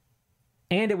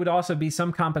 And it would also be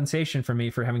some compensation for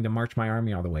me for having to march my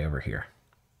army all the way over here.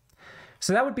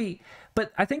 So that would be,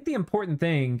 but I think the important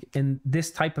thing in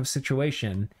this type of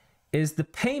situation is the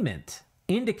payment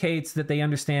indicates that they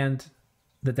understand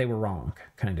that they were wrong,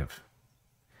 kind of.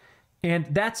 And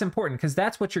that's important because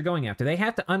that's what you're going after. They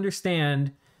have to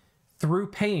understand through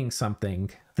paying something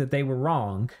that they were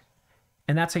wrong,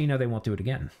 and that's how you know they won't do it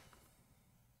again.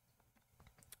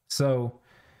 So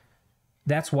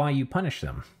that's why you punish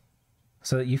them,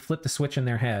 so that you flip the switch in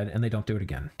their head and they don't do it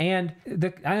again. And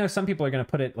I know some people are going to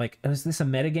put it like, is this a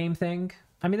metagame thing?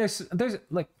 I mean, there's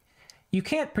like, you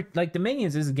can't, like,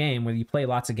 Dominions is a game where you play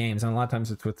lots of games, and a lot of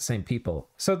times it's with the same people.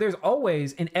 So there's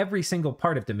always, in every single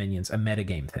part of Dominions, a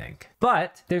metagame thing.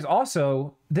 But there's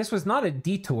also, this was not a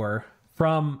detour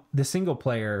from the single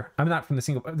player, from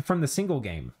the single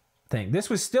game thing. This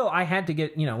was still, I had to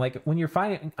get, you know, like, when you're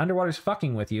fighting, Underwater's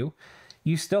fucking with you,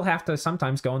 you still have to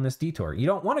sometimes go on this detour. You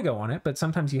don't want to go on it, but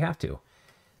sometimes you have to.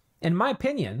 In my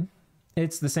opinion,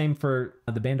 it's the same for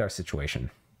the Bandar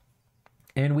situation.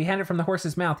 And we had it from the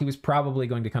horse's mouth. He was probably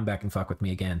going to come back and fuck with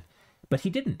me again. But he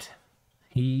didn't.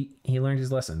 He learned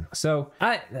his lesson. So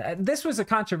this was a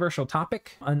controversial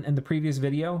topic in the previous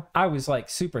video. I was like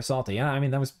super salty. I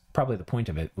mean, that was probably the point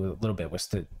of it a little bit, was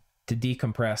to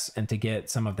decompress and to get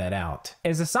some of that out.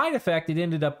 As a side effect, it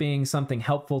ended up being something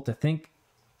helpful to think.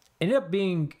 It ended up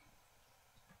being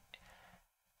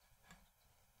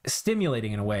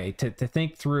stimulating in a way to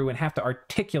think through and have to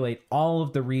articulate all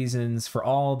of the reasons for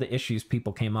all the issues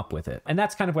people came up with it. And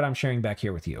that's kind of what I'm sharing back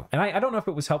here with you. And I don't know if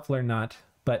it was helpful or not,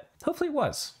 but hopefully it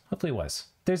was. Hopefully it was.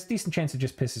 There's a decent chance it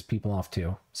just pisses people off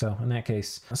too. So in that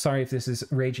case, sorry if this is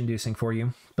rage-inducing for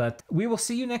you, but we will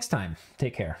see you next time.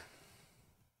 Take care.